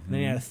 And then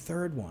he had a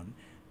third one,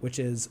 which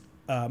is,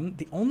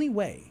 the only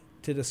way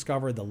to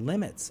discover the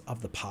limits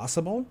of the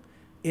possible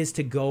is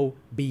to go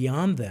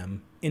beyond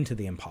them into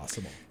the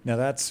impossible. Now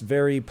that's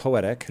very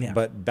poetic,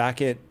 but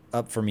back it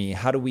up for me.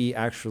 How do we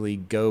actually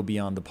go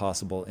beyond the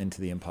possible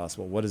into the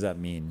impossible? What does that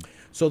mean?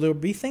 So there will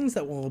be things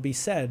that will be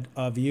said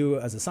of you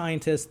as a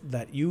scientist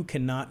that you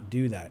cannot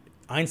do that.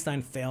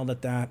 Einstein failed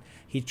at that.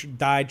 He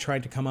died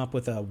trying to come up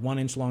with a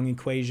 1-inch long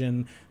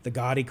equation, the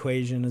God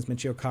equation, as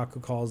Michio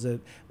Kaku calls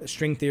it,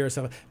 string theory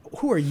stuff.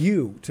 Who are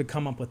you to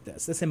come up with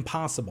this? It's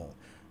impossible.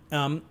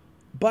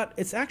 But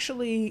it's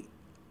actually,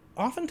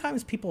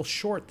 oftentimes people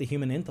short the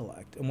human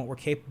intellect and what we're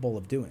capable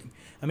of doing.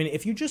 I mean,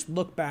 if you just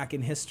look back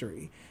in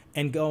history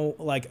and go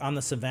like on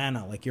the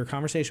savannah, like your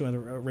conversation with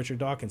Richard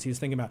Dawkins, he was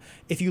thinking about,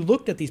 if you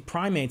looked at these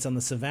primates on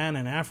the savannah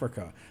in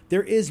Africa,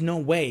 there is no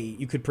way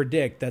you could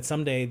predict that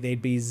someday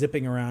they'd be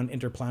zipping around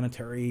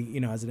interplanetary,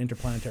 as an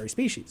interplanetary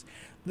species.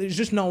 There's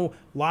just no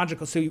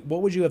logical. So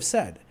what would you have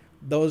said?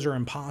 Those are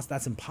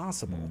that's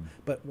impossible.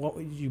 But what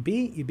would you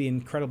be? You'd be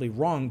incredibly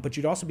wrong, but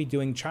you'd also be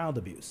doing child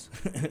abuse.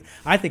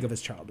 I think of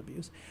as child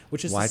abuse,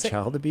 which is why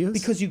child abuse?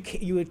 Because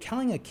you are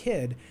telling a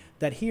kid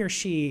that he or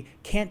she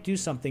can't do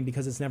something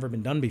because it's never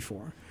been done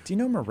before. Do you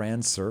know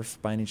Moran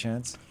Cerf by any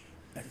chance?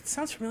 It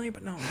sounds familiar,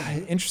 but no.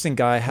 Interesting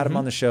guy. Had him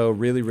on the show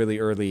really, really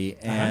early,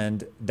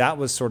 and that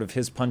was sort of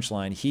his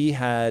punchline. He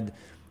had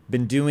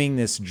been doing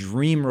this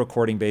dream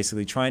recording,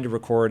 basically trying to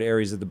record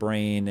areas of the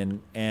brain,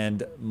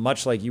 and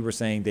much like you were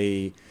saying,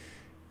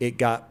 it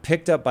got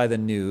picked up by the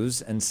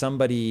news, and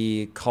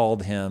somebody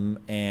called him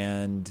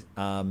and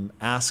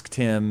asked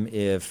him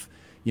if,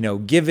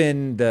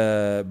 given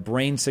the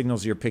brain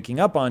signals you're picking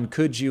up on,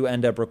 could you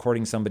end up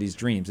recording somebody's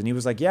dreams? And he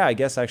was like, yeah, I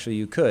guess actually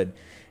you could.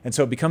 And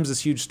so it becomes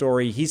this huge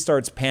story. He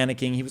starts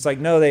panicking. He was like,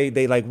 no,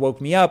 they like woke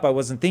me up. I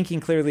wasn't thinking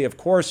clearly. Of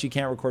course, you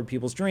can't record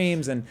people's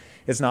dreams and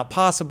it's not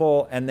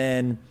possible. And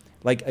then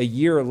like a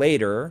year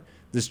later,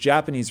 this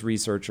Japanese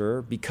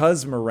researcher,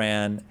 because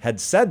Moran had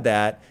said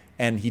that,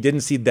 and he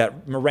didn't see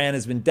that Moran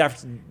has been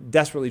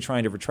desperately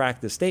trying to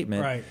retract this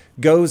statement,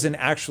 goes and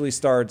actually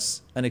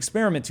starts an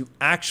experiment to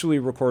actually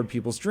record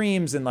people's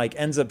dreams and like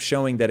ends up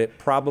showing that it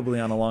probably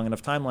on a long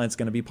enough timeline is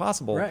going to be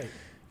possible. Right.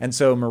 And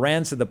so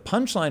Moran said the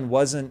punchline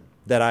wasn't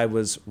that I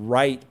was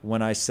right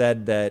when I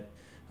said that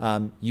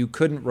you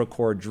couldn't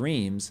record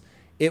dreams.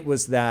 It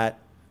was that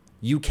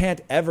you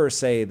can't ever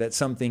say that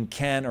something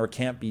can or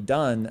can't be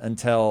done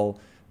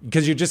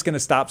because you're just going to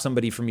stop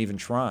somebody from even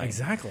trying.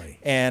 Exactly.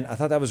 And I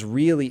thought that was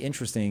really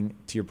interesting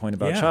to your point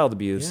about child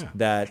abuse,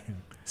 that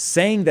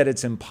saying that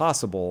it's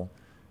impossible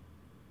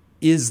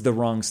is the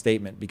wrong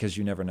statement because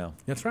you never know.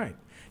 That's right.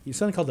 It's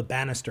something called the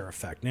Bannister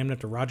effect, named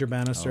after Roger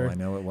Bannister. Oh, I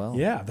know it well.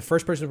 Yeah, the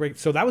first person to break.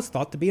 So that was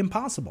thought to be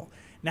impossible.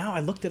 Now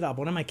I looked it up.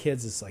 One of my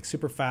kids is like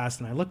super fast,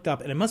 and I looked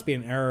up, and it must be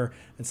an error.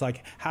 It's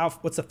like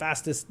what's the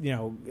fastest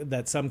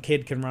that some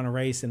kid can run a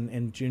race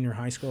in junior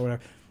high school or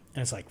whatever.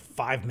 And it's like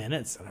 5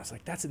 minutes. And I was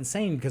like, that's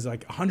insane, because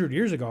like 100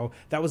 years ago,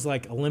 that was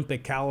like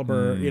Olympic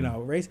caliber,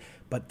 race.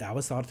 But that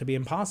was thought to be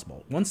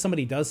impossible. Once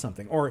somebody does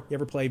something, or you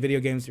ever play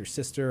video games with your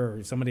sister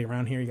or somebody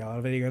around here, you got a lot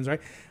of video games,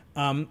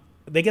 right?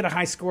 They get a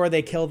high score,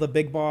 they kill the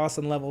big boss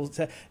on level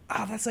 10.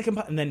 That's like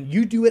impossible. And then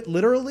you do it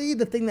literally,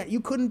 the thing that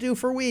you couldn't do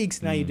for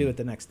weeks, now you do it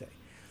the next day.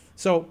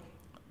 So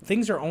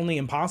things are only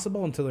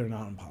impossible until they're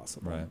not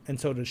impossible. Right. And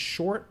so to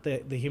short the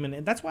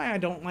human, that's why I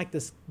don't like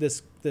this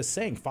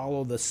saying,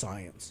 follow the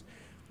science.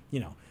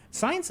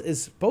 Science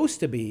is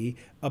supposed to be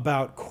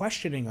about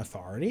questioning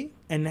authority,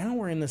 and now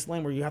we're in this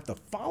lane where you have to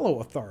follow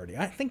authority.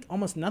 I think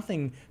almost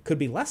nothing could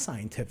be less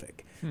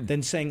scientific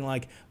than saying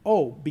like,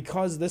 oh,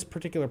 because this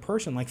particular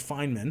person, like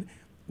Feynman,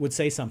 would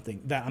say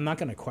something that I'm not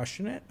going to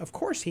question it. Of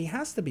course, he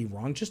has to be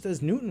wrong, just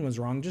as Newton was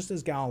wrong, just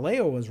as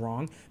Galileo was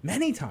wrong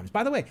many times.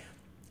 By the way,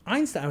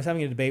 Einstein, I was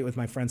having a debate with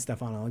my friend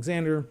Stefan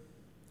Alexander,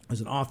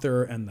 who's an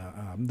author and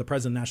the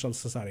president of the National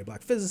Society of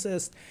Black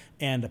Physicists,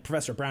 and a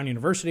professor at Brown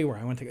University, where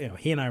I went to,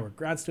 he and I were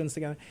grad students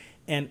together.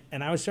 And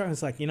I was starting,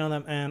 it's like, that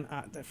man,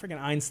 that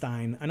freaking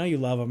Einstein, I know you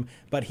love him,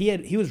 but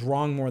he was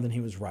wrong more than he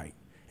was right.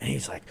 And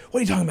he's like, what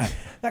are you talking about?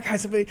 That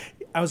guy's somebody.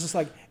 I was just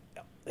like,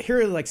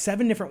 here are like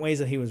 7 different ways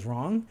that he was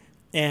wrong.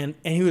 And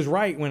he was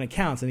right when it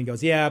counts. And he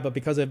goes, yeah, but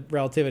because of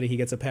relativity, he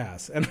gets a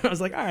pass. And I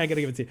was like, all right, I got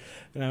to give it to you.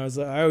 And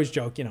I always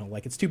joke,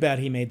 like it's too bad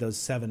he made those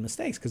 7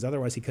 mistakes, because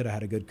otherwise he could have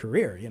had a good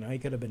career. He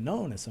could have been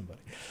known as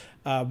somebody.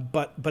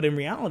 But in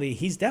reality,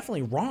 he's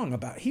definitely wrong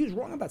he was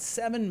wrong about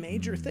 7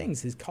 major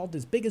things. He's called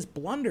his biggest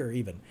blunder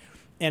even.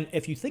 And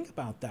if you think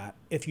about that,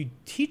 if you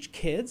teach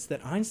kids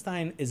that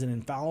Einstein is an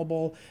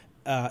infallible,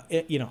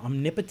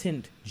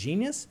 omnipotent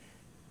genius,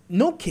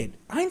 no kid,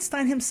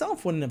 Einstein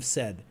himself wouldn't have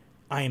said,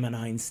 I am an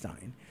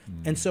Einstein.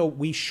 And so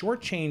we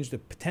shortchange the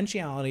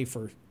potentiality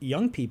for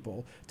young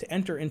people to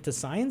enter into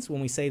science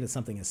when we say that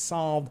something is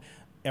solved,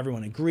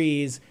 everyone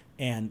agrees,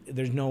 and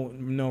there's no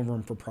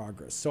room for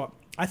progress. So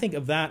I think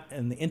of that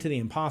and the into the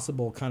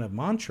impossible kind of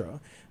mantra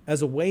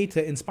as a way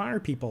to inspire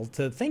people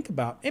to think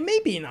about, it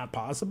may be not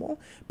possible,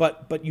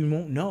 but you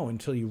won't know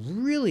until you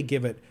really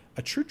give it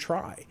a true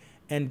try.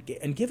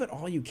 and give it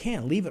all you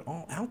can. Leave it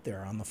all out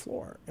there on the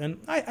floor. And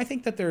I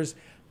think that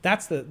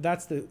that's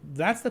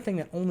the thing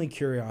that only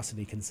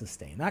curiosity can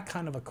sustain. That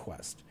kind of a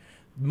quest,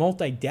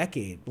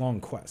 multi-decade long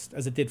quest,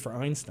 as it did for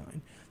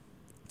Einstein.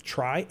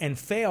 Try and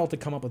fail to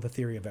come up with a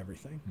theory of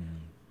everything.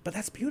 But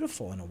that's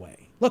beautiful in a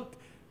way. Look,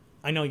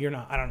 I know you're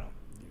not, I don't know,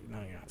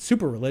 you're not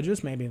super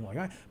religious, maybe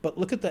like, but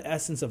look at the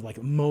essence of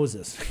like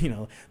Moses,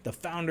 the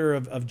founder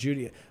of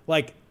Judaism.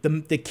 Like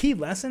the key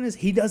lesson is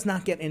he does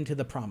not get into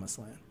the promised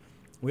land.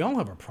 We all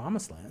have our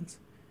promised lands.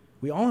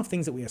 We all have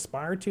things that we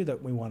aspire to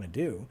that we want to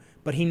do,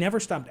 but he never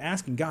stopped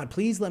asking God,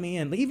 please let me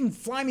in, even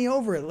fly me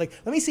over it. Like,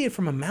 let me see it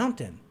from a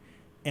mountain.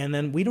 And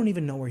then we don't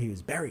even know where he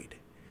was buried.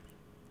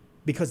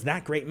 Because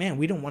that great man,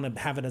 we don't want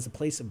to have it as a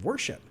place of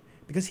worship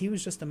because he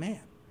was just a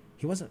man.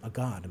 He wasn't a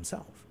god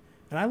himself.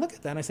 And I look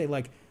at that and I say,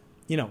 like,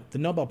 the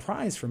Nobel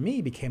Prize for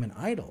me became an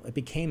idol. It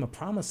became a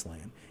promised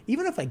land.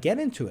 Even if I get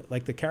into it,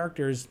 like the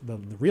characters, the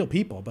real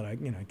people, but I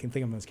can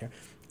think of them as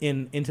characters,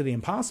 Into the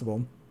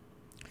Impossible,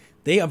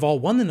 they have all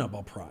won the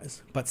Nobel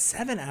Prize, but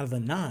 7 out of the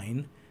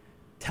 9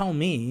 tell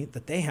me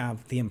that they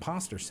have the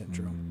imposter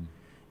syndrome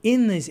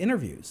in these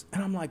interviews.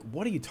 And I'm like,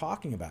 what are you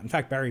talking about? In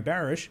fact, Barry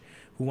Barish,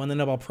 who won the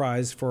Nobel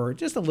Prize for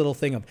just a little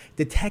thing of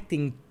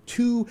detecting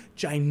 2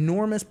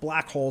 ginormous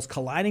black holes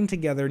colliding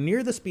together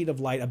near the speed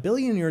of light 1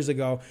 billion years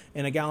ago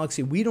in a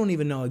galaxy we don't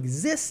even know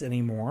exists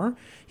anymore.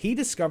 He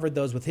discovered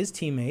those with his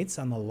teammates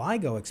on the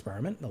LIGO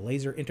experiment, the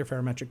Laser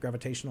Interferometric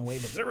Gravitational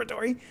Wave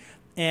Observatory.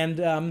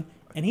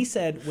 And he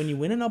said, when you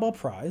win a Nobel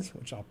Prize,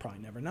 which I'll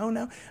probably never know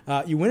now,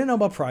 you win a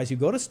Nobel Prize, you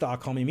go to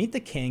Stockholm, you meet the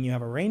king, you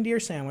have a reindeer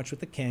sandwich with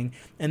the king,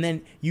 and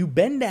then you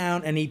bend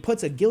down and he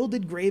puts a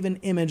gilded graven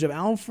image of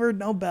Alfred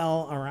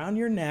Nobel around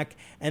your neck,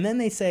 and then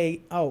they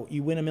say, oh,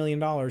 you win $1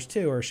 million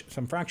too, or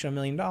some fraction of $1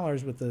 million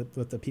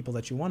with the people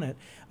that you won it.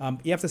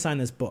 You have to sign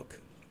this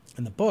book.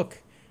 And the book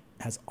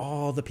has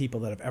all the people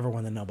that have ever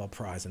won the Nobel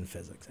Prize in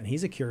physics. And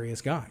he's a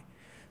curious guy.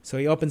 So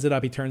he opens it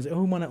up. He turns,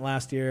 who won it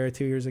last year,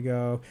 2 years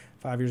ago,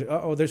 5 years ago?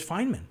 Oh, there's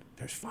Feynman.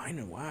 There's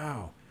Feynman.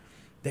 Wow.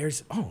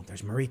 There's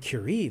Marie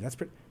Curie.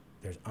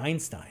 There's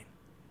Einstein.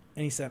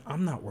 And he said,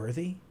 I'm not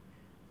worthy.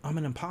 I'm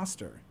an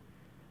imposter.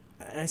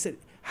 And I said,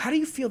 how do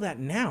you feel that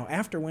now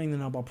after winning the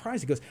Nobel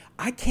Prize? He goes,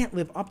 I can't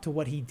live up to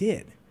what he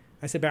did.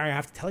 I said, Barry, I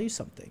have to tell you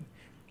something.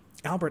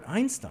 Albert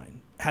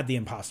Einstein had the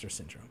imposter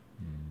syndrome.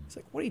 He's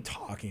like, what are you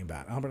talking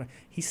about, Albert?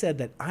 He said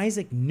that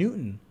Isaac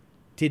Newton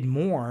did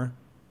more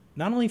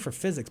not only for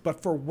physics,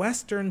 but for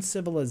Western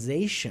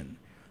civilization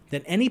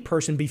than any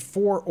person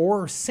before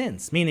or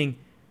since, meaning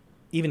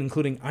even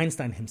including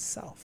Einstein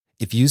himself.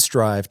 If you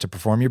strive to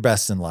perform your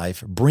best in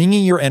life,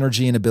 bringing your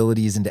energy and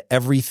abilities into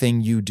everything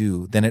you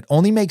do, then it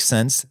only makes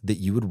sense that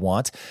you would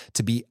want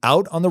to be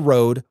out on the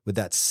road with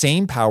that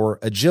same power,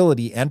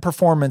 agility, and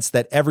performance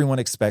that everyone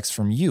expects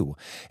from you.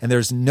 And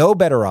there's no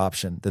better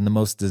option than the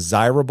most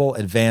desirable,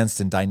 advanced,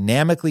 and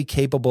dynamically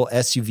capable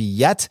SUV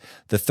yet,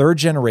 the 3rd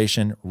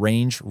generation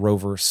Range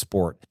Rover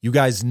Sport. You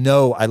guys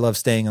know I love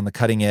staying on the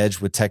cutting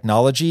edge with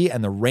technology,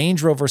 and the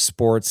Range Rover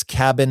Sport's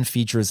cabin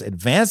features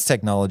advanced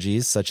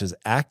technologies such as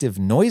active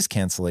noise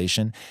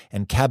cancellation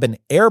and cabin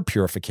air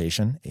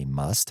purification, a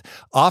must,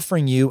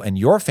 offering you and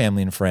your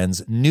family and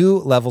friends new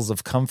levels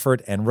of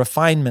comfort and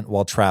refinement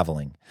while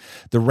traveling.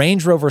 The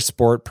Range Rover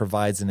Sport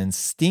provides an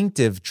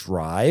instinctive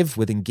drive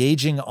with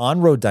engaging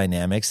on-road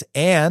dynamics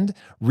and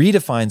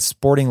redefines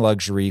sporting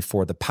luxury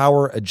for the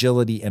power,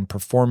 agility, and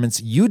performance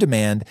you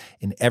demand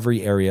in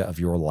every area of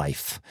your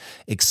life.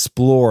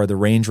 Explore the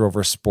Range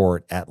Rover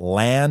Sport at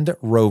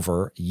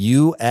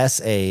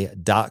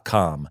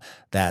LandRoverUSA.com.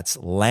 That's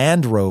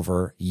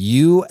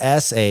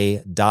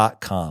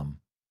LandRoverUSA.com.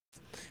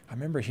 I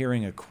remember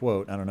hearing a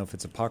quote, I don't know if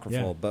it's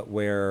apocryphal, but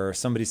where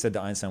somebody said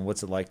to Einstein,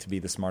 what's it like to be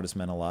the smartest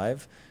man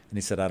alive? And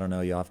he said, I don't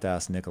know, you'll have to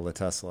ask Nikola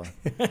Tesla.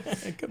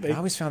 It could be. I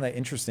always found that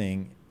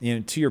interesting.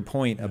 To your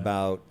point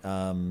about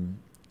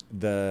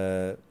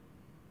the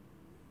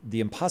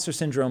imposter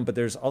syndrome, but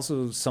there's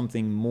also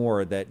something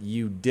more that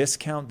you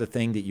discount the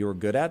thing that you're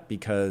good at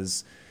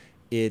because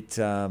it...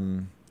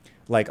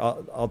 like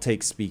I'll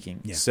take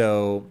speaking. Yeah.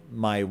 So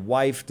my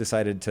wife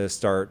decided to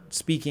start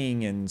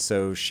speaking, and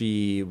so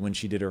when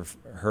she did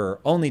her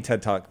only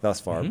TED Talk thus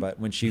far, but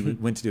when she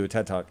went to do a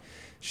TED Talk,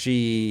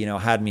 she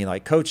had me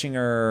like coaching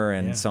her,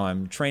 and so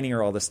I'm training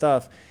her all this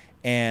stuff.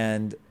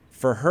 And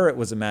for her, it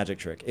was a magic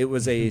trick. It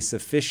was a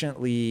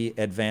sufficiently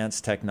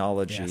advanced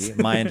technology,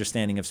 my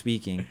understanding of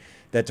speaking,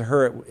 that to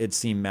her it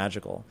seemed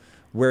magical.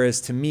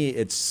 Whereas to me,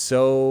 it's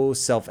so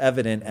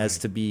self-evident as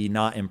to be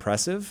not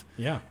impressive.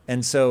 Yeah.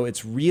 And so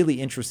it's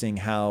really interesting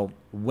how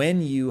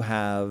when you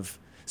have...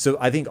 So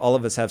I think all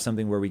of us have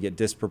something where we get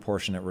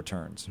disproportionate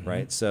returns,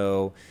 right?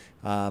 So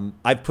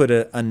I've put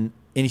an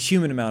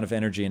inhuman amount of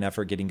energy and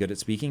effort getting good at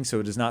speaking. So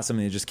it is not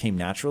something that just came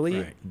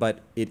naturally, but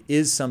it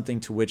is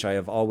something to which I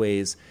have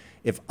always...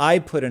 If I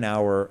put an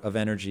hour of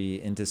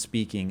energy into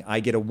speaking,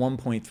 I get a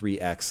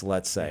 1.3x,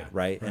 let's say,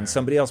 right? And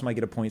somebody else might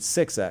get a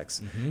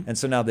 0.6x. And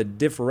so now the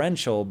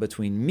differential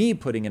between me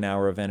putting an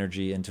hour of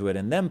energy into it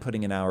and them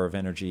putting an hour of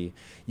energy,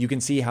 you can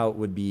see how it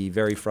would be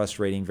very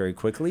frustrating very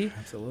quickly.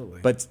 Absolutely.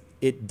 But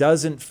it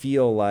doesn't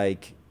feel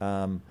like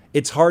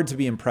it's hard to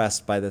be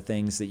impressed by the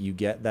things that you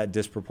get that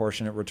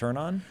disproportionate return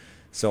on.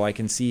 So I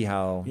can see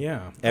how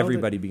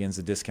everybody begins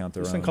to discount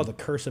their own. There's something called the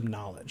curse of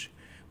knowledge,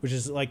 which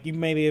is like you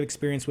maybe have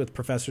experienced with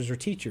professors or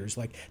teachers.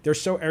 Like they're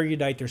so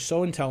erudite, they're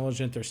so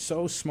intelligent, they're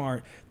so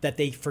smart that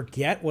they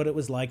forget what it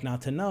was like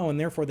not to know, and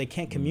therefore they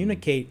can't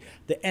communicate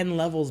the n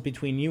levels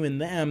between you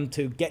and them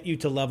to get you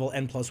to level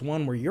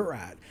n+1 where you're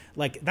at.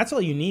 Like that's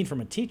all you need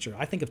from a teacher.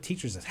 I think of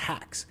teachers as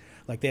hacks.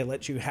 Like they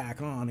let you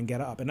hack on and get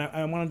up. And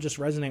I want to just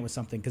resonate with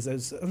something because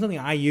it's something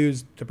I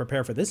used to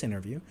prepare for this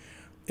interview.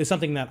 Is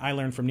something that I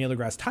learned from Neil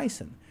deGrasse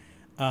Tyson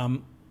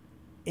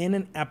in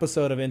an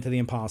episode of Into the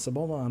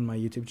Impossible on my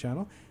YouTube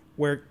channel,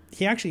 where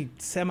he actually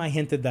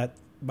semi-hinted that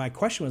my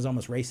question was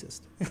almost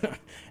racist. And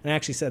I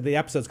actually said the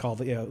episode's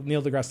called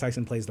Neil deGrasse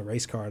Tyson plays the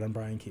race card on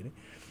Brian Keating.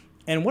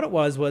 And what it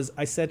was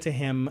I said to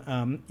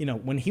him,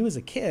 when he was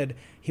a kid,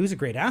 he was a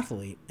great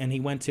athlete, and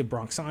he went to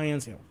Bronx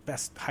Science,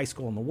 best high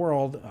school in the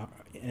world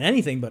in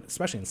anything, but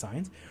especially in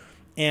science.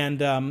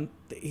 And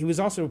he was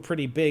also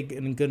pretty big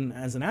and good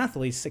as an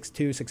athlete,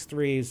 6'2",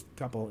 6'3", a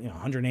couple,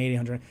 180,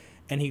 100,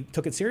 and he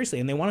took it seriously.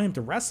 And they wanted him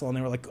to wrestle, and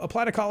they were like,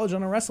 apply to college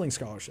on a wrestling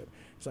scholarship.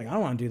 He's like, I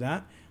don't want to do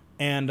that,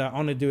 and I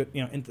want to do it,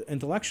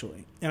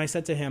 intellectually. And I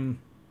said to him,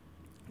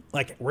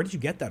 like, where did you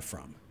get that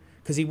from?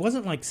 Because he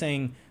wasn't like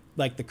saying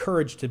like the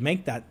courage to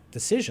make that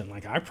decision.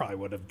 Like I probably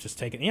would have just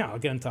taken, I'll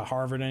get into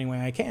Harvard any way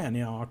I can,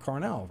 or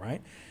Cornell,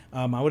 right?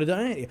 I would have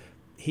done it.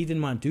 He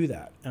didn't want to do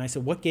that. And I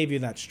said, what gave you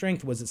that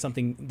strength? Was it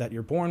something that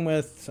you're born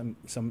with,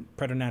 some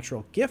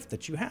preternatural gift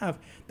that you have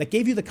that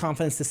gave you the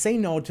confidence to say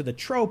no to the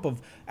trope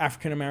of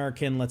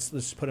African-American,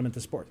 let's put him into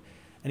sports?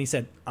 And he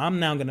said, I'm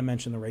now going to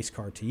mention the race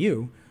card to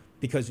you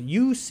because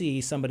you see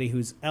somebody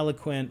who's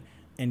eloquent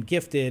and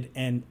gifted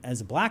and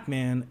as a black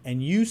man,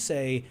 and you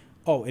say,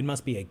 oh, it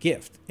must be a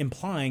gift,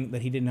 implying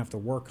that he didn't have to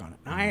work on it.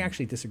 And I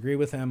actually disagree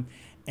with him.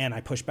 And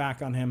I pushed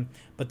back on him.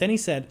 But then he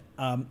said,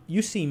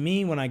 you see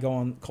me when I go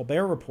on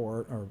Colbert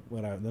Report or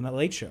whatever, the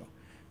Late Show.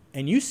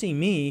 And you see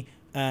me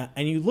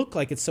and you look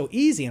like it's so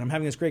easy. And I'm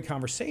having this great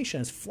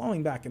conversation. It's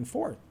flowing back and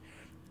forth.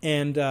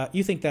 And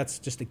you think that's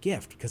just a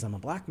gift because I'm a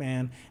black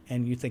man.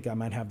 And you think I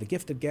might have the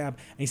gift of gab.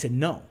 And he said,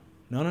 no,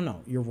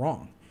 you're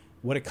wrong.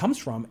 What it comes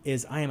from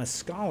is I am a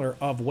scholar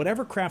of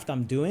whatever craft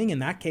I'm doing. In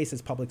that case,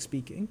 it's public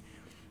speaking.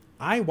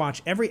 I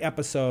watch every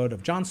episode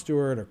of Jon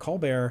Stewart or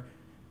Colbert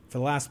for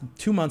the last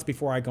 2 months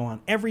before I go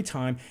on every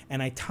time,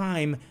 and I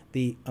time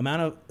the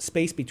amount of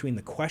space between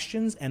the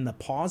questions and the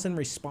pause and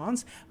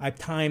response. I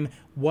time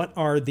what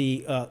are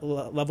the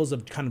levels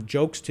of kind of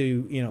jokes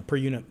to per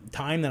unit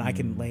time that I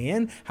can lay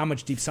in. How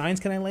much deep science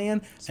can I lay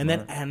in?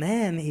 Smart. And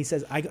then he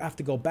says I have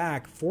to go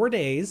back 4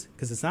 days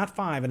because it's not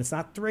 5 and it's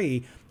not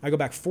 3. I go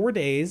back 4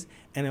 days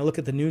and I look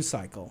at the news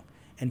cycle.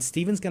 And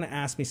Steven's going to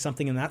ask me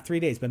something in that 3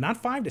 days, but not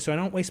 5 days. So I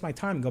don't waste my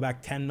time and go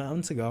back 10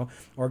 months ago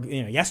or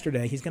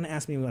yesterday. He's going to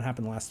ask me what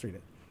happened the last 3 days.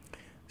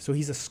 So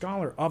he's a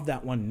scholar of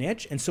that one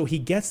niche, and so he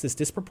gets this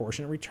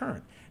disproportionate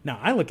return.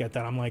 Now I look at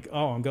that, I'm like,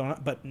 oh, I'm going.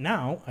 But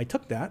now I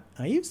took that,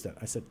 I used it.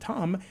 I said,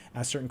 Tom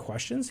asked certain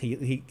questions.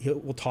 He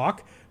will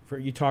talk.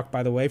 You talk,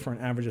 by the way, for an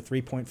average of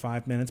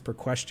 3.5 minutes per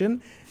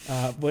question,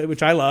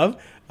 which I love.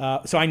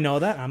 So I know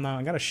that.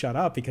 I got to shut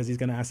up because he's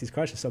going to ask these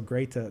questions. So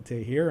great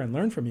to hear and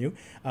learn from you.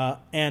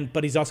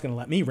 But he's also going to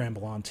let me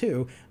ramble on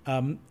too.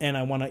 And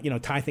I want to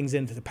tie things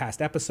into the past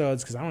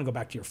episodes because I want to go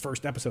back to your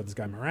first episode, this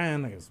guy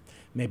Moran. Because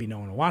maybe no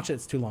one will watch it.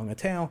 It's too long a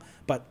tale.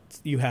 But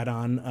you had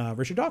on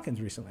Richard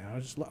Dawkins recently,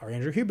 or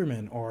Andrew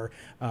Huberman, or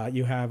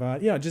you have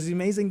just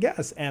amazing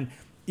guests. And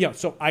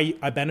so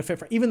I benefit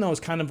from, even though it's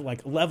kind of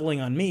like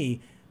leveling on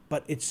me.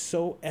 But it's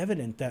so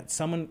evident that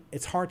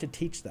it's hard to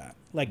teach that.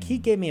 Like he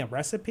gave me a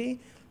recipe,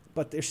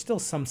 but there's still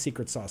some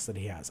secret sauce that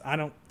he has. I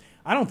don't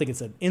think it's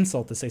an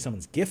insult to say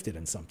someone's gifted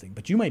in something,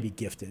 but you might be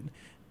gifted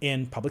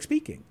in public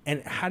speaking.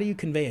 And how do you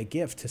convey a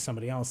gift to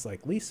somebody else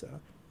like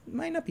Lisa? It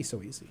might not be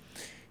so easy.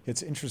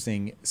 It's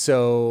interesting.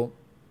 So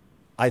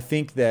I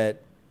think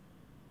that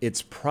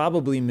it's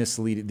probably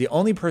misleading. The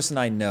only person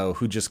I know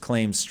who just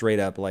claims straight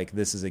up like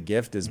this is a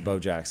gift is Bo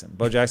Jackson.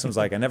 Bo Jackson was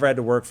like, I never had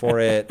to work for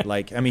it.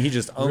 He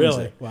just owns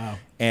it. Wow.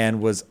 And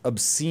was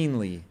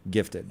obscenely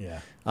gifted. Yeah.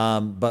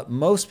 But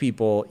most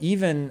people,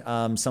 even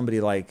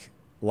somebody like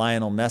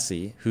Lionel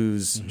Messi,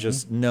 who's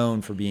just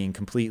known for being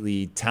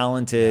completely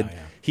talented,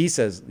 he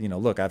says,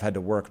 look, I've had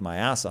to work my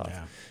ass off.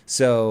 Yeah.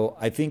 So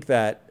I think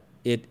that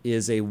it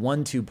is a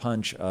 1-2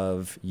 punch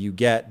of you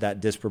get that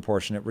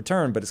disproportionate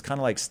return, but it's kind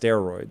of like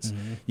steroids.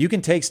 You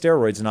can take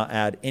steroids and not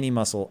add any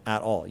muscle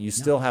at all. You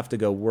still have to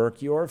go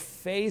work your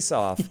face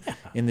off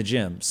in the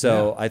gym.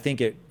 So I think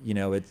it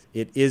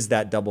is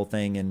that double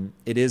thing. And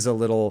it is a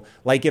little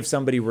like if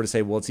somebody were to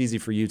say, well, it's easy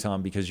for you,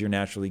 Tom, because you're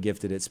naturally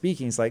gifted at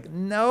speaking. It's like,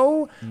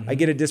 no, I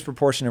get a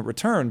disproportionate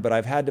return, but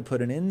I've had to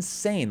put an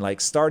insane,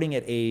 like starting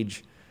at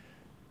age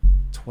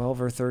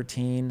 12 or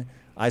 13,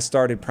 I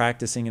started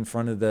practicing in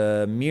front of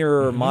the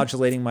mirror,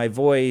 modulating my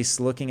voice,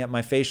 looking at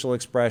my facial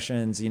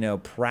expressions,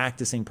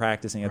 practicing.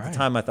 At the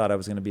time, I thought I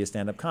was going to be a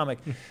stand-up comic.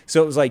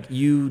 So it was like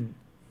you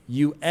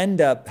you end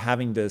up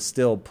having to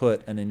still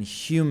put an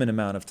inhuman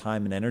amount of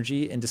time and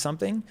energy into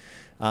something.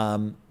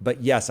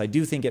 But yes, I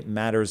do think it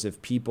matters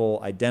if people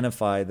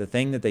identify the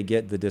thing that they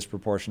get the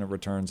disproportionate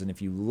returns. And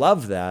if you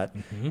love that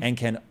and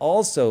can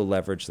also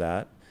leverage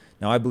that,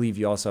 now I believe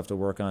you also have to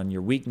work on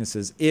your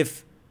weaknesses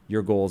if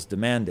your goals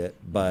demand it.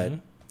 But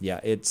yeah,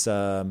 it's,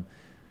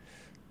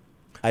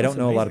 I don't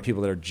know amazing. A lot of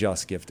people that are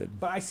just gifted.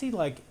 But I see,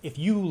 like, if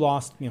you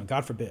lost,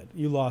 God forbid,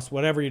 you lost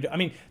whatever you do. I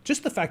mean,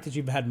 just the fact that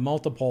you've had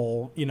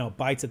multiple,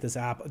 bites at this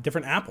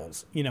different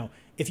apples,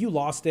 if you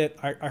lost it,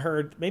 I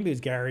heard, maybe it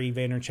was Gary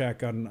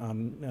Vaynerchuk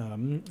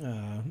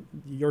on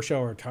your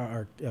show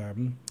or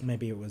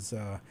maybe it was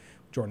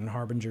Jordan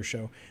Harbinger's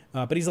show.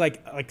 But he's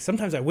like,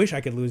 sometimes I wish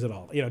I could lose it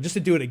all, just to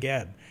do it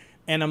again.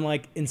 And I'm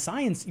like, in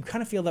science, you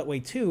kind of feel that way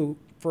too.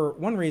 For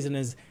one reason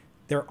is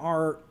there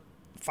are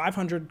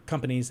 500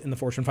 companies in the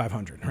Fortune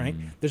 500, right?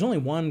 There's only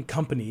one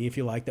company, if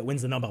you like, that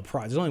wins the Nobel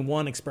Prize. There's only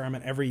one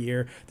experiment every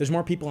year. There's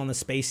more people on the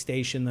space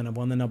station than have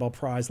won the Nobel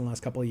Prize in the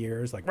last couple of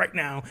years. Like right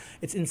now,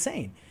 it's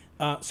insane.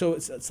 So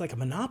it's like a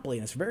monopoly,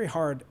 and it's very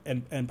hard.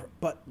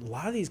 But a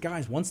lot of these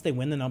guys, once they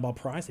win the Nobel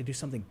Prize, they do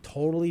something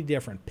totally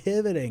different,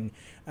 pivoting,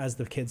 as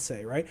the kids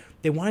say, right?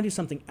 They want to do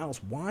something else.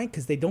 Why?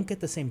 Because they don't get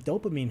the same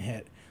dopamine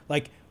hit.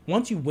 Like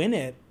once you win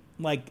it,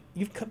 like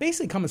you've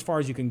basically come as far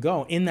as you can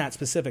go in that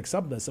specific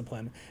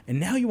subdiscipline, and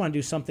now you want to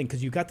do something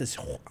because you've got this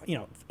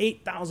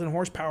 8,000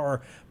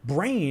 horsepower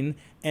brain,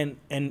 and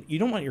you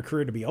don't want your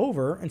career to be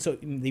over, and so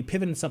they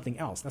pivot into something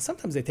else. Now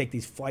sometimes they take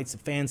these flights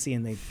of fancy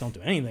and they don't do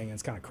anything, and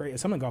it's kind of crazy.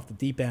 Someone go off the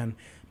deep end,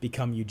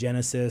 become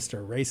eugenicist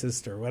or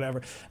racist or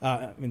whatever.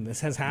 This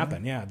has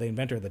happened. Yeah, the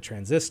inventor of the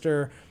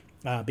transistor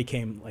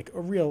became like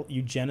a real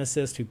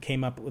eugenicist who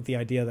came up with the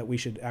idea that we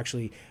should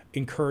actually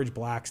encourage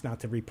blacks not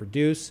to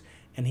reproduce.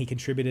 And he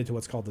contributed to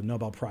what's called the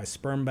Nobel Prize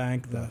Sperm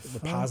Bank, the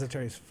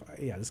repositories.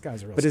 Yeah, this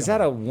guy's a real. But is that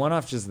a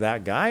one-off, just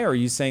that guy, or are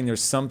you saying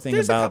there's something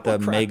about the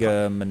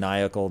mega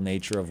maniacal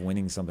nature of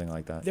winning something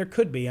like that? There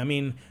could be. I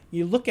mean,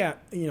 you look at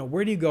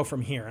where do you go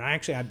from here? And I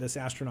actually had this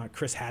astronaut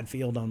Chris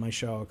Hadfield on my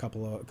show a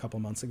couple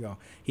months ago.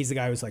 He's the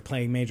guy who was like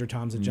playing Major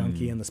Tom's a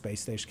junkie in the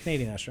space station,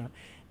 Canadian astronaut.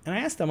 And I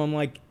asked him, I'm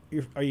like,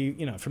 are you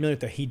familiar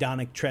with the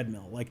hedonic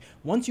treadmill? Like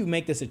once you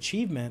make this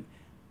achievement.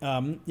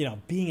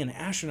 Being an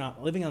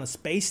astronaut, living on the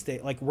space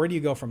station, like where do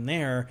you go from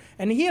there?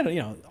 And he had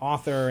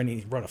author, and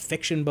he wrote a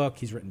fiction book.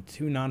 He's written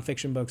 2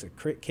 nonfiction books,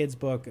 a kid's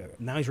book.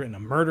 Now he's written a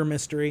murder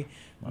mystery.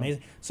 Wow.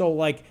 Amazing. So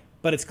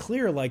but it's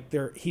clear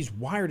he's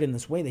wired in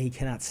this way that he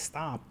cannot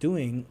stop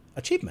doing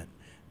achievement.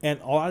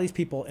 And a lot of these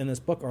people in this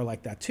book are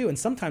like that too. And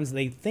sometimes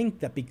they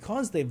think that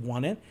because they've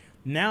won it,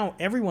 now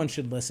everyone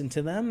should listen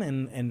to them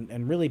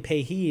and really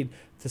pay heed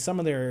to some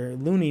of their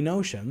loony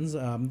notions.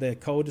 The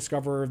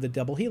co-discoverer of the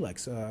double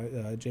helix,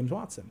 James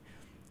Watson,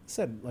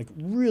 said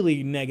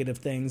really negative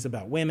things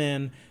about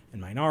women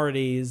and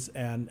minorities,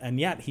 and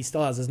yet he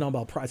still has his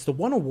Nobel Prize. The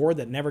one award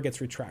that never gets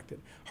retracted.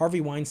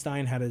 Harvey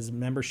Weinstein had his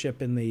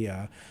membership in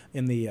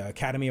the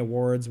Academy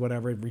Awards,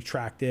 whatever,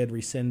 retracted,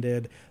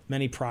 rescinded.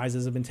 Many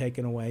prizes have been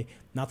taken away.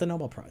 Not the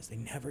Nobel Prize. They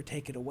never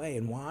take it away.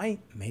 And why?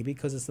 Maybe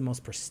because it's the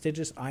most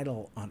prestigious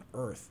idol on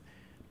earth.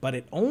 But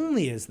it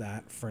only is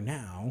that for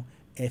now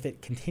if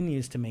it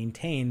continues to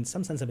maintain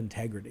some sense of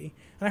integrity.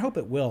 And I hope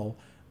it will.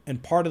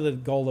 And part of the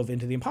goal of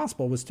Into the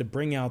Impossible was to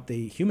bring out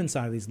the human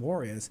side of these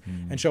laureates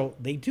and show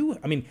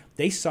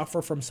they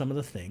suffer from some of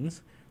the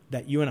things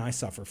that you and I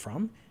suffer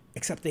from,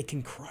 except they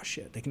can crush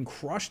it. They can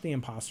crush the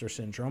imposter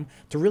syndrome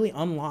to really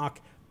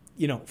unlock,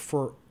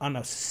 on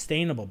a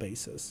sustainable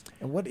basis.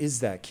 And what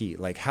is that key?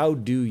 Like, how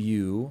do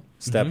you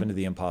step into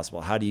the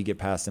impossible? How do you get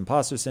past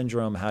imposter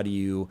syndrome? How do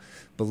you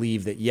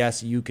believe that,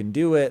 yes, you can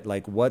do it?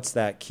 Like, what's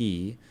that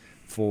key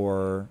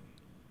for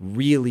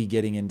really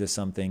getting into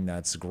something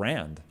that's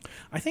grand?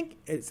 I think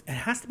it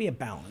has to be a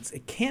balance.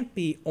 It can't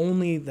be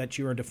only that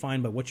you are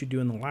defined by what you do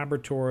in the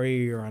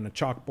laboratory or on a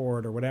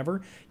chalkboard or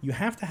whatever. You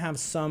have to have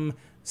some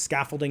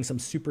scaffolding, some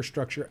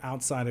superstructure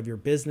outside of your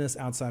business,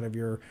 outside of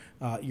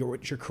what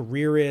your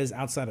career is,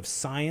 outside of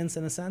science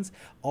in a sense.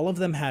 All of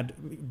them had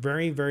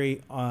very,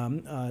 very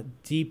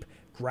deep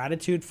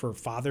gratitude for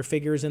father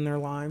figures in their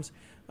lives.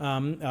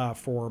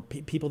 For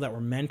people that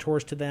were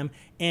mentors to them,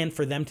 and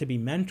for them to be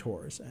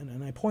mentors.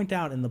 And I point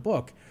out in the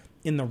book,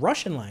 in the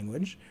Russian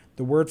language,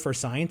 the word for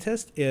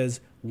scientist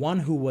is one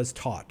who was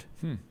taught.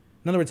 In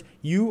other words,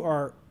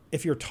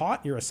 if you're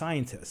taught, you're a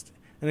scientist.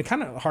 And it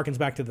kind of harkens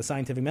back to the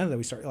scientific method that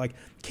we started. Like,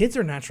 kids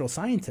are natural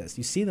scientists.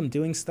 You see them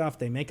doing stuff.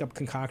 They make up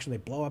concoctions. They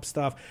blow up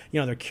stuff.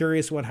 They're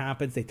curious what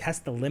happens. They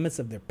test the limits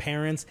of their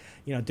parents,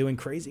 doing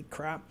crazy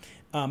crap.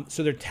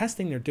 So they're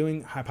testing, they're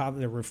doing hypotheses,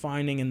 they're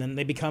refining, and then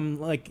they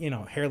become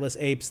hairless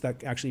apes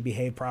that actually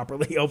behave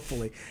properly,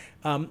 hopefully.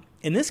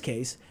 In this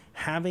case,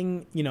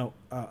 having,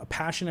 a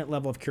passionate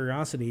level of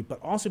curiosity,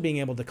 but also being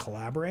able to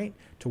collaborate,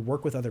 to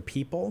work with other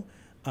people,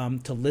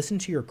 to listen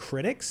to your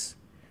critics,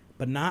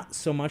 but not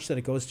so much that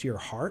it goes to your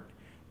heart,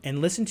 and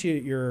listen to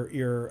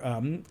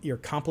your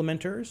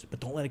complimenters,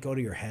 but don't let it go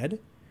to your head.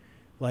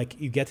 Like,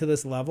 you get to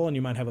this level and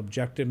you might have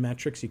objective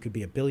metrics. You could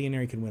be a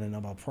billionaire. You could win a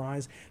Nobel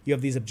Prize. You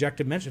have these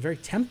objective metrics, very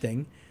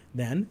tempting,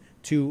 then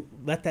to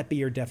let that be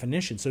your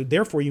definition. So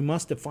therefore, you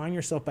must define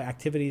yourself by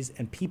activities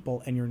and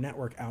people and your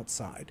network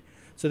outside.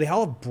 So they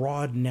all have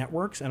broad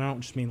networks, and I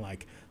don't just mean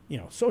like,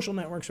 social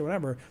networks or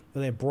whatever, but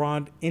they have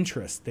broad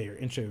interests. They're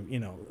into,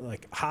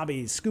 like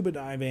hobbies, scuba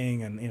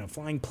diving and,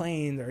 flying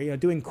planes or,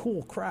 doing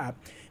cool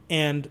crap.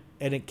 And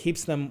it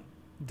keeps them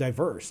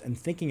diverse and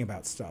thinking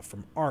about stuff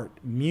from art,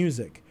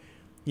 music,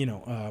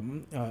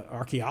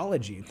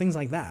 archaeology, things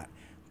like that.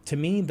 To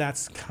me,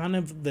 that's kind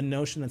of the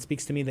notion that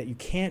speaks to me, that you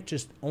can't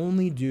just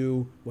only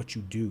do what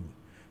you do.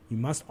 You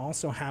must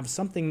also have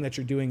something that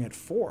you're doing it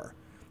for.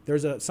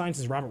 There's a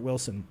scientist, Robert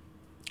Wilson,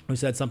 who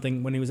said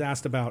something when he was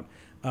asked about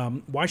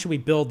why should we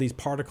build these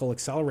particle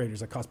accelerators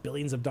that cost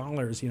billions of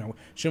dollars?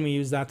 Shouldn't we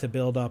use that to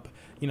build up,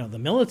 the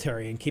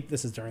military and keep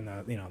this as during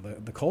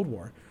the Cold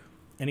War?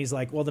 And he's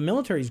like, well, the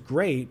military is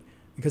great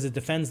because it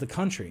defends the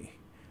country.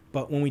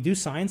 But when we do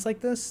science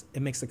like this,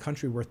 it makes the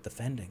country worth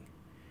defending.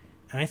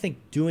 And I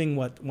think doing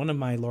what one of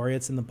my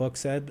laureates in the book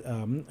said,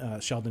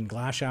 Sheldon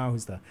Glashow,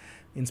 who's the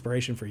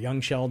inspiration for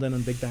young Sheldon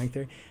on Big Bang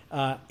Theory,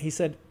 he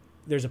said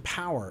there's a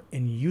power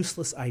in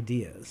useless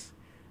ideas.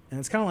 And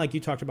it's kind of like you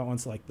talked about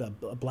once, like the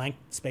blank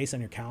space on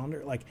your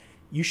calendar. Like,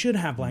 you should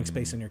have blank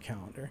space on your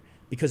calendar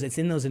because it's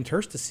in those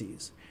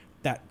interstices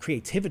that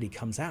creativity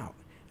comes out.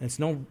 And it's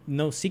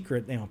no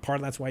secret, part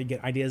of that's why you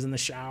get ideas in the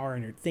shower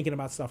and you're thinking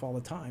about stuff all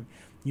the time.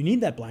 You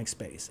need that blank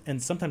space.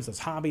 And sometimes those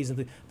hobbies,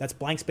 that's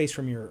blank space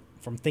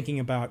from thinking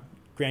about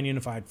grand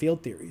unified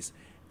field theories.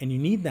 And you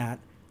need that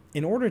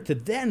in order to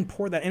then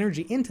pour that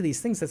energy into these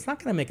things. That's not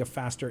going to make a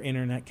faster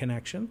internet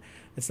connection.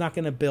 It's not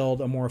going to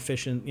build a more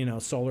efficient,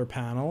 solar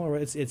panel, or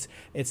it's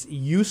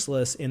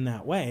useless in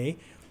that way.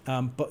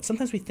 But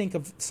sometimes we think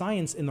of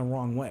science in the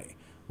wrong way.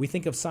 We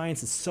think of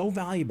science as so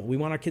valuable. We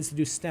want our kids to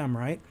do STEM,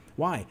 right?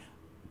 Why?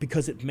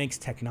 Because it makes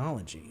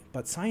technology.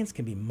 But science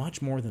can be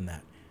much more than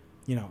that.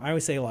 I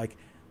always say, like,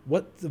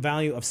 what's the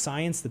value of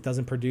science that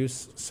doesn't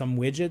produce some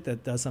widget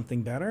that does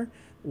something better?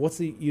 What's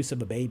the use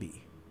of a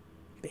baby?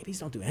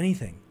 Babies don't do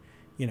anything.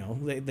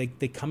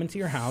 They come into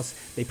your house,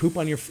 they poop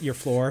on your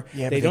floor.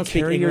 Yeah, they don't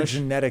carry speak English.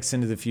 Your genetics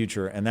into the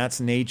future, and that's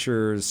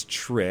nature's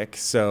trick.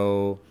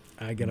 So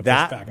I get a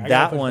pushback.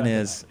 That one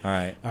is all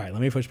right. All right,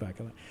 let me push back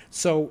on that.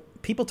 So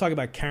people talk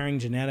about carrying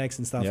genetics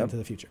and stuff into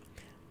the future.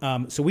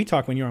 So we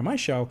talked when you were on my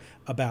show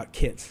about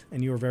kids,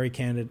 and you were very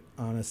candid,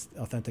 honest,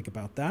 authentic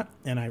about that.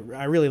 And I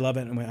really love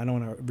it. And I don't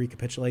want to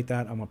recapitulate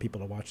that. I want people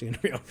to watch the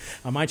interview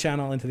on my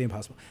channel, Into the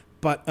Impossible.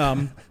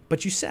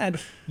 But you said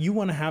you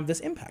want to have this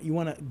impact. You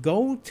want to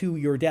go to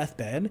your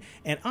deathbed,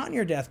 and on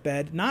your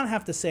deathbed, not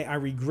have to say, I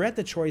regret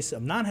the choice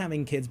of not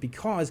having kids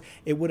because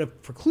it would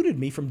have precluded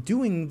me from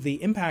doing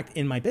the impact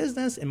in my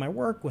business, in my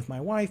work, with my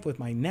wife, with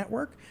my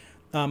network.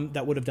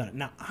 That would have done it.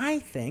 Now, I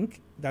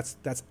think that's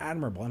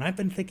admirable. And I've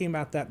been thinking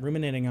about that,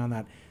 ruminating on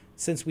that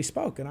since we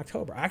spoke in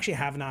October. I actually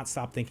have not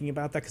stopped thinking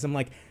about that because I'm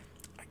like,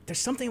 there's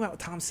something about what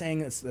Tom's saying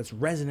that's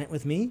resonant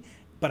with me,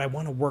 but I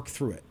want to work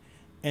through it.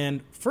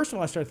 And first of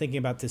all, I started thinking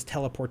about this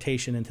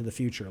teleportation into the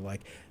future.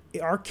 Like,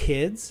 are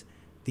kids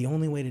the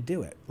only way to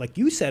do it? Like,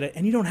 you said it,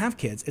 and you don't have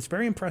kids. It's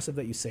very impressive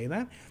that you say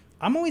that.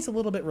 I'm always a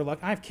little bit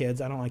reluctant. I have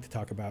kids. I don't like to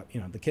talk about,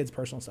 the kids'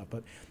 personal stuff,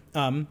 but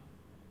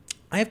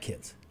I have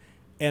kids.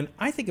 And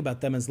I think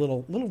about them as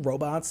little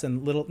robots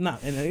and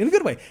not in a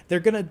good way. They're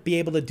going to be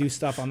able to do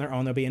stuff on their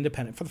own. They'll be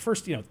independent. For the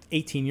first,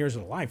 18 years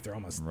of their life, they're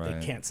almost, they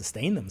can't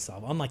sustain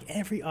themselves. Unlike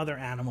every other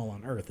animal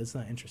on Earth. Isn't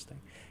that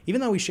interesting?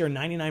 Even though we share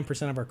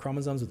 99% of our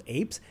chromosomes with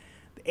apes,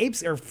 the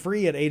apes are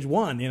free at age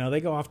 1.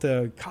 They go off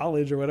to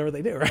college or whatever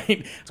they do,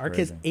 right? Our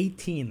kids,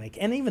 18.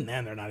 And even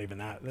then, they're not even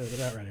that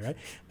ready,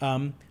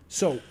 right?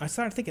 So I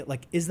started thinking,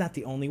 like, is that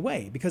the only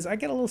way? Because I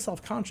get a little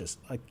self-conscious.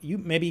 Like,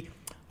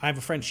 I have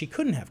a friend, she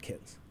couldn't have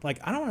kids. Like,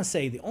 I don't want to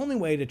say the only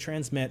way to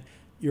transmit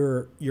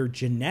your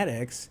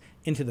genetics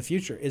into the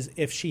future is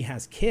if she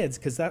has kids,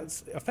 because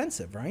that's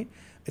offensive, right?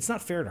 It's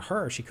not fair to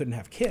her if she couldn't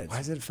have kids. Why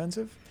is it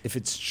offensive? If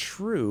it's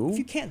true. If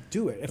you can't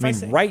do it. If I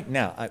say, right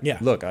now,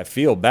 look, I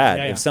feel bad.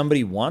 Yeah. If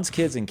somebody wants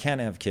kids and can't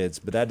have kids,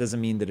 but that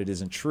doesn't mean that it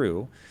isn't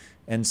true.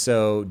 And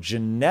so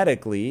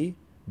genetically,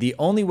 the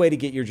only way to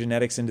get your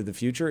genetics into the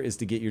future is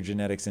to get your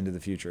genetics into the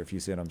future, if you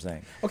see what I'm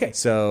saying. Okay.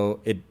 So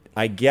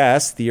I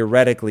guess,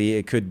 theoretically,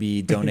 it could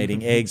be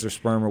donating eggs or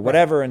sperm or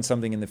whatever, and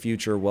something in the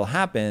future will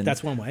happen.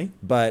 That's one way.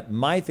 But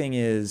my thing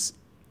is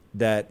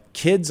that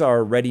kids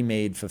are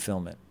ready-made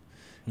fulfillment.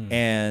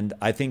 And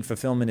I think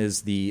fulfillment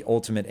is the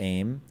ultimate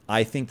aim.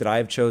 I think that I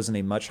have chosen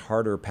a much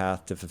harder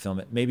path to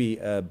fulfillment. Maybe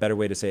a better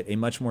way to say it, a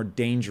much more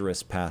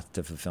dangerous path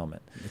to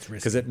fulfillment. It's risky.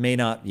 Because it may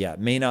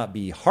not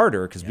be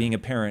harder, because being a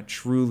parent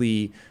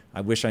truly, I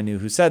wish I knew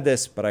who said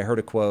this, but I heard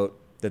a quote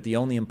that the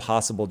only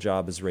impossible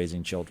job is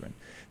raising children.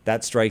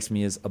 That strikes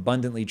me as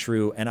abundantly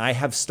true. And I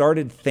have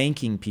started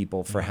thanking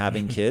people for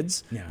having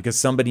kids because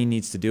somebody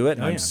needs to do it.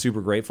 And I'm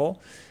super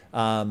grateful.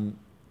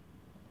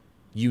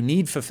 You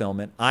need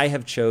fulfillment. I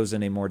have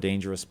chosen a more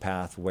dangerous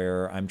path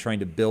where I'm trying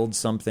to build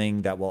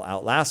something that will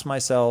outlast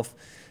myself.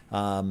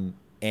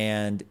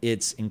 And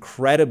it's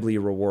incredibly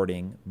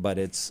rewarding, but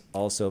it's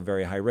also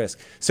very high risk.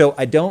 So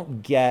I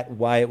don't get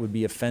why it would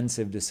be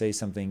offensive to say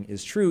something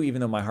is true,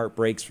 even though my heart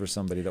breaks for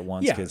somebody that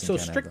wants kids and so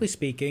can't have strictly them.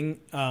 speaking,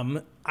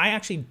 I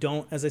actually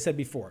don't, as I said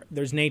before,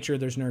 there's nature,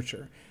 there's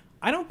nurture.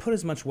 I don't put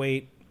as much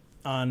weight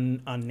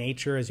on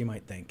nature as you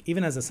might think.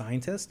 Even as a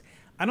scientist,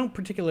 I don't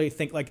particularly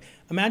think, like,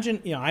 imagine,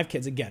 I have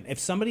kids. Again, if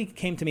somebody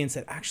came to me and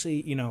said,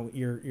 actually,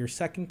 your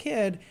second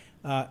kid,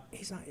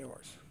 he's not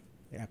yours.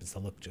 He happens to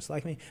look just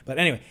like me. But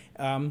anyway,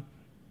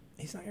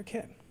 he's not your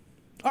kid.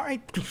 All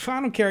right, I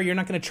don't care. You're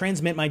not going to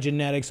transmit my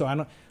genetics, so I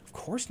don't. Of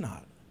course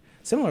not.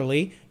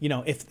 Similarly,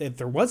 if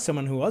there was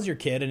someone who was your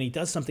kid and he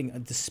does something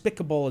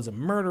despicable as a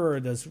murderer or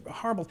does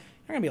horrible,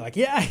 you're going to be like,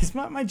 yeah, it's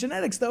not my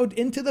genetics, though,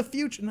 into the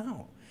future.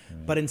 No.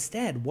 Right. But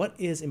instead, what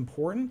is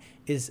important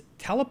is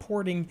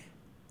teleporting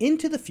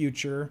into the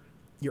future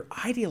your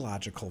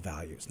ideological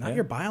values, not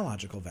your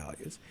biological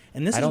values.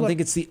 And this I don't think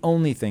it's the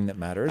only thing that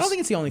matters. I don't think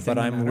it's the only thing but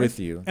that I'm matters. with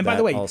you. And by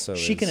the way,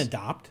 she can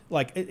adopt.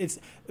 Like it's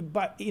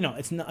not,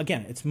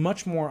 again, it's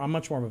much more. I'm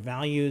much more of a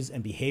values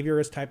and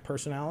behaviorist type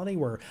personality,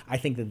 where I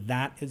think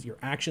that is your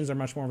actions are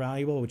much more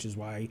valuable, which is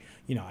why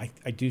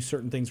I do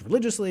certain things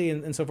religiously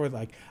and so forth.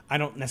 Like I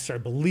don't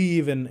necessarily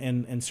believe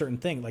in certain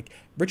things. Like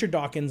Richard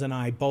Dawkins and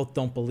I both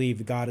don't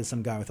believe God is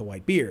some guy with a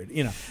white beard.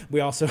 We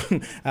also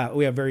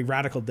we have very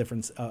radical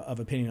difference of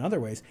opinion in other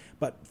ways.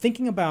 But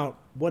thinking about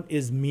what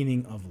is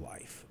meaning of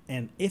life,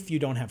 and if you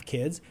don't have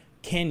kids,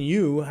 can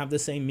you have the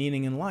same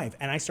meaning in life?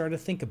 And I started to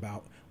think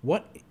about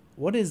what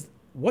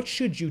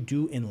should you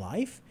do in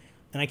life?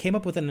 And I came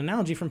up with an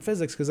analogy from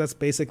physics, because that's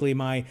basically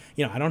my,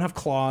 I don't have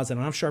claws, I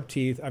don't have sharp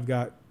teeth, I've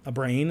got a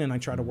brain, and I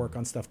try to work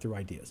on stuff through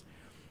ideas.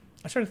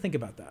 I started to think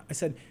about that. I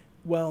said,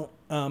 well,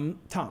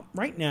 Tom,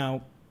 right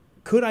now,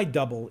 could I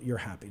double your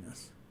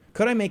happiness?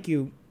 Could I make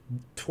you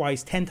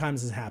 10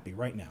 times as happy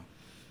right now?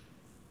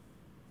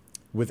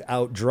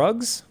 Without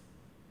drugs?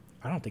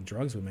 I don't think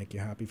drugs would make you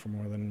happy for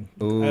more than...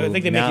 Ooh, I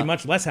think they make you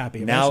much less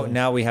happy.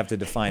 Now we have to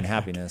define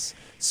happiness.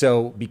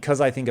 So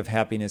because I think of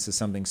happiness as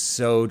something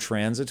so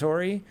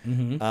transitory,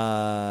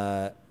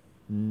 yes,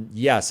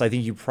 I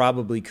think you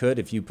probably could.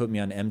 If you put me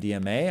on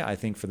MDMA, I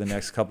think for the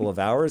next couple of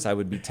hours, I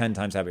would be 10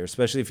 times happier,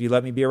 especially if you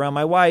let me be around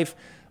my wife.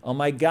 Oh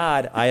my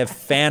God, I have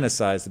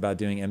fantasized about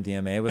doing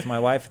MDMA with my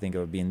wife. I think it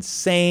would be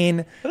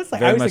insane. But it's like,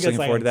 Very I always much think it's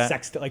looking forward to that.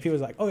 sex. Like people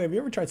are like, oh, have you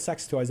ever tried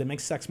sex toys? It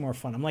makes sex more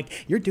fun. I'm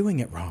like, you're doing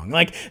it wrong.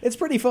 Like it's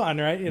pretty fun,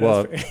 right?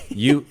 Well,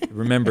 you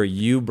remember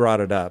you brought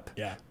it up.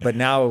 Yeah. But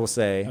now I will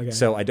say,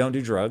 so I don't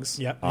do drugs.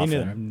 Yeah, me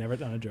neither. I've never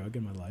done a drug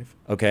in my life.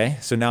 Okay,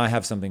 so now I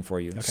have something for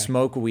you. Okay.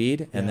 Smoke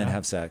weed and then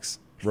have sex.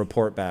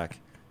 Report back.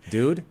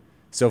 Dude,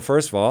 so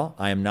first of all,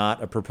 I am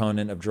not a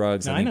proponent of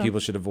drugs. I think people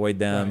should avoid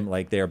them. Right.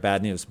 Like they are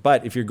bad news.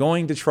 But if you're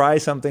going to try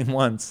something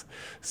once,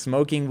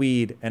 smoking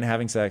weed and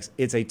having sex,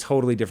 it's a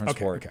totally different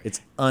sport. Okay.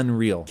 It's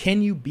unreal.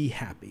 Can you be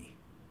happy?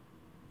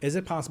 Is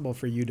it possible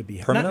for you to be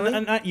happy? Permanently?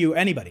 Not you,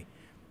 anybody.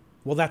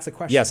 Well, that's the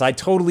question. Yes, I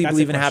totally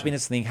believe in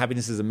happiness. I think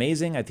happiness is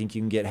amazing. I think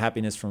you can get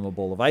happiness from a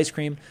bowl of ice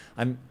cream.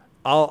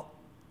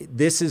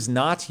 This is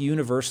not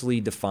universally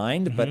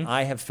defined, but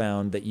I have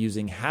found that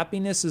using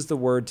happiness as the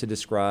word to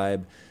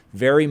describe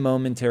very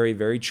momentary,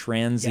 very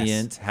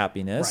transient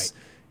happiness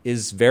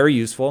is very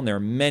useful. And there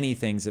are many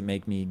things that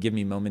give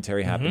me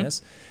momentary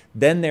happiness.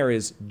 Then there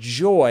is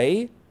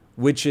joy,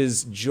 which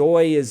is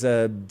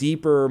a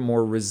deeper,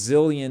 more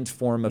resilient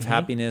form of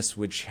happiness,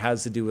 which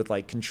has to do with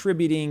like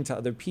contributing to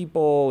other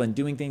people and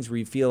doing things where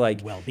you feel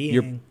like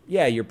well-being.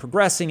 You're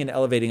progressing and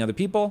elevating other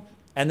people.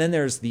 And then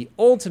there's the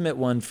ultimate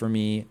one for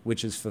me,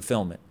 which is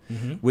fulfillment,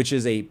 which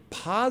is a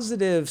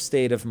positive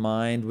state of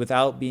mind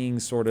without being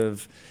sort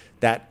of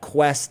that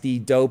questy,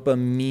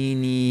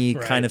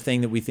 dopamine-y kind of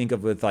thing that we think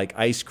of with like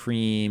ice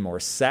cream or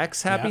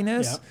sex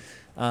happiness.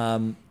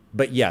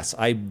 But yes,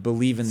 I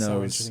believe in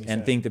those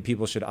and think that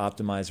people should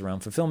optimize around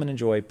fulfillment and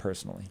joy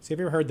personally. So have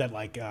you ever heard that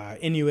like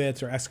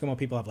Inuits or Eskimo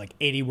people have like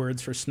 80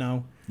 words for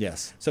snow?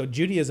 Yes. So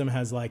Judaism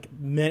has like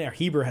many, or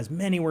Hebrew has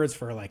many words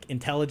for like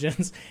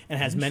intelligence and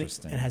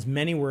has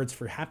many words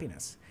for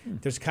happiness.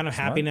 There's kind of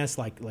happiness,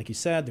 like you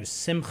said, there's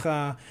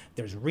simcha,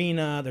 there's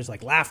rina, there's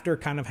like laughter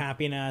kind of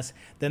happiness.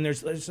 Then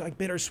there's like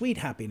bittersweet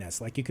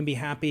happiness. Like you can be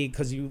happy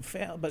because you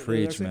failed. But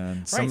preach,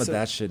 man. Some of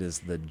that shit is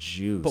the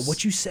juice. But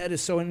what you said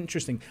is so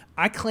interesting.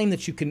 I claim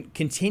that you can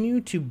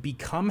continue to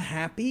become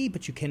happy,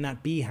 but you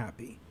cannot be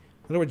happy.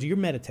 In other words, you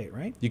meditate,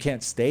 right? You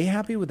can't stay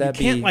happy? Would that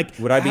be,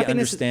 would I be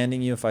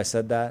understanding you if I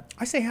said that?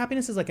 I say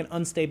happiness is like an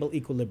unstable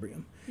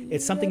equilibrium.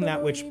 It's something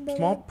that which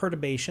small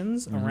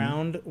perturbations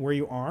around where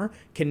you are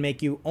can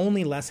make you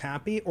only less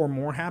happy or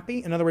more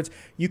happy. In other words,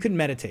 you can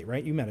meditate,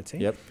 right? You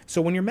meditate. Yep.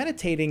 So when you're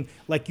meditating,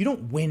 like you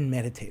don't win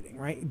meditating,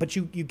 right? But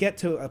you get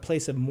to a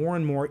place of more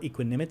and more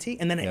equanimity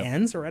and then it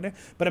ends, right?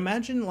 But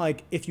imagine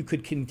like if you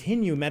could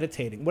continue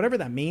meditating, whatever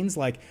that means,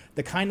 like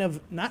the kind of,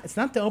 it's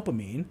not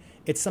dopamine,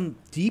 it's some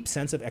deep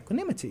sense of equanimity.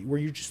 equanimity where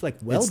you're just like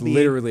It's well-being.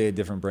 literally a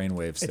different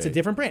brainwave state. It's a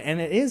different brain, and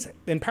it is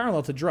in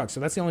parallel to drugs. So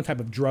that's the only type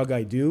of drug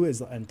I do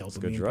is and good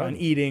dopamine drug. and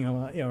eating,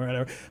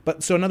 whatever.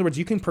 But so in other words,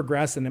 you can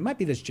progress, and it might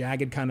be this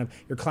jagged kind of.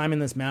 You're climbing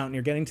this mountain,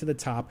 you're getting to the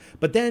top,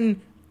 but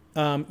then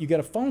you get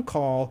a phone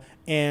call,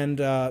 and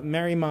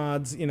Mary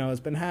Mods, has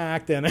been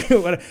hacked, and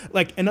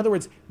like in other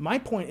words, my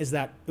point is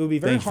that it would be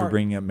very Thanks hard. for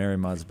bringing up Mary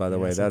Mods, by the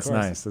way. Yes, of That's course.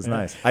 nice. That's Yeah.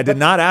 nice. I did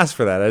not ask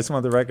for that. I just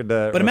want the record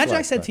to. But imagine I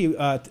reflect, said to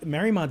you,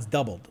 Mary Mods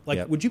doubled. Like,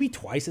 Yep. would you be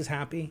twice as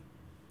happy?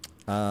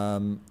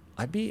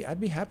 I'd be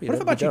happy. What if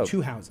That'd I bought be you dope.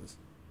 2 houses?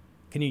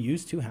 Can you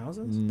use 2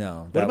 houses?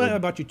 No. What if I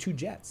would, bought you 2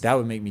 jets? that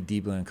would make me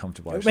deeply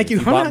uncomfortable. It would Actually. make you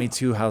if you bought hot. me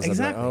 2 houses, I'd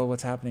Exactly. be like, oh,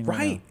 what's happening right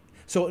Right. now?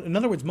 So in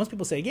other words, most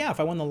people say, yeah, if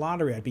I won the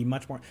lottery, I'd be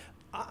much more.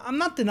 I'm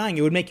not denying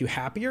it would make you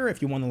happier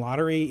if you won the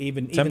lottery,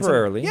 even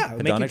Temporarily. Yeah, it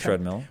would make you Hedonic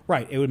treadmill.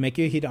 Right. It would make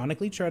you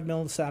hedonically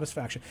treadmill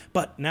satisfaction.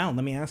 But now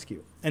let me ask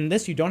you, and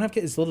this you don't have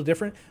kids, it's a little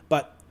different,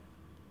 but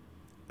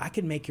I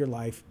could make your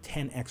life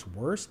 10x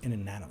worse in a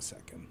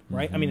nanosecond,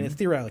 right? I mean, it's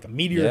theoretically like a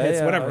meteor Yeah, hits,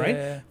 yeah, whatever, oh, right?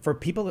 yeah, yeah. For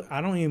people, that,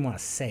 I don't even want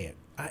to say it.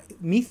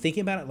 Me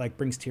thinking about it like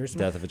brings tears to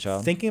me. Death of a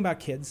child. Thinking about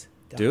kids,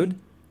 dying. Dude,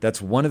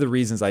 that's one of the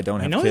reasons I don't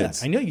I have know kids.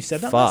 that. I know you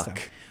said that last Fuck.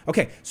 time.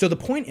 Okay, so the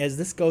point is,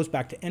 this goes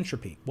back to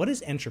entropy. What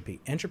is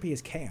entropy? Entropy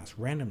is chaos,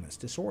 randomness,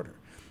 disorder.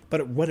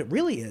 But what it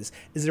really is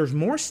there's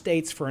more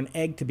states for an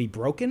egg to be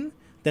broken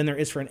than there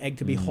is for an egg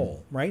to be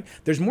whole, right?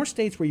 There's more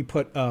states where you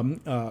put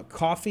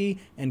coffee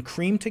and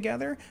cream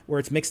together, where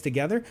it's mixed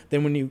together,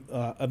 than when you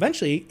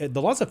eventually,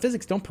 the laws of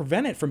physics don't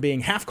prevent it from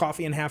being half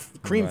coffee and half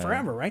cream Right.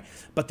 forever, right?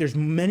 But there's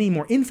many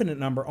more, infinite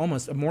number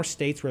almost, of more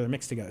states where they're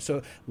mixed together.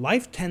 So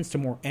life tends to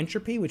more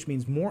entropy, which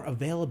means more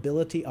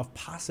availability of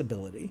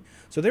possibility.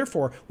 So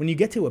therefore, when you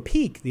get to a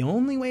peak, the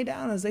only way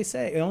down, as they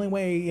say, the only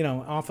way,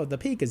 off of the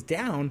peak is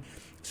down.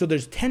 So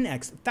there's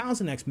 10x,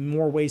 1,000x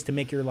more ways to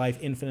make your life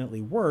infinitely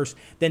worse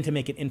than to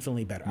make it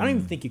infinitely better. I don't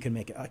even think you can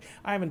make it.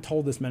 I haven't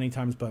told this many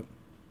times, but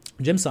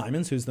Jim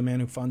Simons, who's the man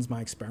who funds my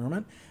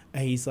experiment,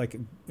 he's like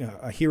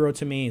a hero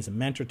to me. He's a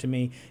mentor to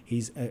me.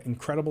 He's an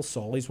incredible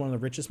soul. He's one of the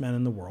richest men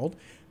in the world.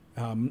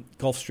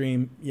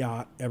 Gulfstream,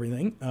 yacht,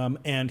 everything.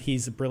 And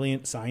he's a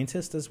brilliant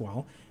scientist as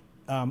well.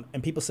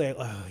 And people say,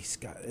 oh,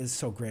 it's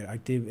so great.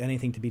 I'd do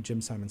anything to be Jim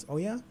Simons. Oh,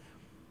 yeah?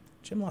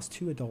 Jim lost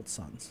 2 adult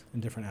sons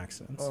in different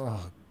accidents.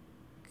 Oh,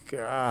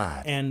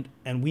 God. And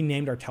we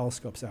named our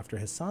telescopes after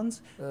his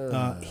sons.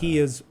 He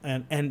is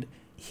and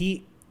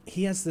he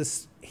has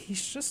this.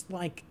 He's just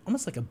like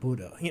almost like a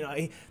Buddha.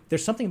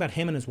 There's something about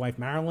him and his wife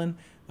Marilyn,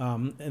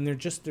 and they're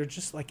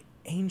just like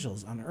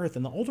angels on earth.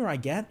 And the older I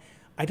get,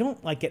 I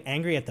don't like get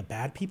angry at the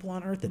bad people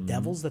on earth, the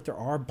devils that there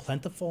are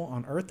plentiful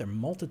on earth. There are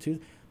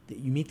multitudes. That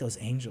you meet those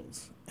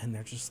angels, and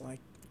they're just like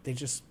they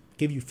just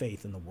give you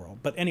faith in the world.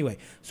 But anyway,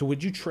 so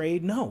would you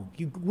trade? No,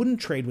 you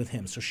wouldn't trade with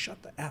him. So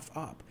shut the F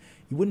up.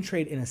 You wouldn't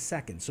trade in a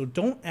second. So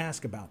don't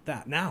ask about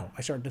that. Now,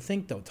 I started to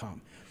think, though,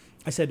 Tom.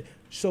 I said,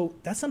 so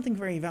that's something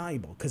very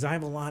valuable because I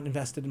have a lot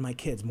invested in my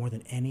kids more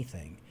than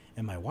anything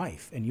and my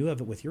wife, and you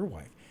have it with your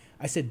wife.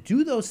 I said,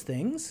 do those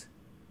things.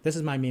 This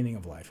is my meaning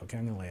of life, okay?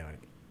 I'm going to lay it on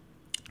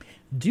you.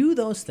 Do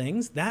those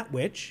things, that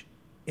which,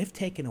 if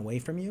taken away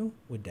from you,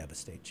 would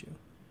devastate you.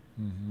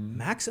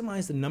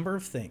 Maximize the number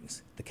of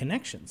things, the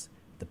connections,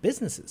 the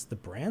businesses, the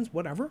brands,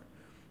 whatever,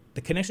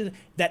 the connections,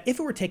 that if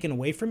it were taken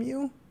away from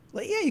you,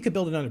 like, yeah, you could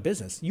build another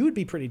business. You would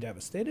be pretty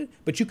devastated,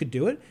 but you could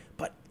do it.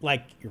 But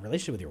like your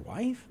relationship with your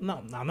wife,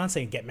 no, I'm not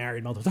saying get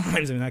married multiple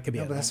times. I mean, that could be.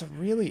 No, but that's a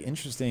really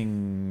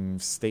interesting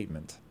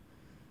statement.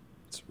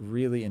 It's a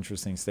really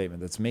interesting statement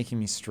that's making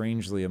me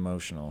strangely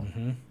emotional.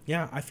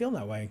 Yeah, I feel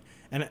that way,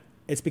 and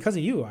it's because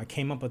of you. I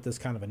came up with this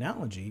kind of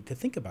analogy to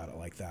think about it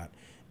like that.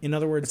 In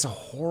other words, It's a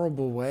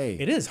horrible way.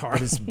 it is hard.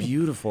 But it's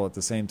beautiful at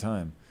the same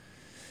time.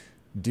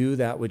 Do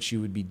that which you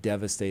would be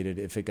devastated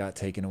if it got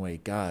taken away.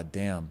 God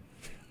damn.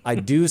 I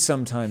do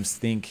sometimes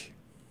think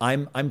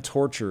I'm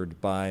tortured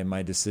by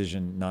my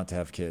decision not to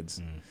have kids.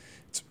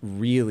 It's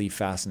really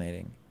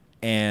fascinating.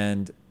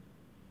 And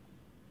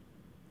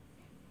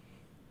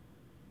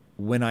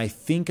when I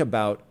think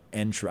about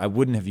entropy, I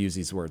wouldn't have used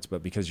these words,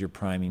 but because you're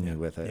priming me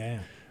with it. Yeah.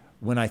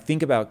 When I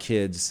think about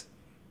kids,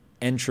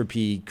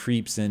 entropy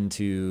creeps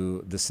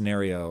into the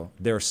scenario.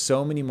 There are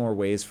so many more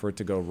ways for it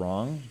to go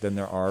wrong than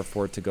there are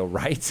for it to go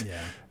right. Yeah.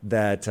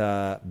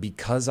 That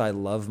because I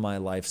love my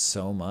life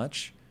so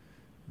much,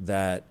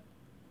 that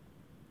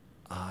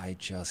I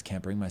just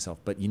can't bring myself.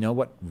 But you know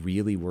what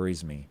really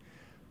worries me?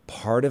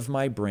 Part of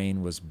my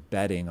brain was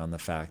betting on the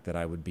fact that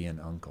I would be an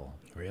uncle.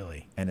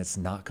 Really? And it's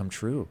not come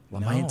true.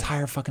 Well, No. my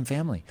entire fucking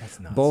family. That's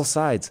nuts. Both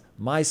sides.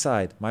 My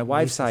side, my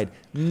wife's side.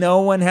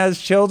 No one has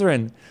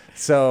children.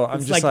 So I'm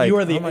It's just like, you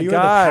are the oh my you are the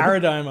God.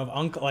 paradigm of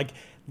uncle. Like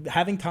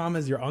having Tom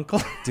as your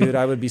uncle. Dude,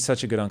 I would be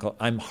such a good uncle.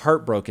 I'm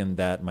heartbroken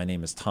that my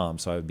name is Tom,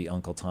 so I would be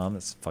Uncle Tom.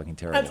 That's fucking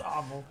terrible. That's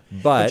awful.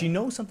 But you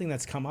know something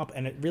that's come up,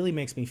 and it really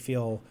makes me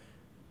feel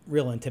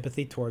real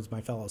antipathy towards my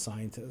fellow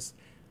scientists.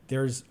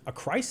 There's a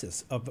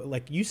crisis of,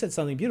 like, you said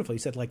something beautiful. You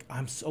said, like,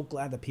 I'm so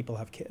glad that people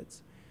have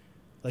kids.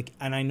 Like,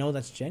 and I know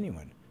that's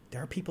genuine.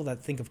 there are people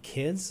that think of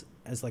kids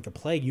as like a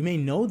plague. You may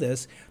know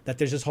this, that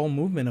there's this whole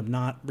movement of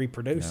not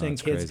reproducing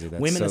kids,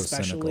 women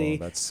especially.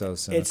 That's so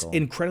cynical. It's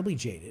incredibly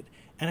jaded.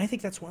 And I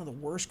think that's one of the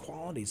worst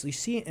qualities. You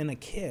see it in a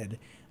kid.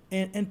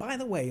 And by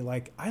the way,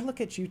 like I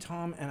look at you,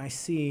 Tom, and I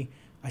see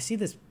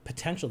this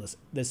potential,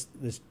 this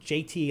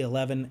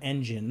JT11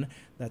 engine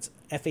that's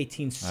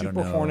F-18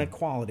 Super Hornet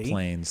quality.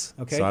 Planes.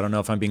 Okay. So I don't know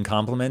if I'm being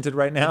complimented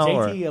right now. The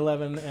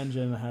JT11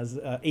 engine has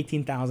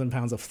 18,000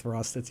 pounds of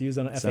thrust. It's used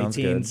on an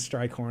F-18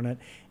 Strike Hornet.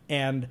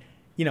 And,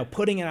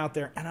 putting it out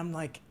there, and I'm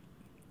like,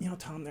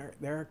 Tom, there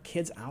are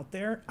kids out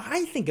there. I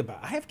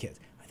have kids.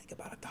 I think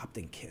about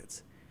adopting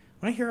kids.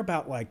 When I hear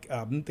about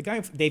the guy,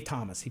 Dave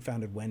Thomas, he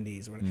founded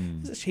Wendy's.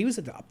 He was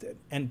adopted.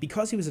 And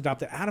because he was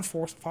adopted out of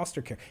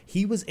foster care,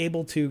 he was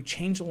able to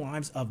change the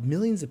lives of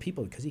millions of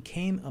people because he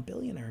became a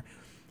billionaire.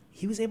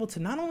 He was able to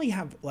not only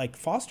have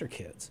foster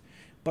kids,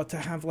 but to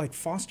have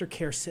foster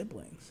care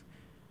siblings.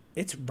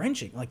 It's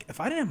wrenching. Like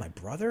if I didn't have my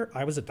brother,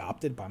 I was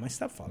adopted by my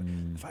stepfather.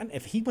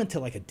 If he went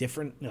to a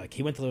different,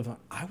 he went to live on,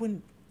 I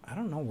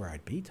don't know where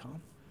I'd be, Tom.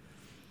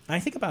 And I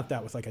think about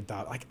that with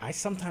I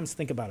sometimes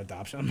think about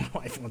adoption. My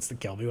wife wants to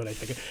kill me when I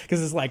think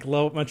because it's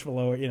much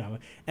below,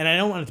 and I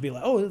don't want it to be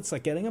it's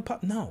like getting a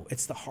pup. No,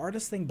 it's the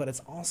hardest thing, but it's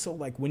also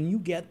when you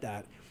get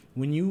that,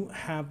 when you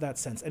have that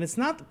sense, and it's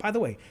not, by the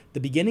way, the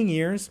beginning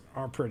years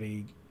are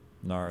pretty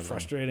gnarly,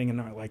 frustrating, and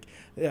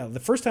the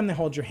first time they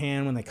hold your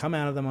hand when they come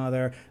out of the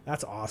mother,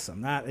 that's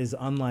awesome. That is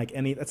unlike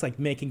that's like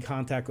making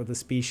contact with a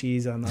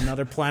species on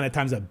another planet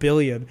times 1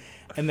 billion,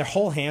 and their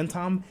whole hand,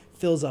 Tom,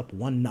 fills up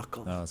one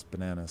knuckle. Oh, it's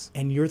bananas.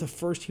 And you're the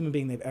first human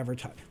being they've ever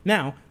touched.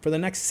 Now, for the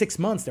next 6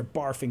 months, they're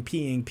barfing,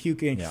 peeing,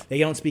 puking. Yeah. They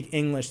don't speak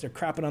English. They're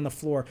crapping on the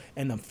floor,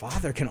 and the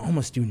father can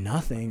almost do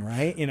nothing,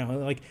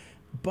 right?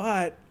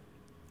 But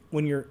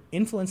when you're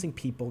influencing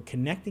people,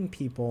 connecting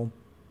people,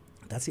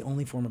 that's the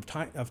only form of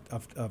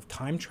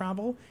time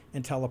travel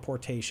and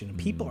teleportation. And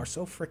people are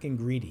so freaking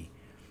greedy.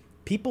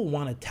 People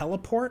want to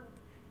teleport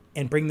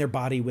and bring their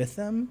body with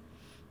them,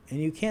 and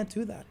you can't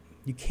do that.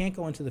 You can't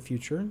go into the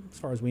future, as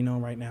far as we know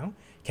right now.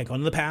 You can't go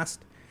into the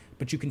past,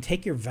 but you can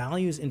take your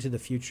values into the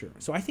future.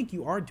 So I think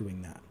you are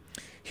doing that.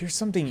 Here's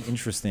something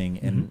interesting,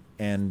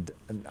 and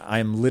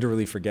I'm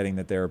literally forgetting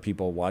that there are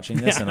people watching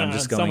this, and I'm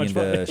just going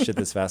into shit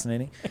that's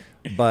fascinating.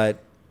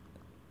 But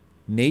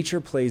nature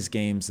plays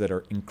games that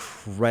are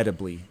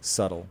incredibly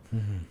subtle,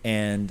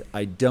 and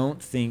I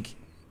don't think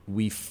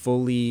we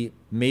fully,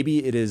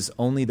 maybe it is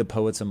only the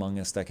poets among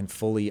us that can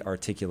fully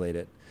articulate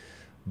it.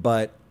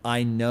 But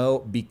I know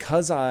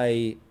because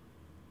I'm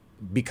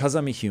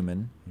a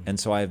human, and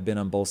so I've been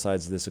on both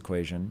sides of this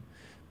equation,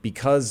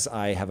 because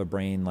I have a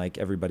brain like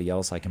everybody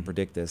else, I can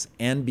predict this,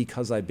 and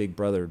because I big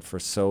brothered for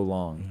so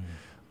long,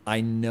 I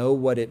know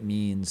what it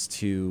means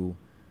to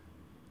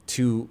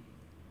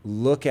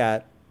look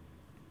at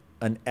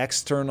an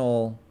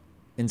external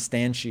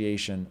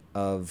instantiation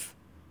of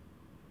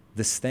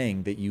this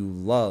thing that you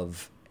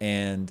love,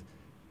 and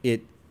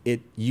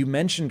you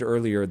mentioned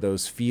earlier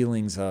those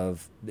feelings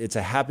of it's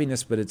a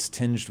happiness, but it's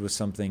tinged with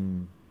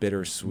something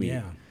bittersweet.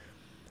 Yeah.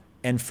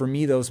 And for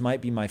me, those might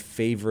be my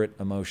favorite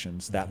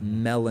emotions, that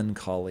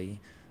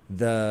melancholy,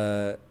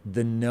 the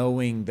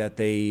knowing that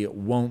they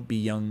won't be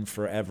young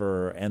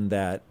forever, and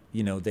that,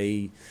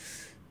 they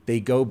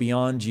go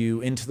beyond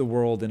you into the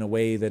world in a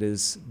way that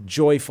is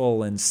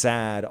joyful and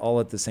sad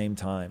all at the same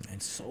time.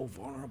 And so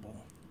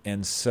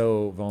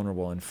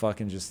vulnerable. And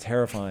fucking just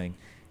terrifying.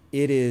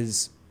 It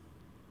is...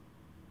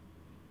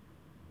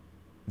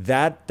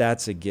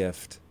 That's a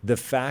gift. The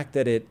fact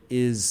that it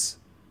is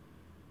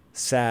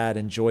sad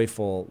and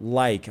joyful,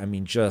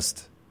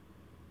 just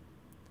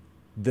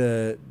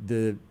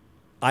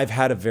I've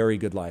had a very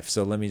good life.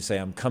 So let me say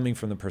I'm coming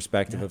from the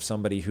perspective of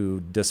somebody who,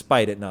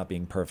 despite it not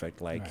being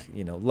perfect,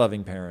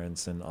 loving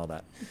parents and all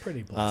that.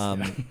 Pretty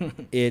blessed.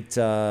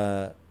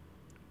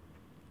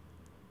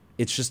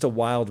 It's just a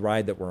wild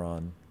ride that we're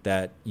on,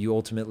 that you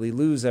ultimately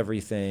lose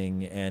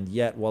everything, and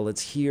yet while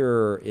it's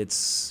here,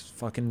 it's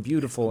fucking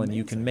beautiful, and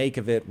you can make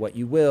of it what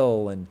you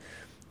will. And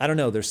I don't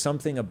know, there's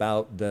something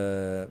about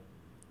the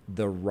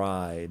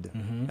ride,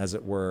 as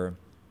it were.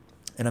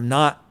 And I'm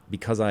not,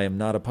 because I am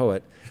not a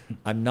poet,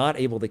 I'm not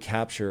able to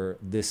capture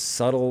this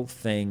subtle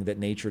thing that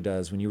nature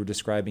does. When you were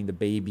describing the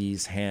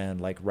baby's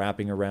hand,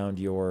 wrapping around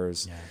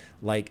yours,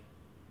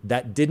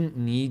 that didn't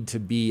need to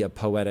be a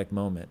poetic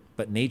moment,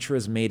 but nature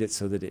has made it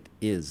so that it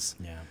is.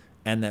 Yeah.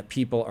 And that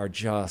people are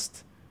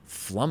just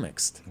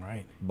flummoxed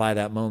by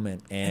that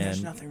moment. And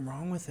there's nothing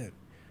wrong with it.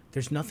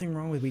 There's nothing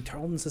wrong with it. We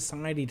told in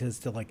society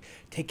to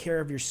take care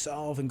of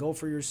yourself and go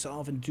for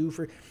yourself and do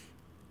for...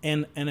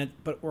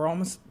 But we're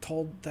almost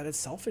told that it's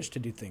selfish to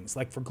do things,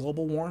 like for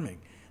global warming.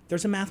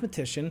 there's a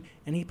mathematician,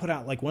 and he put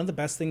out like one of the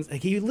best things.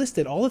 Like, he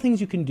listed all the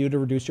things you can do to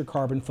reduce your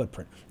carbon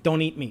footprint.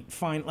 Don't eat meat.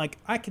 Fine. Like,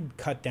 I could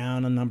cut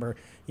down a number,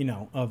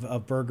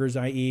 of burgers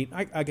I eat.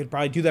 I could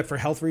probably do that for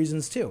health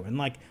reasons too. And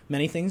like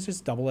many things,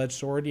 just double-edged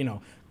sword,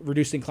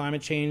 reducing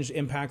climate change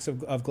impacts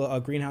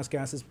of greenhouse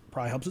gases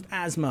probably helps with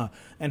asthma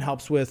and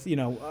helps with,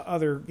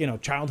 other,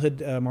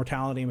 childhood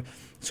mortality.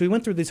 So we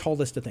went through this whole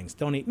list of things.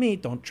 Don't eat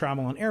meat, don't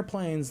travel on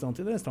airplanes, don't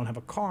do this, don't have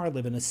a car,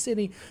 live in a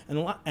city.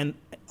 And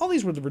all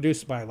these were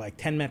reduced by like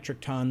 10 metric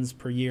tons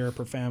per year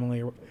per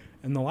family.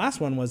 And the last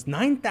one was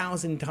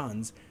 9,000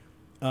 tons.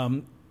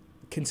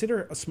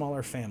 Consider a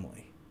smaller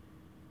family.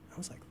 I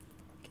was like,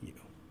 fuck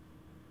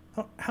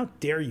you. How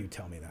dare you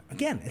tell me that?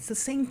 Again, it's the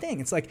same thing.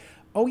 It's like,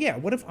 oh yeah,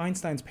 what if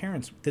Einstein's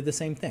parents did the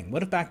same thing?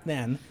 What if back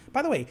then,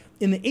 by the way,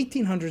 in the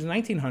 1800s and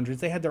 1900s,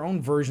 they had their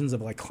own versions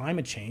of like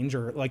climate change,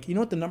 or like,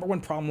 what the number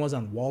one problem was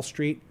on Wall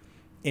Street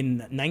in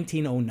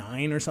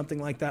 1909 or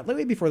something like that?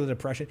 Way before the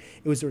Depression,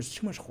 there was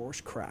too much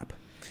horse crap.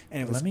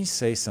 And let me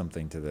say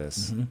something to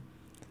this. Mm-hmm.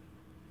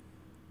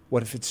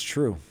 What if it's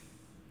true?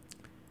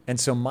 And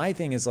so my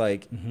thing is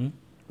like,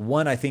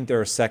 one, I think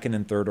there are second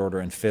and third order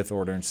and fifth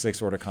order and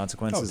sixth order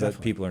consequences that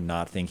people are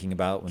not thinking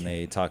about when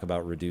they talk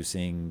about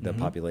reducing the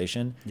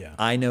population. Yeah.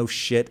 I know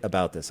shit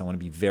about this. I want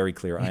to be very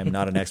clear. I am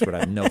not an expert. I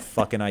have no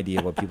fucking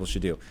idea what people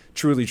should do.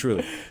 Truly,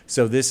 truly.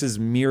 So this is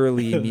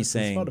merely me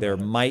saying there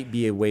might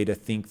be a way to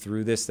think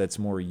through this that's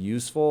more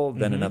useful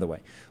than another way.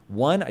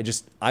 One,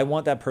 I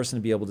want that person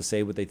to be able to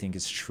say what they think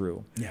is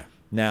true. Yeah.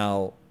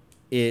 Now,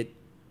 it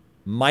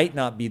might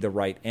not be the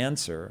right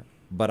answer,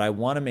 but I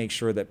want to make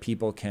sure that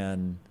people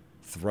can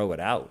throw it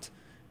out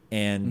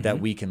and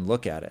that we can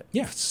look at it.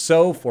 Yeah.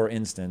 So, for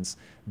instance,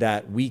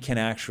 that we can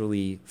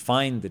actually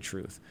find the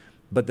truth.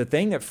 But the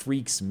thing that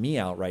freaks me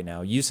out right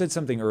now, you said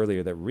something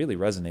earlier that really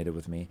resonated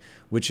with me,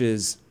 which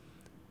is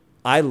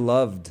I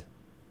loved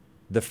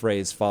the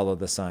phrase follow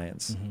the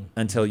science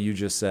until you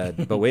just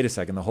said, but wait a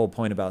second, the whole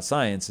point about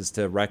science is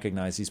to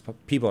recognize these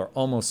people are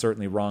almost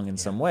certainly wrong in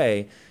some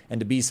way. And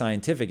to be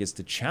scientific is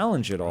to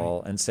challenge it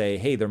all and say,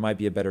 hey, there might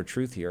be a better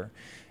truth here.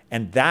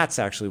 And that's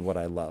actually what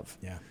I love.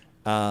 Yeah.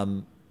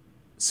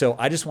 So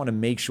I just want to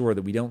make sure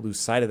that we don't lose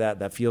sight of that.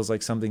 That feels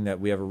like something that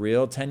we have a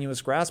real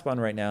tenuous grasp on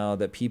right now,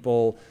 that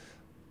people,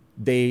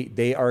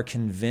 they are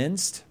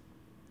convinced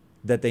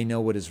that they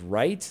know what is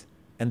right.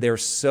 And they're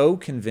so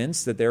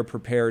convinced that they're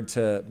prepared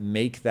to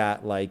make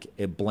that like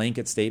a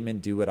blanket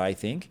statement, do what I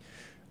think.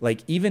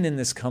 Like even in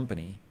this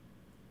company,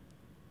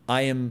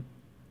 I am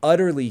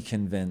utterly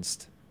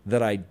convinced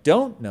that I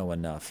don't know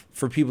enough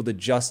for people to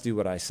just do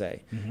what I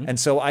say. And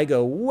so I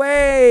go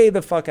way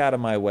the fuck out of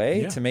my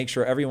way to make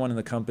sure everyone in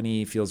the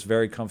company feels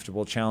very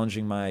comfortable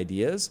challenging my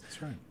ideas.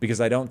 That's right.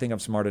 Because I don't think I'm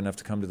smart enough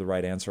to come to the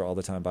right answer all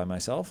the time by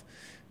myself.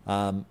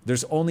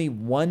 There's only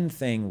one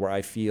thing where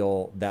I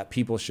feel that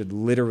people should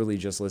literally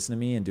just listen to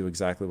me and do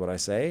exactly what I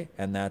say,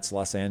 and that's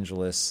Los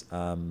Angeles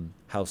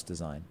house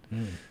design.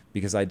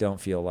 Because I don't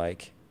feel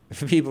like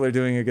people are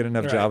doing a good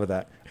enough job of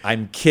that.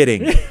 I'm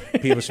kidding.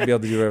 People should be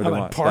able to do whatever they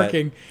want.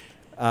 Parking.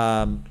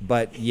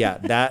 But yeah,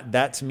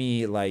 that to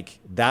me, like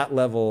that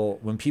level,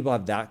 when people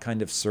have that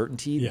kind of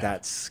certainty,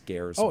 that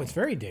scares me. It's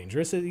very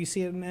dangerous. You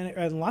see it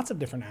in lots of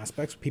different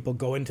aspects. People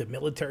go into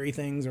military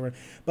things,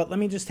 but let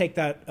me just take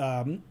that.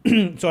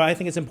 So I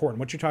think it's important.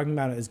 What you're talking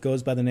about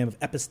goes by the name of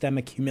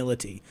epistemic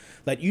humility.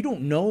 That you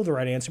don't know the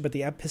right answer, but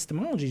the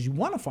epistemology is you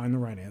want to find the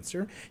right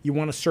answer. You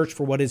want to search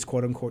for what is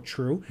quote unquote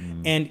true,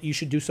 and you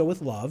should do so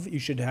with love. You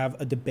should have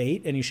a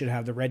debate, and you should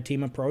have the red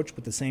team approach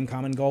with the same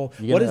common goal.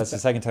 That's the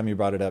second time you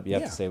brought it up. You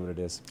have to say what it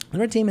is. The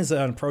red team is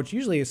an approach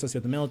usually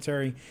associated with the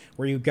military,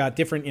 where you've got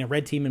different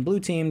red team and blue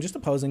team, just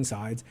opposing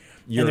sides.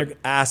 You're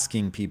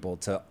asking people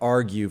to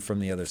argue from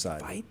the other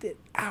side. Fight it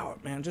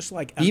out, man. Just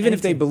like even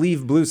if they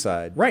believe blue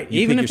side, right?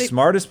 You pick your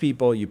smartest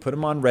people, you put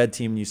them on red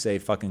team, and you say,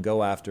 "Fucking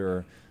go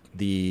after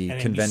the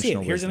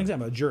conventional." Here's an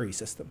example: a jury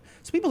system.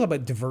 So people talk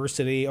about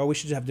diversity. Oh, we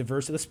should have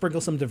diversity. Let's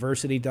sprinkle some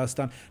diversity dust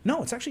on.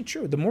 No, it's actually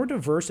true. The more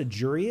diverse a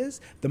jury is,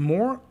 the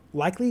more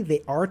likely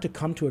they are to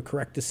come to a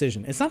correct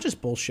decision. It's not just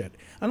bullshit.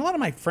 And a lot of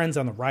my friends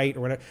on the right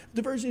or whatever,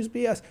 diversity is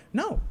BS.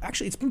 No,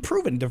 actually, it's been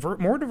proven.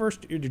 More diverse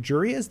the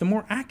jury is, the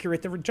more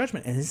accurate the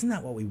judgment. And isn't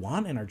that what we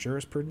want in our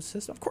jurisprudence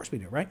system? Of course we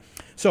do, right?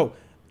 So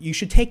you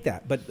should take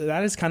that, but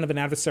that is kind of an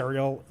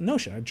adversarial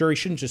notion. A jury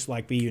shouldn't just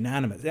be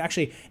unanimous.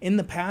 Actually, in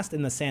the past,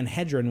 in the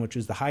Sanhedrin, which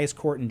was the highest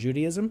court in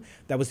Judaism,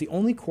 that was the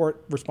only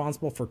court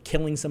responsible for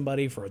killing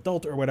somebody for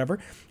adultery or whatever.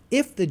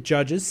 If the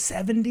judges,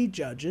 70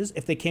 judges,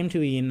 if they came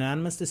to a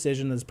unanimous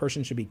decision that this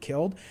person should be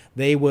killed,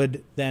 they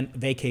would then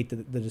vacate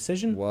the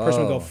decision. The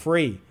person would go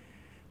free.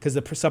 Because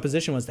the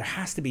presupposition was there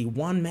has to be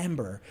one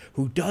member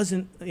who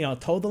doesn't,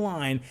 toe the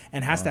line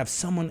and has to have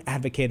someone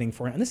advocating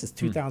for it. And this is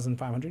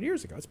 2,500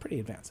 years ago. It's pretty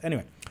advanced.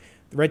 Anyway,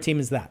 the red team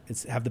is that.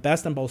 It's have the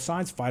best on both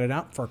sides, fight it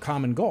out for a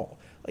common goal.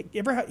 Like, you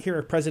ever hear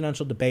a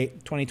presidential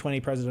debate, 2020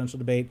 presidential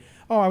debate?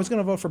 Oh, I was going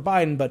to vote for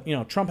Biden, but,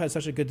 Trump had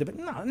such a good debate.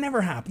 No, it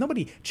never happened.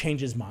 Nobody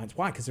changes minds.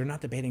 Why? Because they're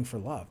not debating for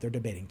love. They're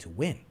debating to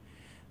win.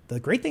 The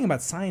great thing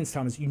about science,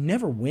 Tom, is you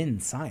never win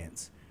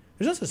science.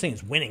 There's no such thing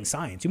as winning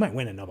science. You might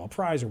win a Nobel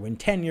Prize or win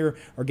tenure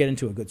or get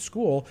into a good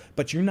school,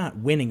 but you're not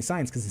winning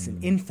science because it's an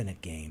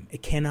infinite game.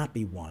 It cannot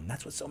be won.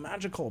 That's what's so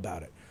magical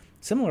about it.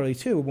 Similarly,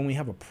 too, when we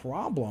have a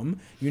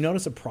problem, you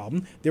notice a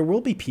problem, there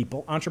will be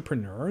people,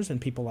 entrepreneurs and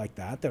people like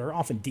that are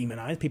often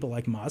demonized, people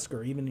like Musk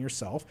or even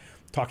yourself,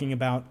 talking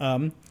about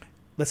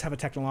let's have a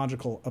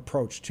technological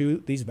approach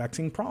to these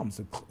vexing problems.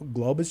 The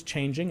globe is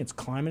changing. Its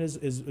climate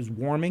is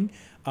warming.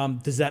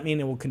 Does that mean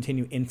it will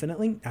continue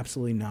infinitely?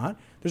 Absolutely not.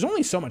 There's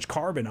only so much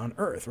carbon on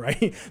Earth,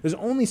 right? There's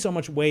only so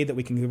much way that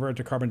we can convert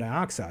to carbon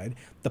dioxide.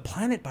 The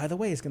planet, by the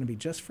way, is going to be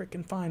just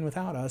freaking fine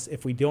without us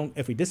if we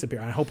disappear.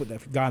 And I hope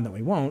with God that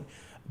we won't.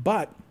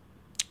 But,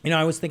 I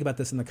always think about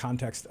this in the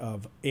context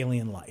of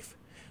alien life.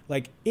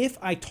 Like, if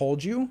I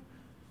told you,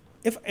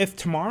 if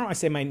tomorrow I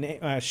say my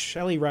name,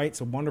 Shelley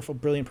Wright's a wonderful,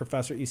 brilliant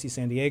professor at UC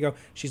San Diego.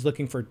 She's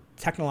looking for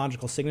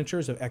technological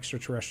signatures of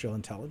extraterrestrial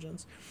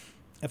intelligence.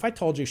 If I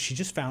told you she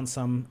just found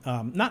some,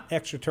 not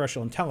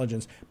extraterrestrial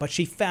intelligence, but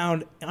she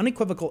found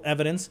unequivocal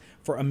evidence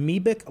for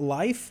amoebic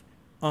life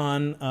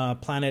on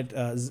planet,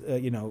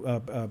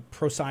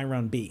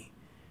 Procyon b.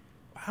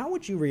 How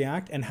would you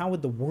react, and how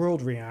would the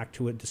world react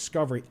to a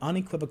discovery,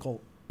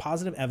 unequivocal,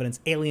 positive evidence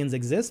aliens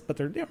exist, but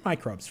they're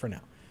microbes for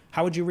now?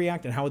 How would you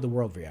react, and how would the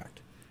world react?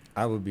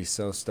 I would be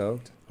so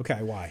stoked.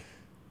 Okay, why?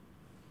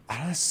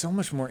 That's so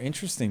much more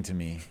interesting to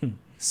me.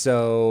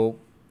 So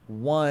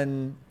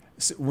when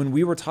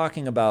we were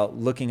talking about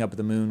looking up at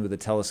the moon with a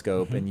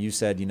telescope, and you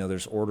said,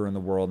 there's order in the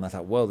world, and I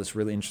thought, whoa, that's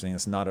really interesting.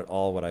 That's not at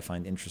all what I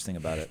find interesting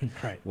about it.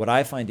 Right. What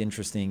I find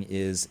interesting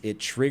is it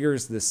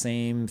triggers the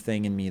same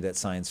thing in me that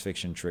science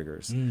fiction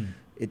triggers.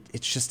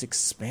 It's just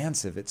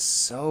expansive. It's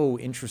so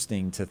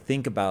interesting to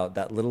think about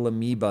that little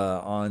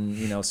amoeba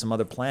on, some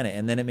other planet.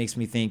 And then it makes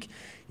me think,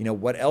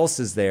 what else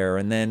is there?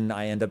 And then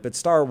I end up at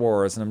Star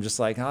Wars, and I'm just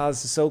like,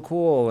 this is so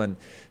cool. And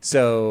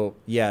so,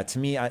 yeah, to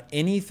me,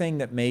 anything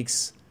that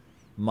makes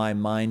my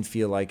mind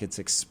feel like it's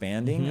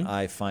expanding,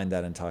 I find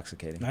that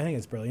intoxicating. I think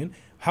it's brilliant.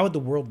 How would the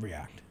world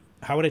react?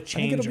 How would it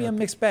change? I think it'll be a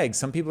mixed bag.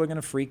 Some people are going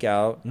to freak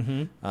out.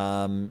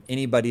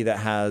 Anybody that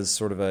has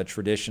sort of a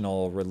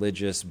traditional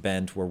religious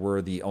bent where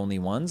we're the only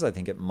ones, I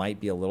think it might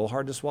be a little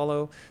hard to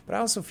swallow. But I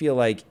also feel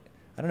like,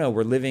 I don't know,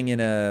 we're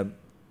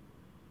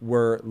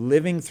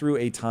living through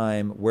a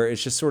time where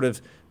it's just sort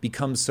of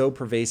become so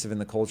pervasive in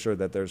the culture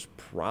that there's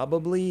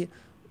probably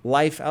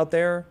life out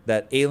there,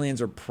 that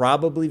aliens are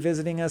probably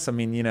visiting us. I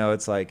mean,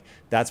 it's like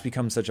that's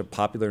become such a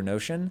popular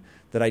notion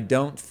that I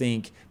don't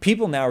think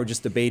people now are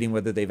just debating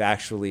whether they've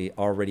actually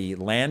already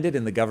landed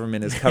and the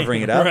government is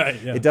covering it up. Right,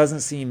 yeah. It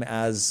doesn't seem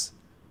as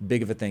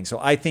big of a thing. So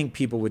I think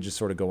people would just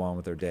sort of go on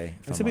with their day.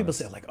 And some people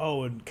say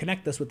and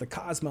connect us with the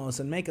cosmos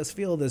and make us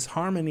feel this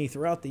harmony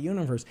throughout the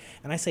universe.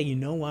 And I say, you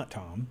know what,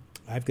 Tom?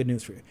 I have good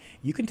news for you.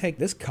 You can take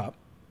this cup,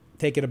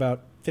 take it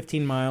about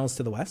 15 miles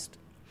to the west,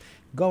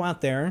 go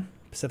out there,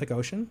 Pacific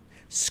Ocean,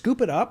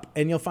 scoop it up,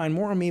 and you'll find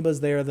more amoebas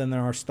there than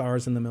there are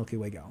stars in the Milky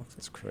Way galaxy.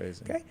 That's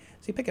crazy. Okay,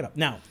 so you pick it up.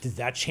 Now, does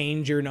that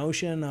change your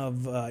notion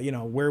of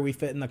where we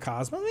fit in the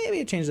cosmos? Maybe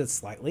it changes it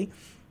slightly,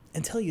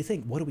 until you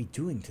think, what are we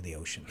doing to the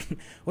ocean?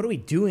 What are we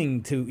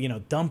doing to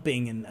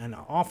dumping and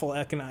awful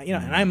economic?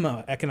 And I'm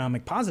an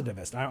economic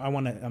positivist. I'm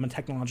a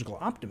technological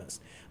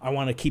optimist. I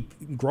want to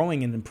keep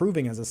growing and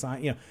improving as a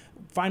scientist.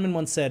 Feynman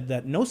once said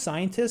that no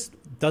scientist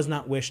does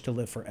not wish to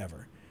live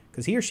forever,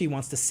 because he or she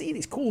wants to see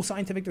these cool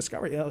scientific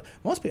discoveries.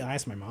 Most people, I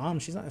ask my mom,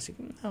 she's not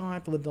saying, no,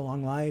 I've lived a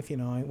long life.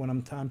 When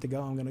I'm time to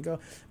go, I'm going to go.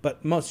 But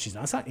she's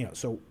not.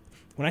 So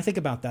when I think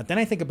about that, then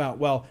I think about,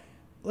 well,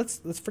 let's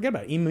forget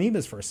about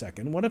amoebas for a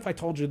second. What if I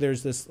told you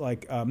there's this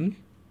there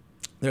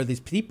are these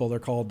people, they're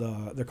called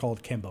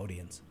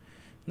Cambodians,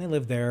 and they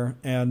live there,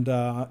 and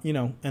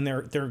and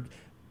they're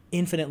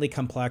infinitely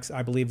complex.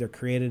 I believe they're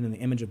created in the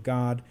image of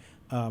God,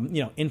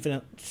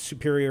 infinite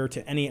superior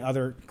to any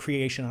other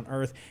creation on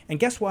earth. And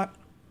guess what?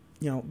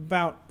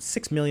 About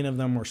 6 million of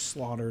them were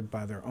slaughtered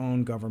by their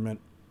own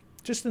government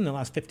just in the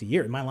last 50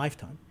 years, my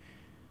lifetime.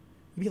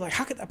 You'd be like,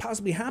 how could that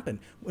possibly happen?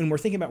 When we're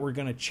thinking about we're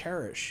going to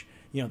cherish,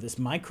 this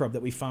microbe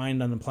that we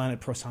find on the planet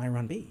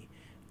Procyon b.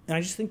 And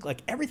I just think,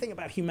 like, everything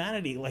about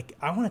humanity, like,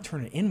 I want to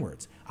turn it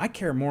inwards. I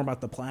care more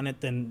about the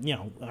planet than,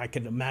 I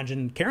could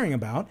imagine caring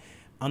about.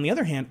 On the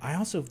other hand, I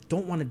also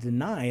don't want to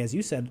deny, as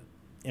you said,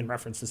 in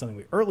reference to something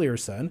we earlier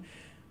said,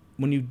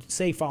 when you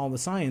say follow the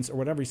science or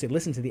whatever, you say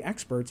listen to the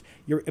experts,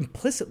 you're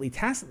implicitly,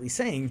 tacitly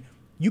saying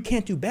you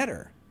can't do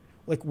better.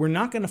 Like, we're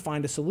not going to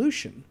find a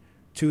solution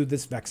to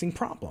this vexing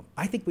problem.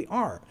 I think we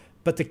are.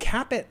 But to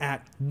cap it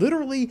at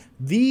literally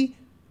the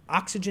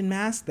oxygen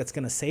mask that's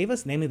going to save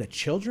us, namely the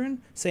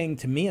children, saying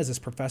to me, as this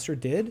professor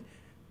did,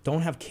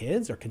 don't have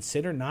kids or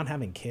consider not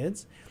having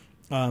kids,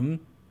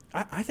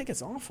 I think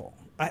it's awful.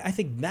 I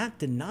think that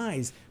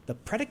denies the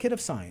predicate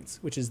of science,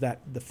 which is that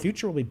the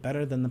future will be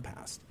better than the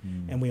past.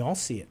 And we all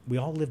see it. We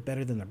all live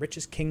better than the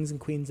richest kings and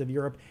queens of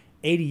Europe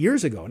 80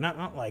 years ago,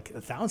 not like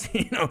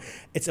 1,000.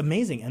 It's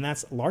amazing. And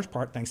that's a large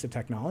part thanks to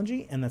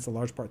technology, and that's a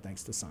large part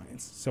thanks to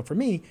science. So for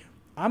me,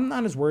 I'm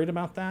not as worried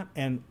about that,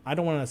 and I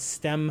don't want to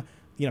stem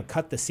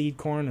cut the seed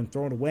corn and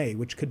throw it away,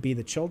 which could be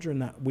the children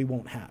that we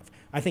won't have.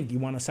 I think you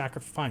want to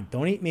sacrifice, fine,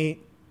 don't eat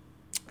meat,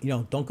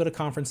 don't go to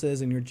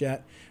conferences in your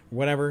jet,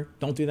 whatever,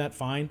 don't do that,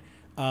 fine.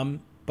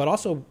 But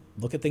also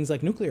look at things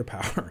like nuclear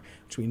power,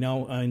 which we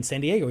know in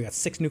San Diego, we got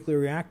 6 nuclear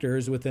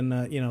reactors within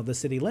the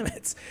city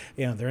limits.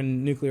 They're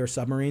in nuclear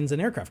submarines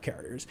and aircraft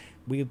carriers.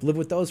 We've lived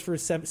with those for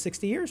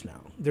 60 years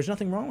now. There's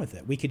nothing wrong with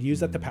it. We could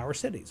use that to power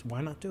cities.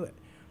 Why not do it?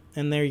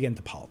 And there you get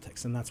into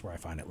politics, and that's where I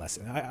find it less.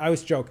 I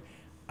always joke,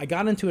 I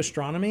got into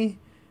astronomy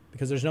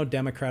because there's no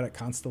Democratic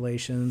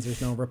constellations,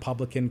 there's no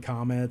Republican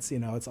comets.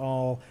 It's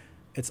all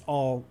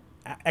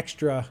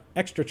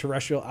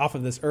extraterrestrial off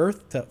of this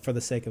earth for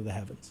the sake of the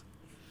heavens.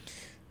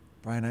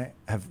 Brian, I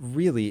have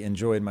really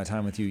enjoyed my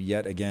time with you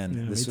yet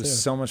again. Yeah, this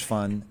was so much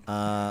fun.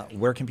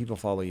 Where can people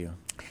follow you?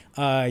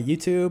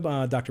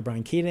 YouTube, Dr.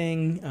 Brian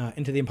Keating,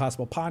 Into the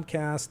Impossible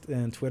podcast,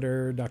 and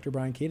Twitter, Dr.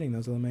 Brian Keating.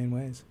 Those are the main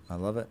ways. I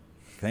love it.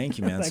 Thank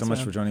you, man. Thanks, so much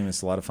man. for joining me.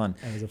 It's a lot of fun.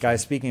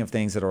 Guys, speaking of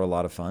things that are a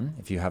lot of fun,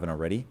 if you haven't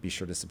already, be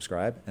sure to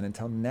subscribe. And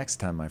until next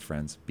time, my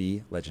friends,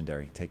 be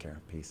legendary. Take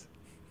care. Peace.